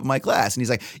graduated top of my class. And he's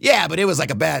like, yeah, but it was like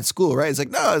a bad school, right? He's like,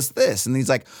 no, it's this. And he's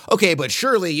like, okay, but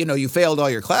surely, you failed all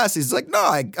your classes. He's like, no,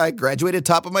 I graduated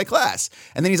top of my class.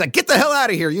 And then he's like, get the hell out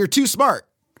of here. You're too smart.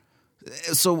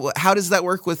 So how does that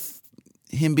work with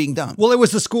him being dumb? Well, it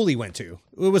was the school he went to.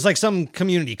 It was like some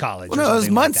community college. Well, no, it was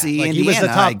Muncie, like Indiana. He was the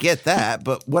top. I get that.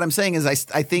 But what I'm saying is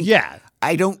I think,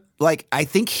 I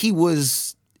think he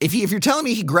was, if you're telling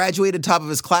me he graduated top of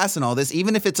his class and all this,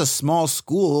 even if it's a small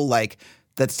school, like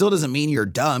that still doesn't mean you're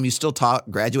dumb. You still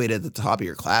graduated at the top of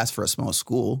your class for a small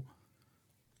school.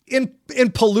 In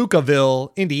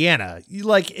Palookaville, Indiana,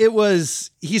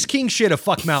 he's king shit of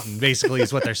fuck mountain, basically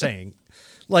is what they're saying.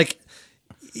 Like,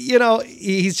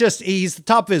 he's the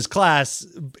top of his class,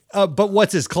 but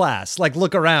what's his class? Like,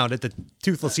 look around at the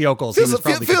toothless yokels. Feels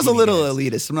a little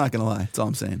elitist. I'm not going to lie. That's all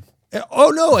I'm saying. Oh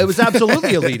no, it was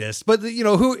absolutely elitist. But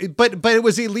But it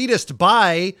was elitist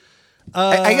by.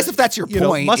 I guess if that's your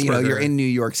point, you're in New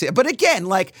York City. But again,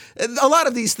 like a lot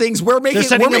of these things, we're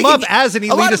setting him up as an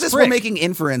elitist. A lot of this, prick. we're making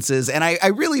inferences, and I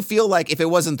really feel like if it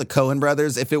wasn't the Coen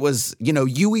brothers, if it was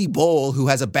Yui Bowl who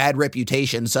has a bad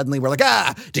reputation, suddenly we're like,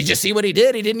 did you see what he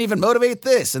did? He didn't even motivate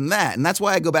this and that, and that's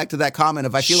why I go back to that comment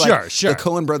of I feel like the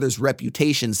Coen brothers'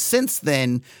 reputation since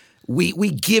then. We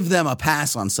give them a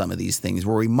pass on some of these things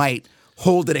where we might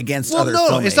hold it against other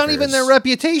filmmakers. It's not even their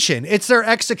reputation. It's their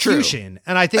execution. True.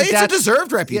 And I think it's that's a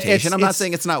deserved reputation. I'm not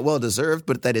saying it's not well-deserved,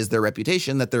 but that is their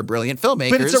reputation, that they're brilliant filmmakers.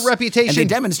 But it's a reputation. And they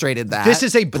demonstrated that. This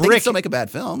is a brick. But they can still make a bad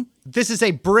film. This is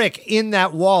a brick in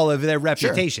that wall of their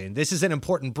reputation. Sure. This is an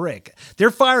important brick.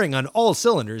 They're firing on all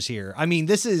cylinders here. I mean,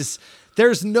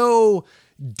 there's no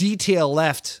detail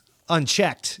left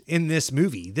unchecked in this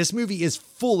movie. This movie is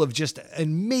full of just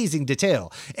amazing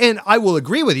detail. And I will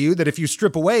agree with you that if you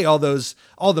strip away all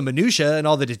the minutia and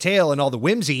all the detail and all the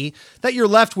whimsy, that you're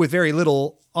left with very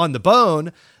little on the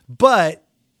bone. But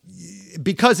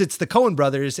because it's the Coen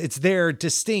brothers, it's their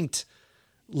distinct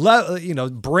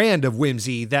brand of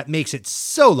whimsy that makes it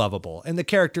so lovable and the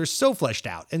characters so fleshed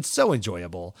out and so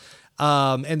enjoyable.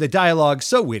 And the dialogue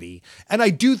so witty. And I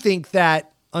do think that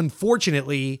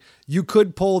unfortunately, you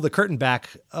could pull the curtain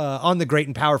back on the great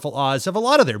and powerful Oz of a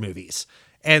lot of their movies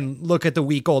and look at the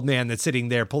weak old man that's sitting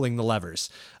there pulling the levers.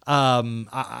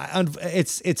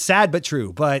 It's sad but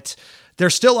true. But they're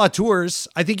still auteurs.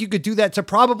 I think you could do that to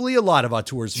probably a lot of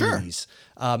auteurs movies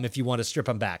if you want to strip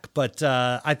them back. But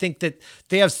I think that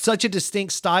they have such a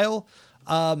distinct style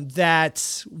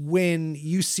that when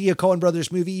you see a Coen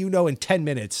Brothers movie, you know in 10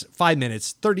 minutes, 5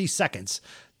 minutes, 30 seconds,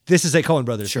 this is a Coen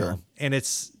Brothers film. And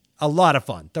it's a lot of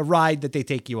fun. The ride that they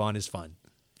take you on is fun.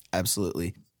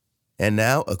 Absolutely. And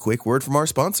now a quick word from our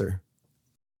sponsor.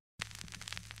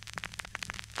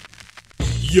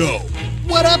 Yo.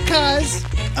 What up, cuz?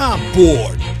 I'm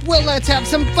bored. Well, let's have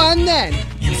some fun then.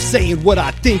 You saying what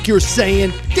I think you're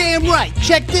saying? Damn right.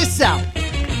 Check this out.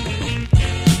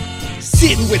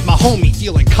 Sitting with my homie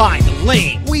feeling kinda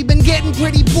lame. We've been getting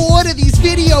pretty bored of these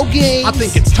video games. I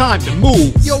think it's time to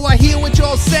move. Yo, I hear what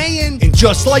y'all saying. And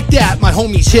just like that, my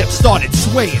homie's hips started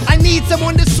swaying. I need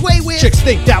someone to sway with. Chicks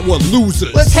think that we're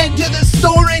losers. Let's head to the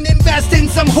store and invest in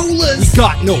some hoolas. We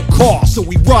got no car, so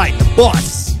we ride the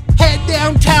bus. Head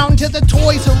downtown to the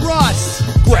Toys R Us.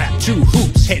 Grab 2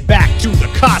 hoops, head back to the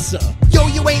casa. Yo,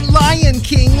 you ain't Lion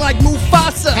King like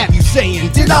Mufasa. Have you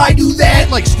saying, did I do that?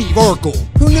 Like Steve Urkel.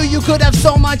 Who knew you could have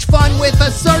so much fun with a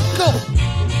circle?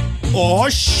 Aw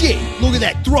shit, look at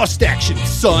that thrust action,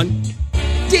 son.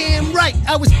 Damn right,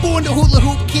 I was born to hula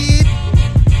hoop, kid.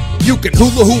 You can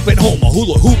hula hoop at home or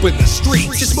hula hoop in the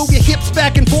streets. Just move your hips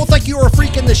back and forth like you're a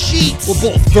freak in the sheets.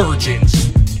 We're both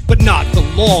virgins, but not for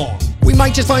long. We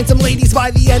might just find some ladies by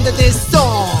the end of this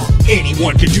song.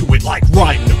 Anyone can do it like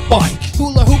riding a bike.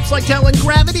 Hula hoops like telling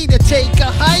gravity to take a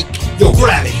hike. Yo,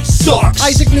 gravity sucks.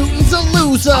 Isaac Newton's a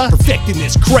loser. I'm perfecting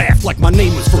this craft like my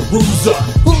name was Veruza.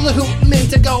 Hula hoop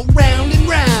meant to go round and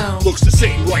round. Looks the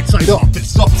same right side up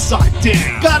as upside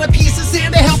down. Got a piece of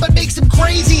sand to help it make some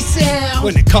crazy sounds.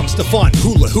 When it comes to fun,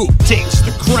 hula hoop takes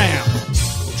the crown.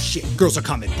 Oh shit, girls are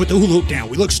coming. Put the hula hoop down.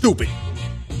 We look stupid.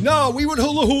 No, we were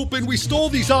hula hoop and we stole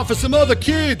these off of some other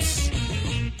kids.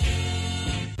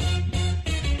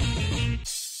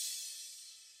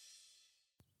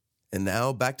 And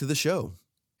now back to the show.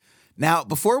 Now,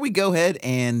 before we go ahead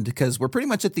and, because we're pretty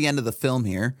much at the end of the film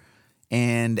here,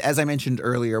 and as I mentioned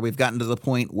earlier, we've gotten to the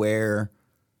point where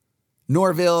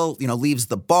Norville, leaves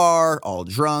the bar all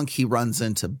drunk. He runs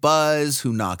into Buzz,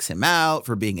 who knocks him out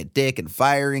for being a dick and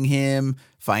firing him.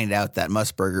 Find out that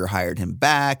Musburger hired him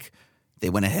back. They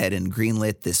went ahead and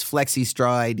greenlit this flexi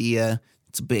straw idea.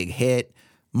 It's a big hit.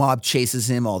 Mob chases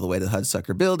him all the way to the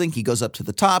Hudsucker building. He goes up to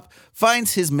the top,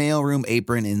 finds his mailroom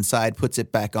apron inside, puts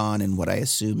it back on, and what I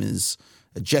assume is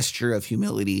a gesture of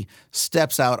humility,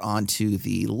 steps out onto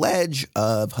the ledge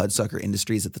of Hudsucker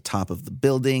Industries at the top of the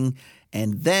building,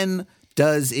 and then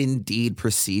does indeed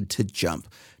proceed to jump.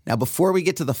 Now, before we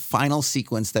get to the final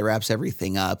sequence that wraps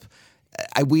everything up,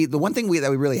 the one thing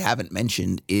that we really haven't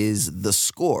mentioned is the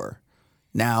score.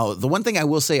 Now, the one thing I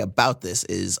will say about this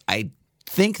is I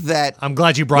think that... I'm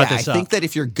glad you brought this up. I think that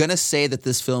if you're going to say that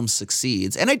this film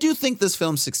succeeds, and I do think this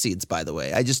film succeeds, by the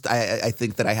way. I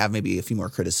think that I have maybe a few more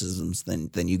criticisms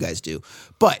than you guys do.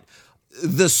 But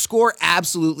the score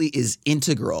absolutely is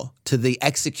integral to the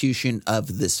execution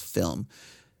of this film.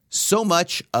 So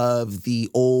much of the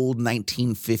old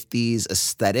 1950s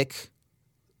aesthetic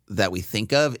that we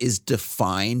think of is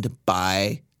defined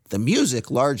by the music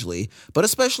largely, but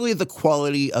especially the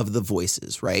quality of the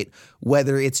voices, right?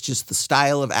 Whether it's just the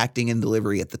style of acting and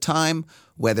delivery at the time,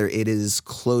 whether it is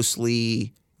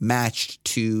closely matched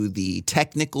to the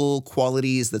technical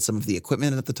qualities that some of the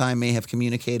equipment at the time may have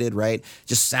communicated, right?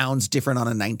 Just sounds different on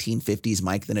a 1950s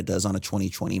mic than it does on a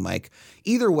 2020 mic.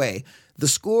 Either way, the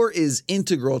score is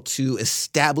integral to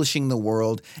establishing the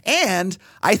world, and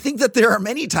I think that there are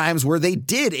many times where they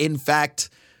did, in fact,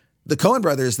 the Coen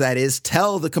brothers, that is,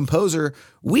 tell the composer,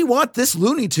 we want this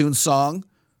Looney Tunes song,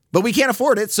 but we can't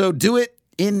afford it, so do it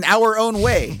in our own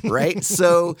way, right?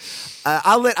 So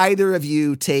I'll let either of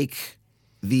you take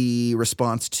the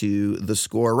response to the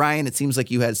score. Ryan, it seems like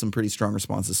you had some pretty strong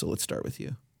responses, so let's start with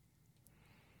you.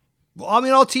 Well,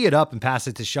 I'll tee it up and pass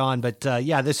it to Sean, but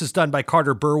this is done by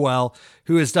Carter Burwell,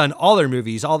 who has done all their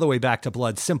movies all the way back to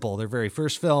Blood Simple, their very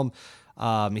first film.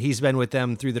 He's been with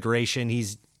them through the duration.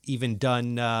 He's even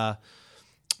done the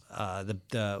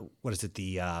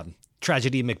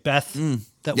Tragedy of Macbeth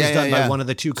that was done by one of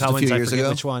the two Coens. I forget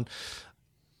which one.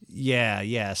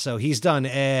 Yeah. So he's done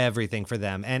everything for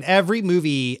them, and every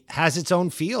movie has its own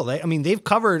feel. They've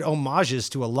covered homages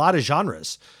to a lot of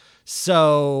genres.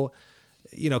 So,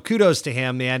 kudos to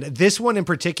him, man. This one in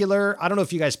particular, I don't know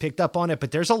if you guys picked up on it,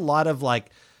 but there's a lot of like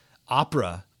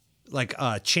opera, like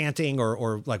chanting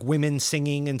or like women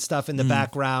singing and stuff in the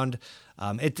background.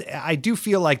 I do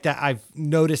feel like that I've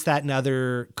noticed that in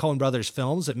other Coen Brothers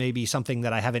films. It may be something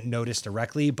that I haven't noticed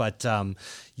directly, but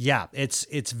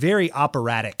it's very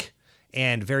operatic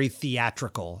and very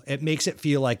theatrical. It makes it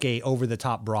feel like a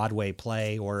over-the-top Broadway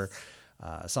play or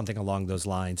something along those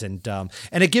lines. And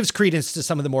it gives credence to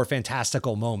some of the more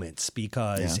fantastical moments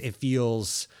because it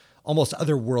feels almost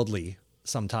otherworldly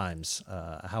sometimes,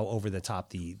 how over the top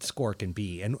the score can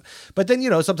be. But then,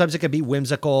 sometimes it can be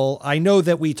whimsical. I know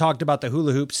that we talked about the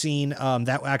hula hoop scene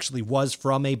that actually was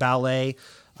from a ballet.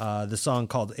 The song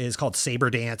is called Saber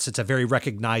Dance. It's a very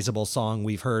recognizable song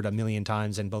we've heard a million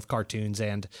times in both cartoons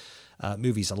and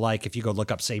movies alike. If you go look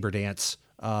up Saber Dance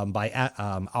by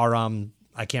Aram,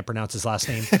 I can't pronounce his last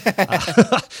name.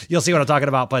 You'll see what I'm talking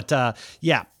about. But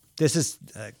this is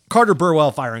Carter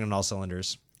Burwell firing on all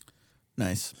cylinders.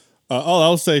 Nice. All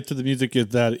I'll say to the music is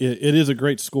that it is a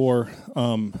great score.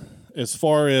 As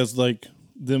far as like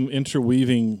them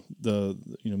interweaving the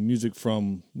music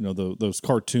from those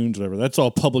cartoons, whatever, that's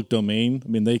all public domain. I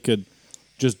mean, they could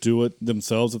just do it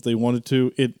themselves if they wanted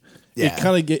to. It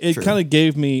kind of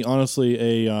gave me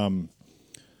honestly a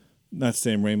not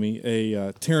Sam Raimi,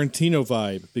 a Tarantino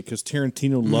vibe, because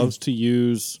Tarantino loves to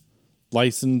use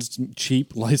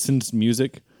cheap licensed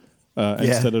music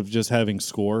instead of just having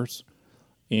scores.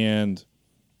 And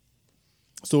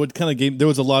so it kind of there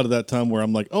was a lot of that time where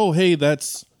I'm like, oh, hey,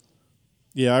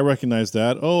 I recognize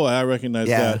that. Oh, I recognize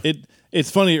that.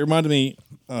 It's funny. It reminded me,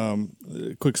 a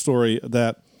quick story,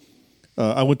 that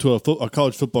I went to a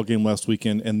college football game last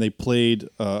weekend, and they played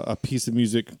a piece of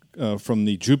music from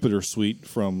the Jupiter Suite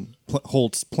from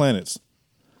Holt's Planets.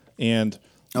 And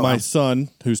my son,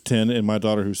 who's 10, and my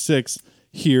daughter, who's 6,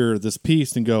 hear this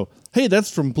piece and go, hey,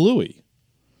 that's from Bluey.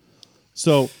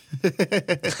 So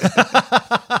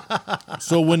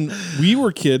when we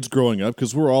were kids growing up,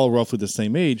 because we're all roughly the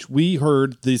same age, we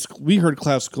heard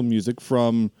classical music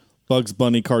from Bugs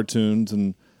Bunny cartoons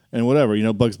and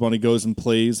whatever. Bugs Bunny goes and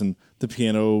plays, and the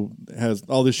piano has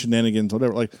all this shenanigans,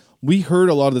 whatever. Like, we heard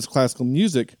a lot of this classical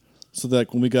music, so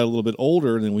that when we got a little bit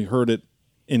older and we heard it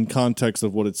in context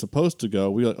of what it's supposed to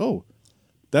go, we were like, oh,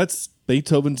 that's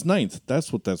Beethoven's Ninth.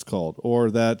 That's what that's called,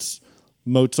 or that's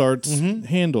Mozart's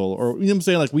Handel, or what I'm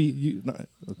saying, like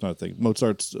not a thing,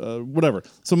 Mozart's whatever.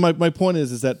 So my point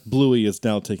is that Bluey is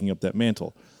now taking up that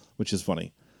mantle, which is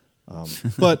funny.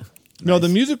 But no, the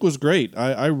music was great.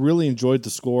 I really enjoyed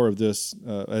the score of this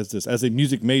as a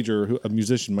music major, a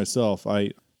musician myself.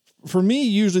 For me,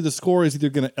 usually the score is either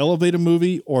going to elevate a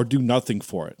movie or do nothing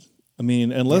for it. I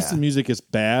mean, unless the music is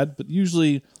bad, but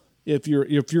usually if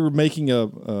you're making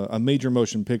a major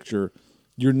motion picture,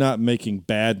 you're not making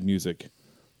bad music.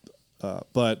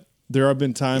 But there have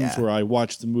been times where I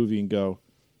watch the movie and go,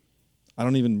 I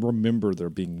don't even remember there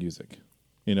being music.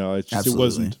 It's just,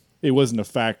 it wasn't a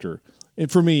factor.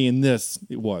 And for me in this,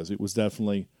 it was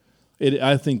definitely,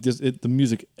 I think the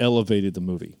music elevated the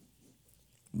movie.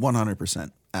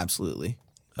 100%. Absolutely.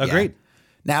 Agreed. Yeah.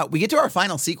 Now we get to our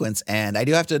final sequence, and I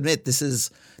do have to admit,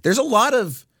 there's a lot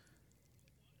of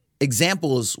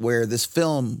examples where this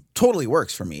film totally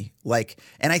works for me.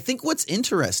 And I think what's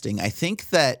interesting, I think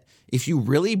that if you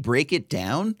really break it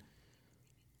down,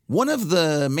 one of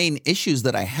the main issues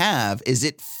that I have is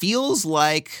it feels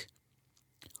like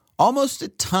almost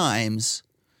at times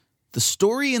the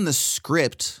story and the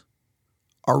script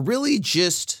are really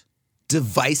just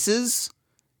devices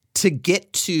to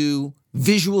get to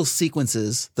visual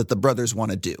sequences that the brothers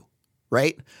want to do,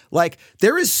 right? Like,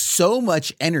 there is so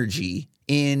much energy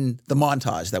in the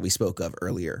montage that we spoke of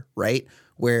earlier, right?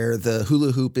 Where the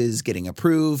hula hoop is getting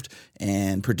approved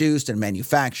and produced and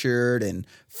manufactured and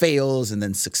fails and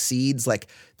then succeeds. Like,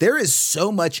 there is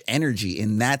so much energy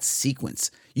in that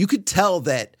sequence. You could tell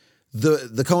that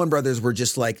the Coen brothers were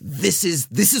just like, this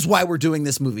is why we're doing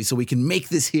this movie, so we can make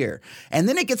this here. And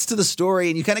then it gets to the story,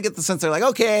 and you kind of get the sense they're like,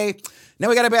 okay, now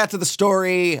we got to back to the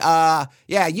story.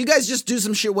 You guys just do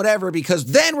some shit, whatever, because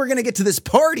then we're going to get to this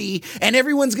party, and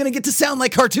everyone's going to get to sound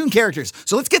like cartoon characters.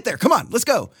 So let's get there. Come on, let's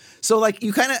go. So I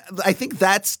think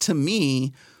that's, to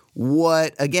me,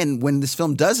 what, again, when this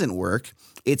film doesn't work,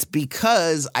 it's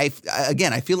because I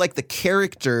feel like the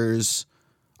characters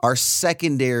are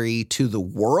secondary to the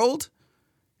world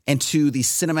and to the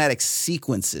cinematic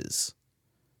sequences.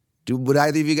 Would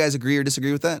either of you guys agree or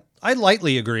disagree with that? I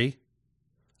lightly agree.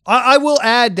 I will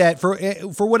add that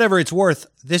for whatever it's worth,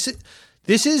 this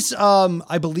is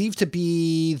I believe to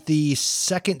be the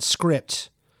second script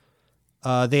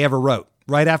they ever wrote.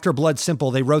 Right after Blood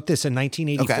Simple, they wrote this in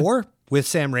 1984 with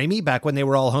Sam Raimi, back when they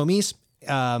were all homies,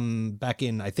 back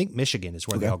in, I think, Michigan is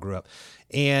where they all grew up.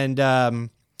 And so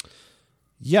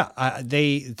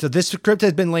this script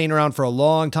has been laying around for a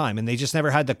long time, and they just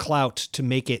never had the clout to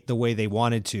make it the way they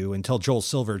wanted to until Joel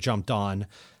Silver jumped on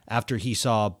after he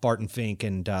saw Barton Fink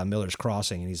and Miller's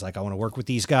Crossing. And he's like, I want to work with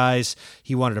these guys.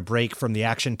 He wanted a break from the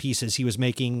action pieces he was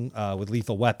making with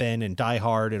Lethal Weapon and Die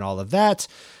Hard and all of that.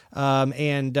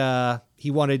 And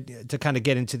he wanted to kind of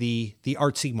get into the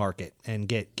artsy market and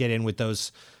get in with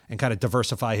those and kind of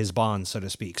diversify his bonds, so to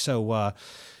speak. So,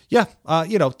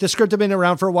 the script had been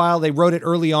around for a while. They wrote it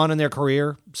early on in their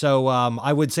career. So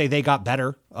I would say they got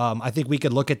better. I think we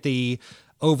could look at the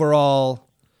overall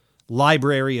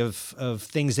library of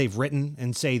things they've written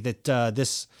and say that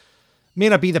this may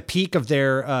not be the peak of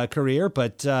their career,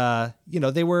 but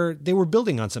they were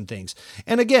building on some things.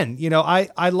 And again,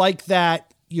 I like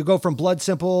that you go from Blood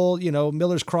Simple,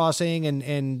 Miller's Crossing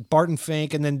and Barton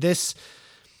Fink, and then this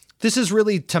is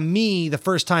really, to me, the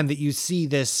first time that you see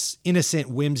this innocent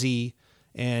whimsy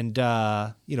and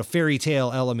fairy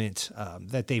tale element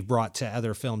that they've brought to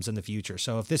other films in the future.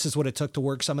 So if this is what it took to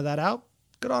work some of that out,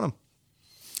 good on them.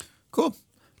 Cool.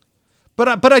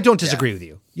 But I don't disagree with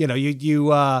you.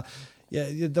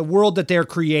 The world that they're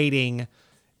creating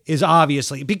is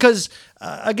obviously, because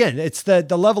again, it's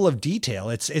the level of detail.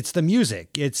 It's the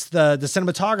music. It's the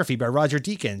cinematography by Roger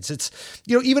Deakins. It's,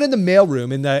 even in the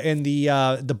mailroom, in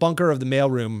the bunker of the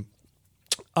mailroom,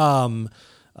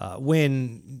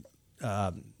 when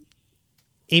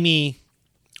Amy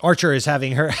Archer is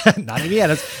having her, not Amy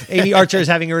Adams, Amy Archer is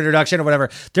having her introduction or whatever.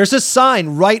 There's a sign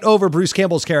right over Bruce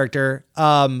Campbell's character,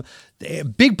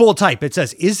 big bold type. It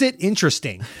says, "Is it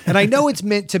interesting?" And I know it's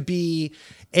meant to be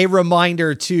a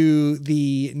reminder to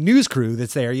the news crew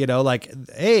that's there,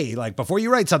 hey, before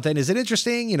you write something, is it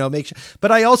interesting? Make sure.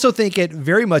 But I also think it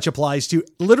very much applies to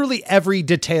literally every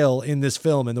detail in this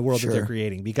film and the world that they're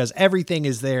creating, because everything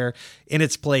is there in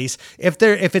its place. If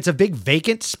it's a big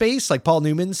vacant space, like Paul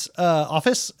Newman's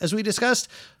office, as we discussed,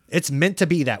 it's meant to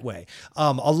be that way.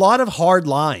 A lot of hard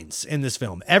lines in this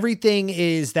film. Everything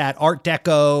is that Art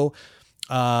Deco,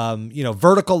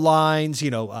 vertical lines,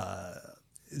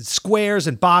 squares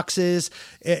and boxes.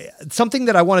 Something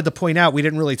that I wanted to point out, we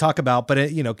didn't really talk about, but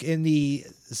in the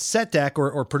set deck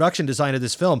or production design of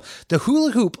this film, the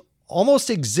hula hoop almost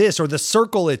exists, or the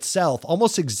circle itself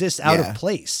almost exists out of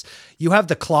place. You have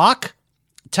the clock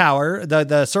tower,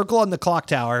 the circle on the clock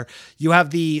tower. You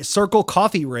have the circle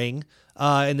coffee ring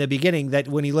in the beginning, that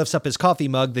when he lifts up his coffee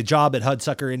mug, the job at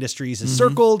Hudsucker Industries is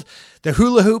circled. The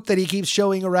hula hoop that he keeps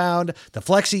showing around, the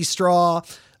flexi straw.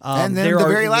 And then the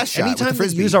very last shot, anytime with the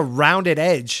frisbee. They use a rounded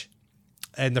edge,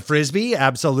 and the frisbee,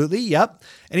 absolutely, yep.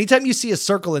 Anytime you see a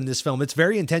circle in this film, it's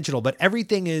very intentional. But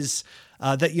everything is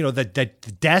the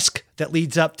desk that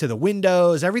leads up to the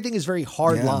windows. Everything is very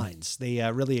hard lines. They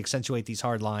really accentuate these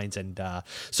hard lines, and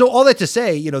so all that to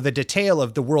say, the detail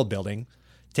of the world building,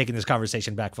 taking this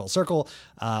conversation back full circle,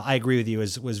 I agree with you,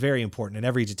 was very important, and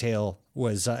every detail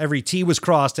was every T was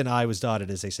crossed and I was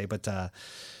dotted, as they say. But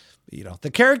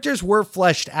the characters were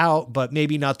fleshed out, but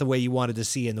maybe not the way you wanted to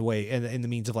see in the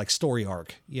means of story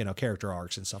arc, character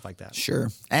arcs and stuff like that. Sure.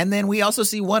 And then we also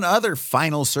see one other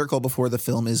final circle before the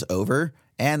film is over,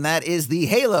 and that is the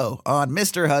halo on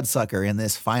Mr. Hudsucker in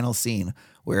this final scene,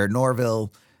 where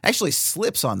Norville actually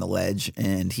slips on the ledge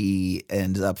and he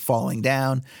ends up falling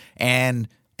down. And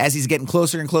as he's getting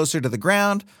closer and closer to the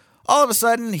ground, all of a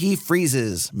sudden he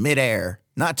freezes midair,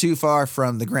 not too far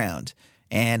from the ground.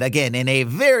 And again, in a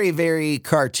very, very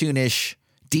cartoonish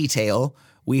detail,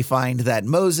 we find that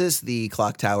Moses, the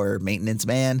clock tower maintenance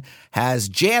man, has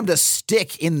jammed a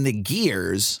stick in the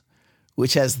gears,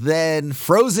 which has then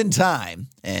frozen time.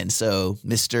 And so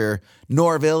Mr.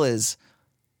 Norville is,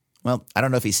 well, I don't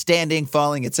know if he's standing,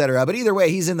 falling, etc., but either way,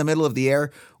 he's in the middle of the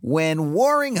air when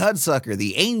Warring Hudsucker,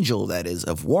 the angel, that is,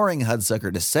 of Warring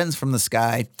Hudsucker, descends from the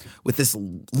sky with this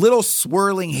little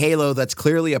swirling halo that's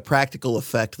clearly a practical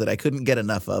effect that I couldn't get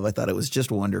enough of. I thought it was just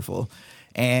wonderful.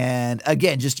 And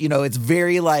again, just, it's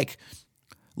very like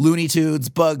Looney Tunes,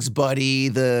 Bugs Bunny,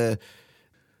 the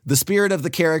spirit of the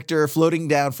character floating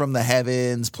down from the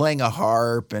heavens, playing a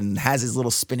harp, and has his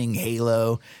little spinning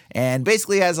halo, and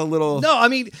basically has a little... No, I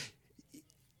mean,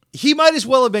 he might as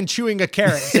well have been chewing a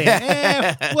carrot,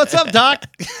 saying, what's up, Doc?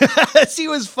 As he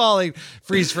was falling,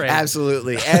 freeze frame.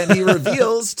 Absolutely. And he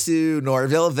reveals to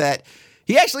Norville that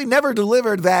he actually never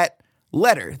delivered that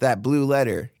letter, that blue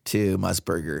letter, to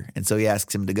Musburger. And so he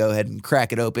asks him to go ahead and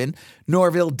crack it open.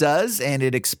 Norville does, and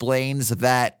it explains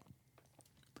that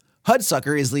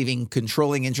Hudsucker is leaving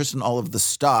controlling interest in all of the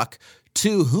stock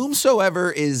to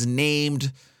whomsoever is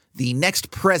named the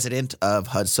next president of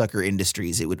Hudsucker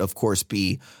Industries. It would, of course,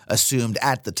 be assumed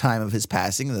at the time of his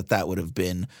passing that would have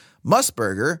been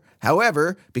Musburger.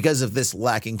 However, because of this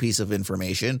lacking piece of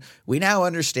information, we now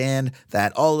understand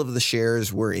that all of the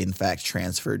shares were in fact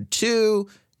transferred to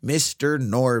Mr.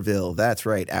 Norville. That's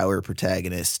right, our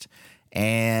protagonist.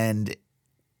 And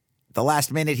the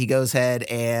last minute he goes ahead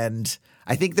and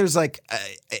I think there's like,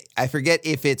 I forget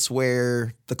if it's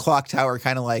where the clock tower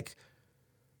kind of like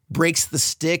breaks the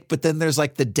stick, but then there's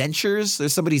like the dentures.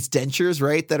 There's somebody's dentures,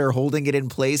 right, that are holding it in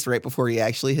place right before he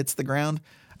actually hits the ground.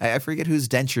 I forget whose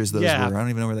dentures those were. I don't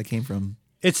even know where they came from.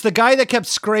 It's the guy that kept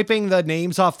scraping the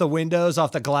names off the windows,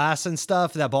 off the glass and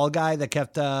stuff. That bald guy that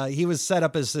kept, he was set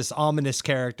up as this ominous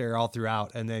character all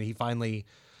throughout. And then he finally,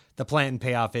 the plan and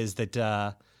payoff is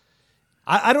that,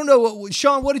 I don't know,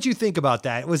 Sean, what did you think about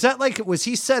that? Was that like, was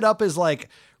he set up as like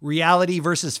reality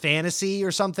versus fantasy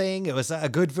or something? It was a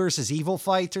good versus evil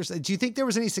fight. Or do you think there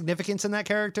was any significance in that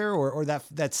character or that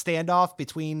standoff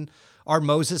between our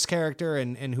Moses character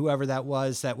and whoever that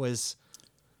was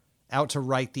out to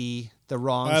right the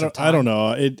wrongs of time? I don't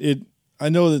know. I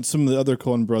know that some of the other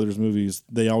Coen Brothers movies,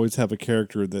 they always have a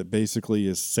character that basically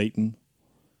is Satan.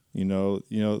 The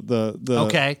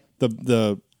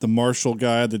marshal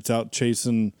guy that's out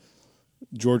chasing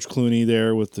George Clooney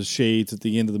there with the shades at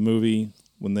the end of the movie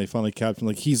when they finally capture him.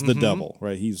 Like he's the devil,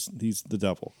 right? He's the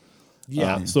devil.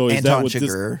 Yeah. So is Anton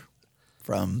Chigurh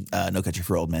from No Country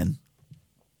for Old Men.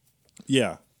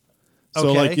 Yeah.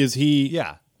 So like, is he?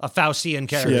 Yeah. A Faustian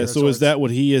character. Yeah. So is that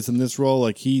what he is in this role?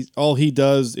 Like all he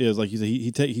does is like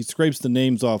he scrapes the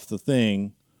names off the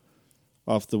thing,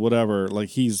 off the whatever. Like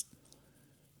he's.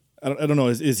 I don't know.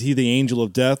 Is he the angel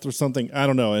of death or something? I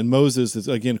don't know. And Moses is,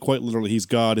 again, quite literally, he's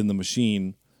God in the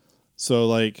machine. So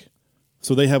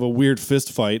they have a weird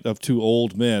fist fight of two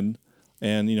old men,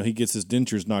 and he gets his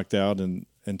dentures knocked out, and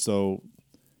so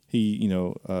he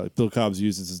Bill Cobbs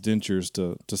uses his dentures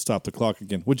to stop the clock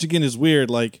again, which again is weird.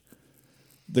 Like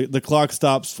the clock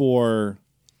stops for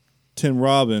Tim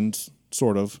Robbins,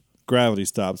 sort of. Gravity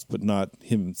stops, but not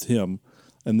him.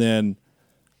 And then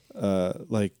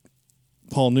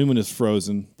Paul Newman is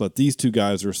frozen, but these two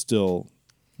guys are still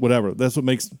whatever. That's what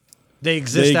makes they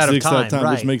exist out of time,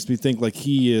 right. Which makes me think like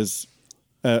he is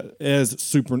as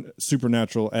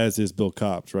supernatural as is Bill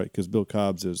Cobbs, right? Because Bill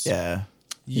Cobbs is I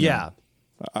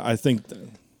think.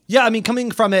 I mean,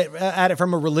 coming from at it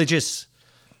from a religious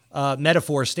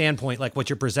metaphor standpoint, like what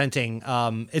you're presenting,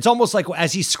 it's almost like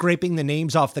as he's scraping the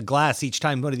names off the glass each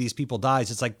time one of these people dies,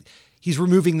 it's like he's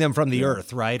removing them from the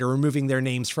earth, right? Or removing their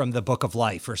names from the book of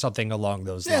life or something along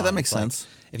those lines. Yeah, that makes sense.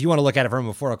 If you want to look at it from a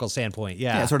metaphorical standpoint,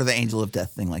 yeah, sort of the angel of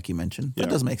death thing, like you mentioned. That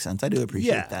does make sense. I do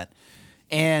appreciate that.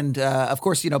 And of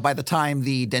course, by the time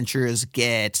the dentures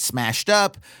get smashed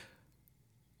up,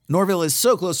 Norville is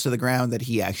so close to the ground that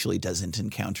he actually doesn't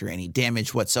encounter any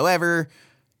damage whatsoever.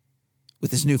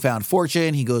 With his newfound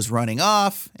fortune, he goes running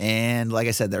off. And like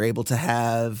I said, they're able to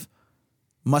have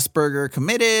Musburger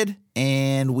committed.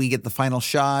 And we get the final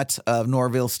shot of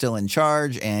Norville still in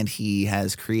charge. And he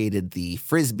has created the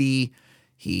Frisbee.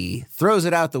 He throws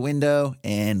it out the window.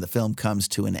 And the film comes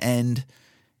to an end.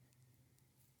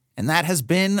 And that has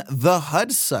been the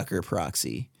Hudsucker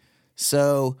Proxy.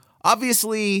 So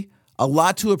obviously a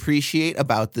lot to appreciate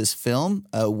about this film,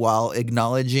 while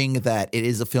acknowledging that it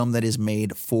is a film that is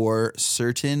made for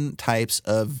certain types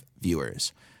of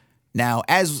viewers. Now,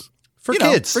 for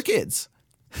kids.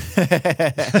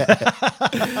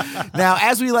 Now,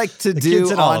 as we like to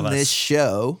do on this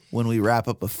show, when we wrap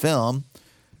up a film,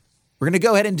 we're going to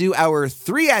go ahead and do our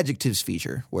 3 adjectives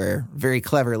feature, where very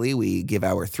cleverly we give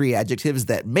our 3 adjectives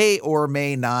that may or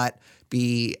may not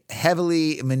be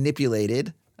heavily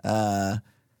manipulated.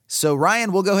 So,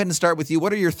 Ryan, we'll go ahead and start with you.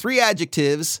 What are your 3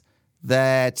 adjectives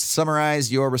that summarize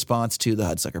your response to the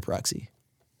Hudsucker Proxy?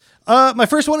 My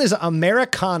first one is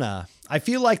Americana. I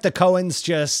feel like the Coens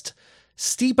just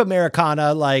steep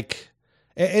Americana, like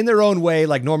in their own way,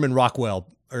 like Norman Rockwell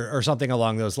or something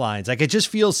along those lines. Like it just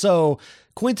feels so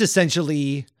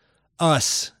quintessentially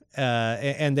us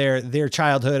and their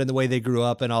childhood and the way they grew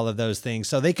up and all of those things.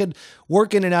 So they could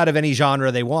work in and out of any genre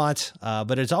they want,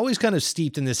 but it's always kind of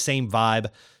steeped in this same vibe.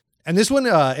 And this one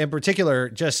in particular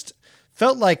just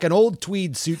felt like an old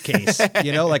tweed suitcase,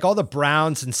 like all the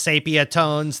browns and sepia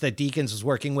tones that Deakins was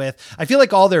working with. I feel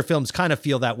like all their films kind of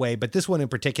feel that way, but this one in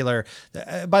particular,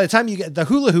 by the time you get the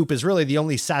hula hoop is really the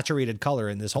only saturated color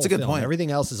in this whole film. Point.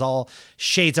 Everything else is all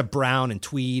shades of brown and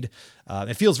tweed.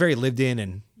 It feels very lived in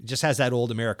and just has that old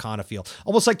Americana feel.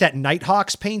 Almost like that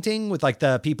Nighthawks painting with like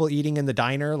the people eating in the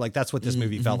diner. Like that's what this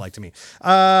movie felt like to me.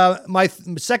 My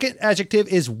second adjective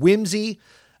is whimsy.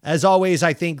 As always,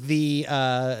 I think the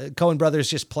Coen brothers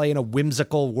just play in a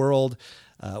whimsical world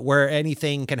where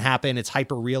anything can happen. It's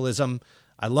hyper realism.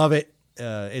 I love it.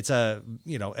 It's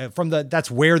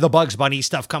that's where the Bugs Bunny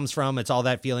stuff comes from. It's all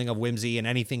that feeling of whimsy and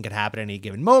anything could happen at any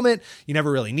given moment. You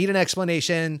never really need an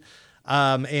explanation.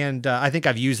 And I think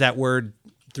I've used that word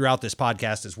throughout this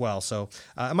podcast as well. So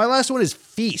my last one is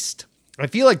feast. I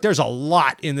feel like there's a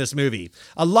lot in this movie,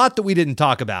 a lot that we didn't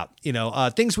talk about,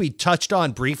 things we touched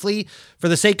on briefly. For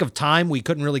the sake of time, we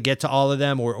couldn't really get to all of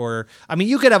them, or I mean,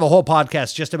 you could have a whole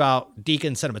podcast just about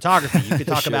Deacon cinematography. You could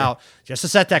talk about just the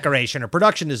set decoration or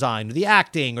production design or the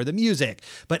acting or the music,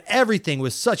 but everything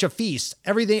was such a feast.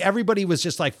 Everybody was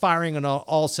just like firing on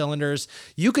all cylinders.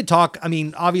 You could talk, I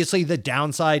mean, obviously the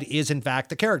downside is in fact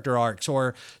the character arcs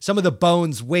or some of the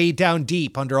bones way down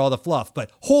deep under all the fluff, but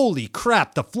holy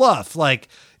crap, the fluff, like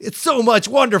it's so much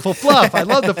wonderful fluff. I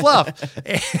love the fluff.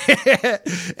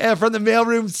 And from the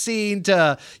mailroom scene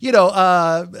to,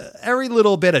 every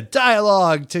little bit of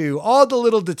dialogue to all the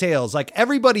little details, like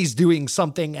everybody's doing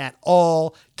something at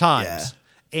all times.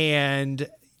 Yeah. And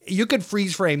you could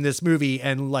freeze frame this movie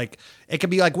and like, it could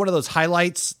be like one of those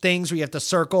highlights things where you have to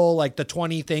circle like the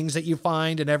 20 things that you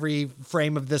find in every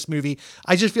frame of this movie.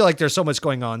 I just feel like there's so much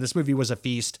going on. This movie was a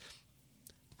feast.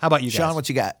 How about you guys? Sean, what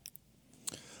you got?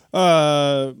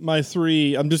 My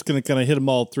three, I'm just going to kind of hit them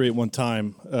all three at one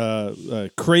time.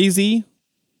 Crazy,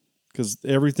 because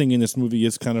everything in this movie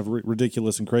is kind of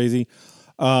ridiculous and crazy.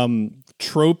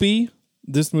 Tropey,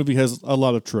 this movie has a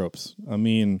lot of tropes. I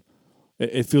mean,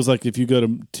 it feels like if you go to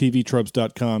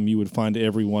tvtropes.com, you would find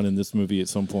everyone in this movie at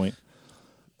some point.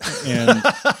 And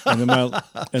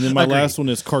then my last one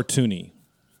is cartoony.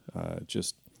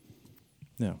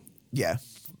 Yeah.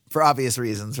 For obvious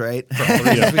reasons, right? For all the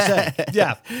reasons we said.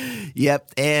 Yeah.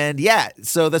 Yep. And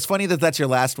so that's funny that that's your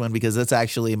last one because that's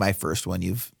actually my first one.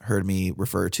 You've heard me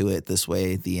refer to it this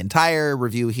way the entire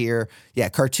review here. Yeah,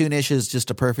 cartoonish is just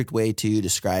a perfect way to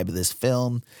describe this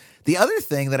film. The other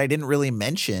thing that I didn't really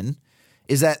mention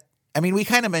is that, I mean, we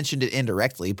kind of mentioned it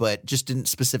indirectly, but just didn't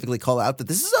specifically call out that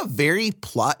this is a very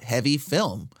plot-heavy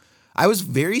film. I was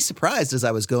very surprised as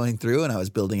I was going through and I was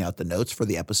building out the notes for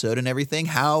the episode and everything,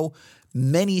 how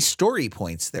many story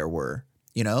points there were,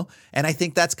 and I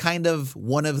think that's kind of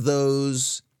one of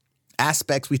those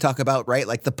aspects we talk about, right?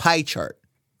 Like the pie chart,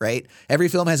 right? Every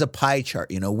film has a pie chart.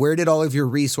 Where did all of your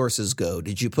resources go?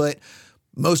 Did you put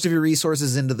most of your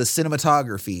resources into the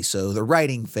cinematography so the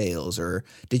writing fails, or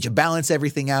did you balance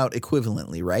everything out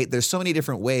equivalently, right? There's so many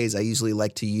different ways. I usually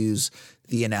like to use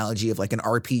the analogy of like an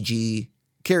RPG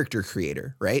character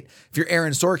creator, right? If you're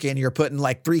Aaron Sorkin, you're putting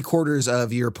like 3/4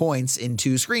 of your points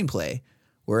into screenplay.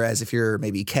 Whereas if you're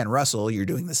maybe Ken Russell, you're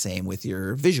doing the same with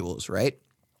your visuals, right?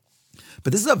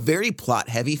 But this is a very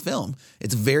plot-heavy film.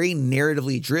 It's very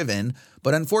narratively driven,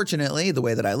 but unfortunately, the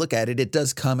way that I look at it, it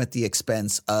does come at the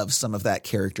expense of some of that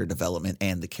character development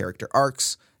and the character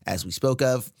arcs, as we spoke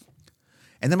of.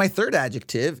 And then my third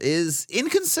adjective is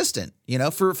inconsistent,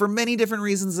 for many different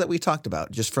reasons that we talked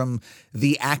about, just from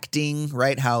the acting,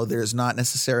 right? How there's not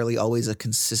necessarily always a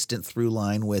consistent through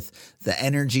line with the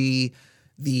energy,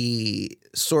 the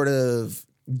sort of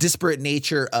disparate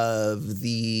nature of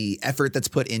the effort that's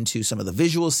put into some of the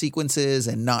visual sequences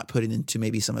and not put into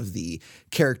maybe some of the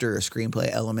character or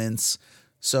screenplay elements.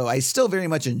 So I still very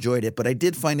much enjoyed it, but I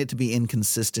did find it to be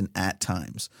inconsistent at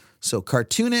times. So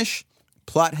cartoonish,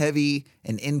 plot heavy,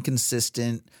 and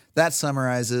inconsistent. That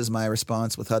summarizes my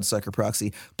response with Hudsucker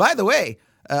Proxy. By the way,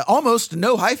 almost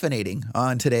no hyphenating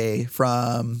on today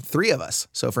from 3 of us.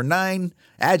 So for 9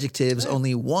 adjectives,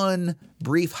 only 1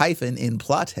 brief hyphen in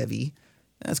plot heavy.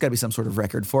 That's got to be some sort of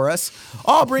record for us.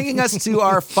 All bringing us to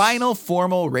our final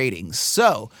formal ratings.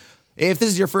 So if this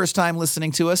is your first time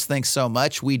listening to us, thanks so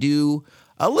much. We do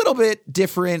a little bit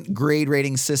different grade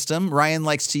rating system. Ryan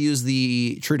likes to use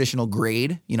the traditional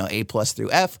grade, A+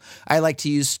 through F. I like to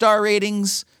use star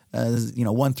ratings,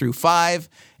 1 through 5.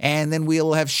 And then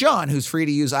we'll have Sean, who's free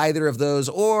to use either of those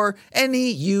or any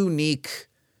unique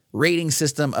rating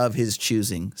system of his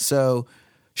choosing. So,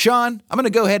 Sean, I'm going to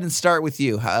go ahead and start with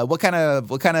you. What kind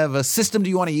of a system do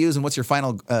you want to use, and what's your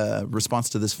final response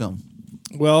to this film?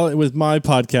 Well, with my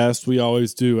podcast, we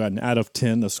always do an out of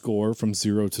 10, a score from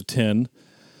 0 to 10.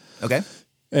 Okay.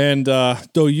 And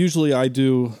though usually I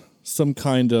do some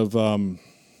kind of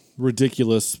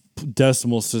ridiculous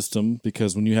decimal system,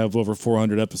 because when you have over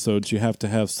 400 episodes, you have to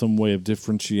have some way of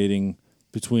differentiating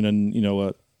between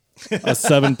a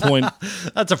 7 point.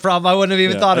 That's a problem I wouldn't have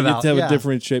even thought about. You have to have a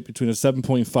differentiate between a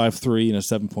 7.53 and a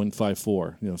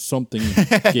 7.54. Something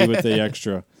gave it the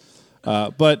extra.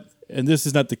 And this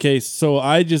is not the case. So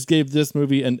I just gave this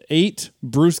movie an 8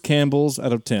 Bruce Campbells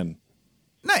out of 10.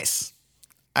 Nice.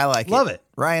 I like it. Love it.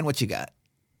 Ryan, what you got?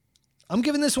 I'm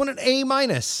giving this one an A-.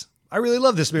 I really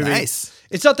love this movie. Nice.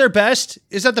 It's not their best.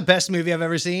 It's not the best movie I've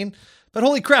ever seen, But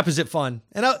holy crap, is it fun.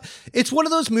 And it's one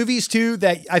of those movies, too,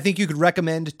 that I think you could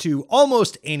recommend to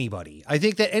almost anybody. I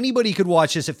think that anybody could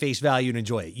watch this at face value and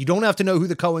enjoy it. You don't have to know who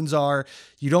the Coens are.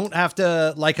 You don't have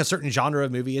to like a certain genre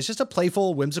of movie. It's just a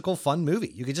playful, whimsical, fun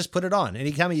movie. You could just put it on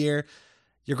any time of year.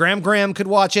 Your Graham could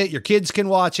watch it. Your kids can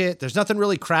watch it. There's nothing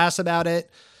really crass about it.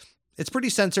 It's pretty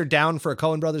censored down for a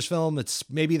Coen Brothers film. It's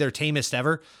maybe their tamest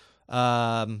ever.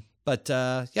 But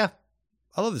yeah,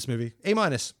 I love this movie. A-. How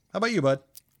about you, bud?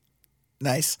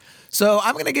 Nice. So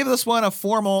I'm going to give this one a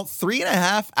formal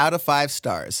 3.5 out of 5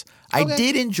 stars. Okay. I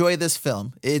did enjoy this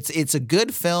film. It's a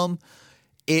good film.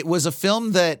 It was a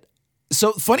film that,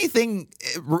 so funny thing,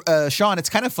 Sean, it's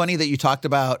kind of funny that you talked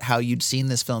about how you'd seen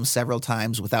this film several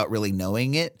times without really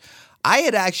knowing it. I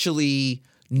had actually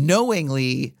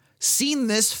knowingly seen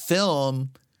this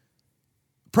film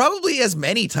probably as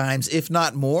many times, if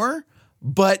not more.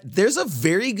 But there's a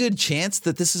very good chance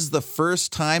that this is the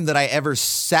first time that I ever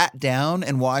sat down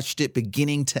and watched it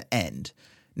beginning to end.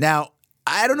 Now,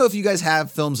 I don't know if you guys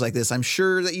have films like this. I'm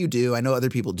sure that you do. I know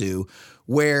other people do,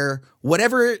 where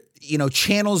whatever,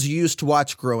 channels you used to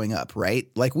watch growing up, right?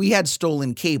 Like we had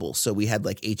stolen cable, so we had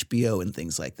like HBO and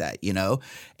things like that,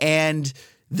 And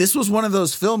this was one of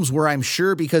those films where I'm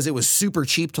sure because it was super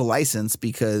cheap to license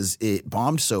because it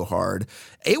bombed so hard,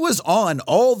 it was on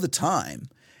all the time.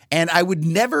 And I would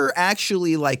never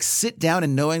actually sit down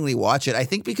and knowingly watch it. I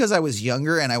think because I was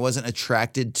younger and I wasn't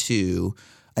attracted to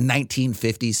a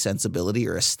 1950s sensibility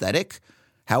or aesthetic.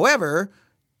 However,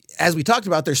 as we talked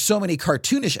about, there's so many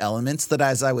cartoonish elements that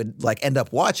as I would end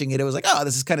up watching it, it was like, oh,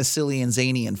 this is kind of silly and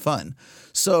zany and fun.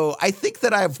 So I think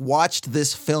that I've watched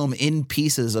this film in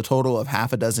pieces a total of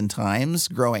half a dozen times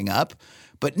growing up,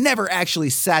 but never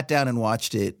actually sat down and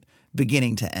watched it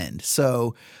beginning to end.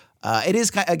 So it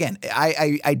is, again,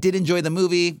 I did enjoy the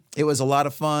movie. It was a lot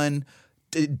of fun.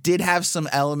 It did have some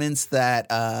elements that,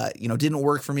 didn't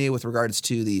work for me with regards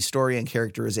to the story and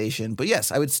characterization. But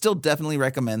yes, I would still definitely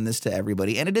recommend this to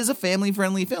everybody. And it is a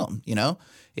family-friendly film,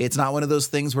 It's not one of those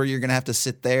things where you're going to have to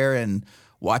sit there and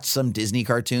watch some Disney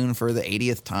cartoon for the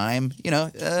 80th time.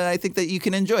 I think that you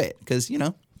can enjoy it because,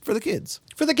 for the kids.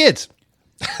 For the kids.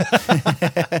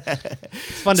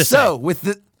 It's fun to say. So with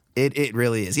the... It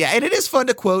really is. Yeah, and it is fun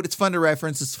to quote. It's fun to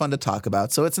reference. It's fun to talk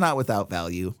about. So it's not without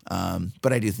value.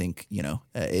 But I do think,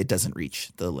 it doesn't reach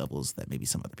the levels that maybe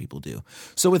some other people do.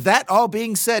 So with that all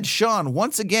being said, Sean,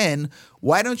 once again,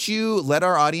 why don't you let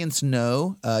our audience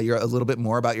know a little bit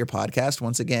more about your podcast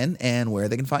once again and where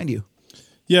they can find you?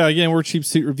 Yeah, again, we're Cheap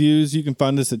Seat Reviews. You can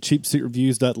find us at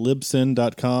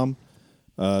cheapseatreviews.libsyn.com.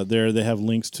 There they have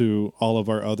links to all of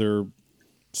our other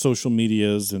social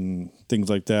medias and things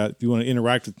like that. If you want to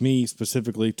interact with me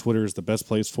specifically, Twitter is the best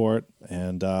place for it.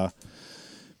 And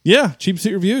Cheap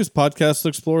Seat Reviews, podcast that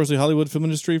explores the Hollywood film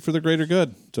industry for the greater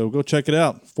good. So go check it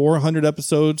out. 400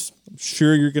 episodes. I'm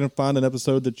sure you're going to find an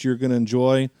episode that you're going to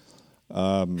enjoy.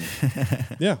 There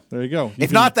you go.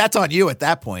 If not, that's on you at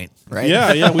that point, right?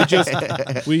 Yeah.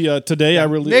 We today I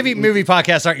really maybe movie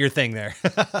podcasts aren't your thing there.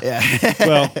 Yeah.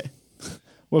 Well.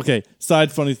 Okay,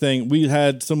 side funny thing. We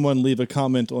had someone leave a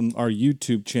comment on our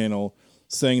YouTube channel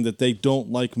saying that they don't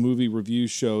like movie review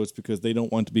shows because they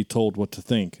don't want to be told what to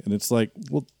think. And it's like,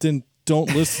 well, then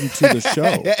don't listen to the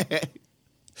show.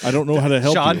 I don't know how to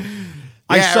help Sean, you.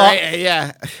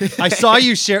 I saw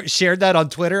you shared that on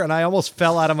Twitter, and I almost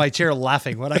fell out of my chair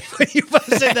laughing when you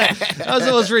posted that. That was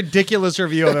the most ridiculous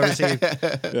review I've ever seen.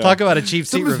 Yeah. Talk about a cheap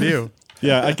seat review.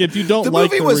 Yeah, if you don't the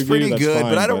like movie the was review, pretty that's good,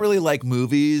 fine, but I don't really like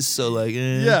movies, so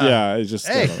yeah, it's just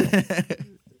hey.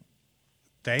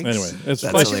 Thanks. Anyway, it's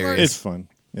That's fun. hilarious. It's fun.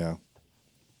 Yeah.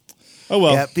 Oh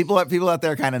well. Yeah, people out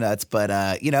there are kind of nuts,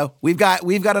 but we've got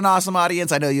an awesome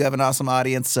audience. I know you have an awesome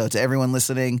audience. So to everyone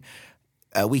listening,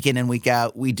 week in and week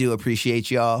out, we do appreciate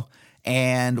y'all.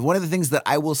 And one of the things that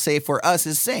I will say for us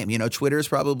is same. Twitter is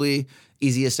probably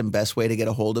easiest and best way to get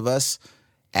a hold of us.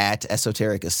 At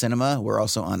Esoterica Cinema. We're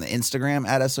also on the Instagram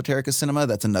at Esoterica Cinema.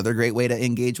 That's another great way to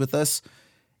engage with us.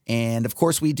 And of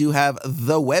course, we do have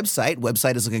the website.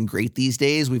 Website is looking great these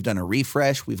days. We've done a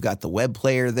refresh. We've got the web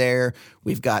player there.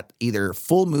 We've got either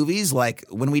full movies, like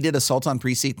when we did Assault on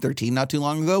Precinct 13 not too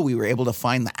long ago, we were able to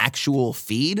find the actual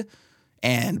feed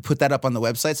and put that up on the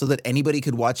website so that anybody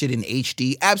could watch it in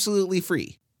HD absolutely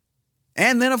free.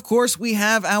 And then, of course, we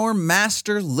have our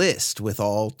master list with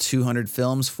all 200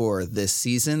 films for this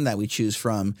season that we choose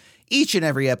from each and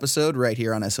every episode right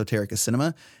here on Esoterica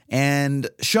Cinema. And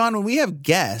Sean, when we have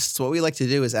guests, what we like to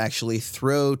do is actually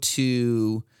throw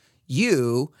to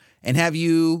you and have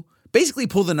you basically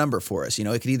pull the number for us. It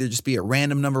could either just be a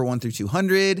random number 1 through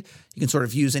 200. You can sort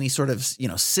of use any sort of,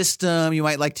 system you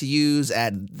might like to use,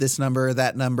 add this number,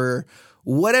 that number,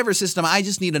 whatever system. I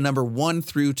just need a number 1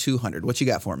 through 200. What you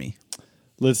got for me?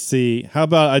 Let's see. How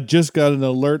about I just got an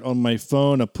alert on my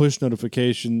phone, a push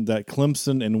notification that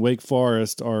Clemson and Wake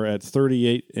Forest are at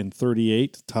 38 and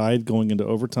 38, tied going into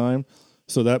overtime.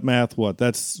 So that math,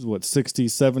 that's 60,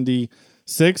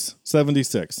 76?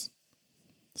 76.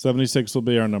 76 will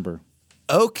be our number.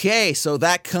 Okay, so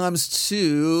that comes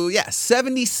to,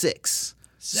 76.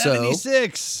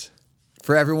 76. So,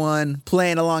 for everyone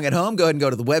playing along at home, go ahead and go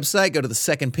to the website, go to the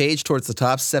second page towards the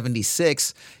top,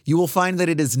 76. You will find that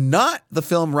it is not the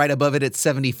film right above it at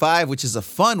 75, which is a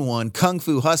fun one, Kung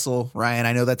Fu Hustle. Ryan,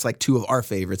 I know that's like two of our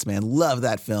favorites, man. Love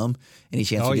that film. Any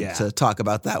chance we get to talk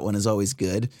about that one is always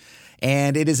good.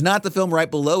 And it is not the film right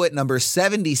below it, number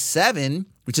 77,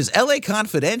 which is L.A.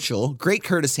 Confidential. Great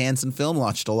Curtis Hanson film,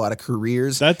 launched a lot of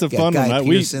careers. That's a fun Guy one.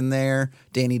 Pearce in there,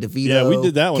 Danny DeVito. Yeah, we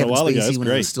did that one Kevin a while Spacey ago. That's when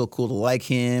great. it was still cool to like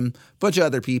him. Bunch of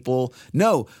other people.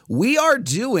 No, we are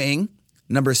doing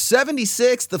number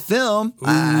 76, the film.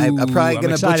 I'm probably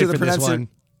going to butcher the pronunciation.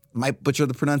 Might butcher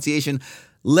the pronunciation.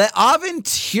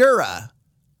 L'Avventura.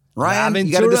 Ryan,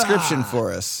 you got a description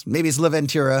for us. Maybe it's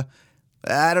L'Avventura.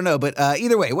 I don't know, but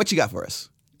either way, what you got for us?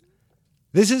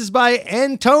 This is by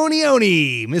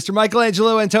Antonioni, Mr.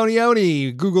 Michelangelo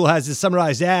Antonioni. Google has it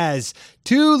summarized as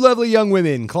two lovely young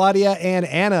women, Claudia and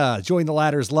Anna, join the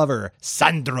latter's lover,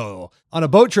 Sandro, on a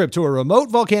boat trip to a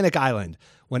remote volcanic island.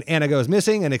 When Anna goes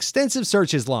missing, an extensive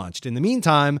search is launched. In the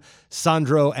meantime,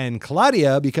 Sandro and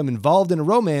Claudia become involved in a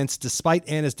romance despite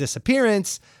Anna's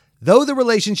disappearance, though the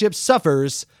relationship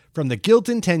suffers from the guilt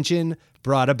and tension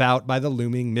brought about by the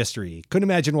looming mystery. Couldn't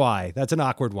imagine why. That's an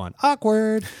awkward one.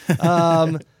 Awkward.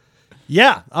 I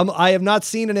have not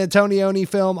seen an Antonioni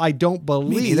film, I don't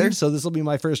believe. So this will be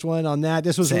my first one on that.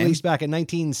 This was released back in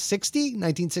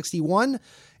 1961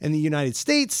 in the United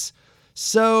States.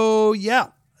 So,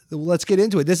 let's get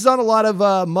into it. This is on a lot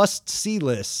of must-see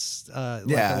lists.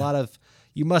 Like a lot of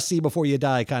you must see before you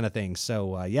die kind of things.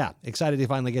 So, excited to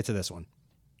finally get to this one.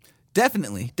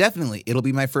 Definitely. It'll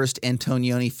be my first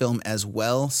Antonioni film as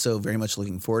well, so very much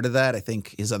looking forward to that. I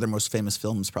think his other most famous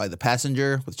film is probably The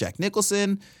Passenger with Jack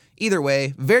Nicholson. Either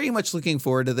way, very much looking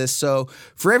forward to this. So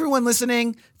for everyone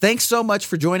listening, thanks so much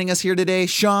for joining us here today.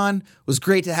 Sean, it was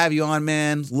great to have you on,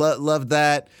 man. Loved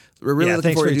that. We're really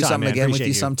looking forward to do something again with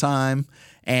you sometime.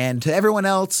 And to everyone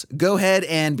else, go ahead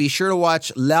and be sure to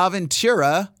watch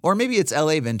L'Avventura, or maybe it's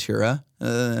L.A. Ventura.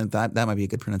 That might be a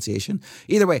good pronunciation.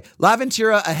 Either way,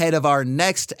 L'Avventura ahead of our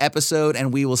next episode,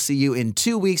 and we will see you in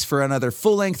 2 weeks for another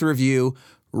full-length review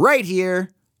right here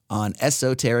on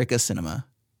Esoterica Cinema.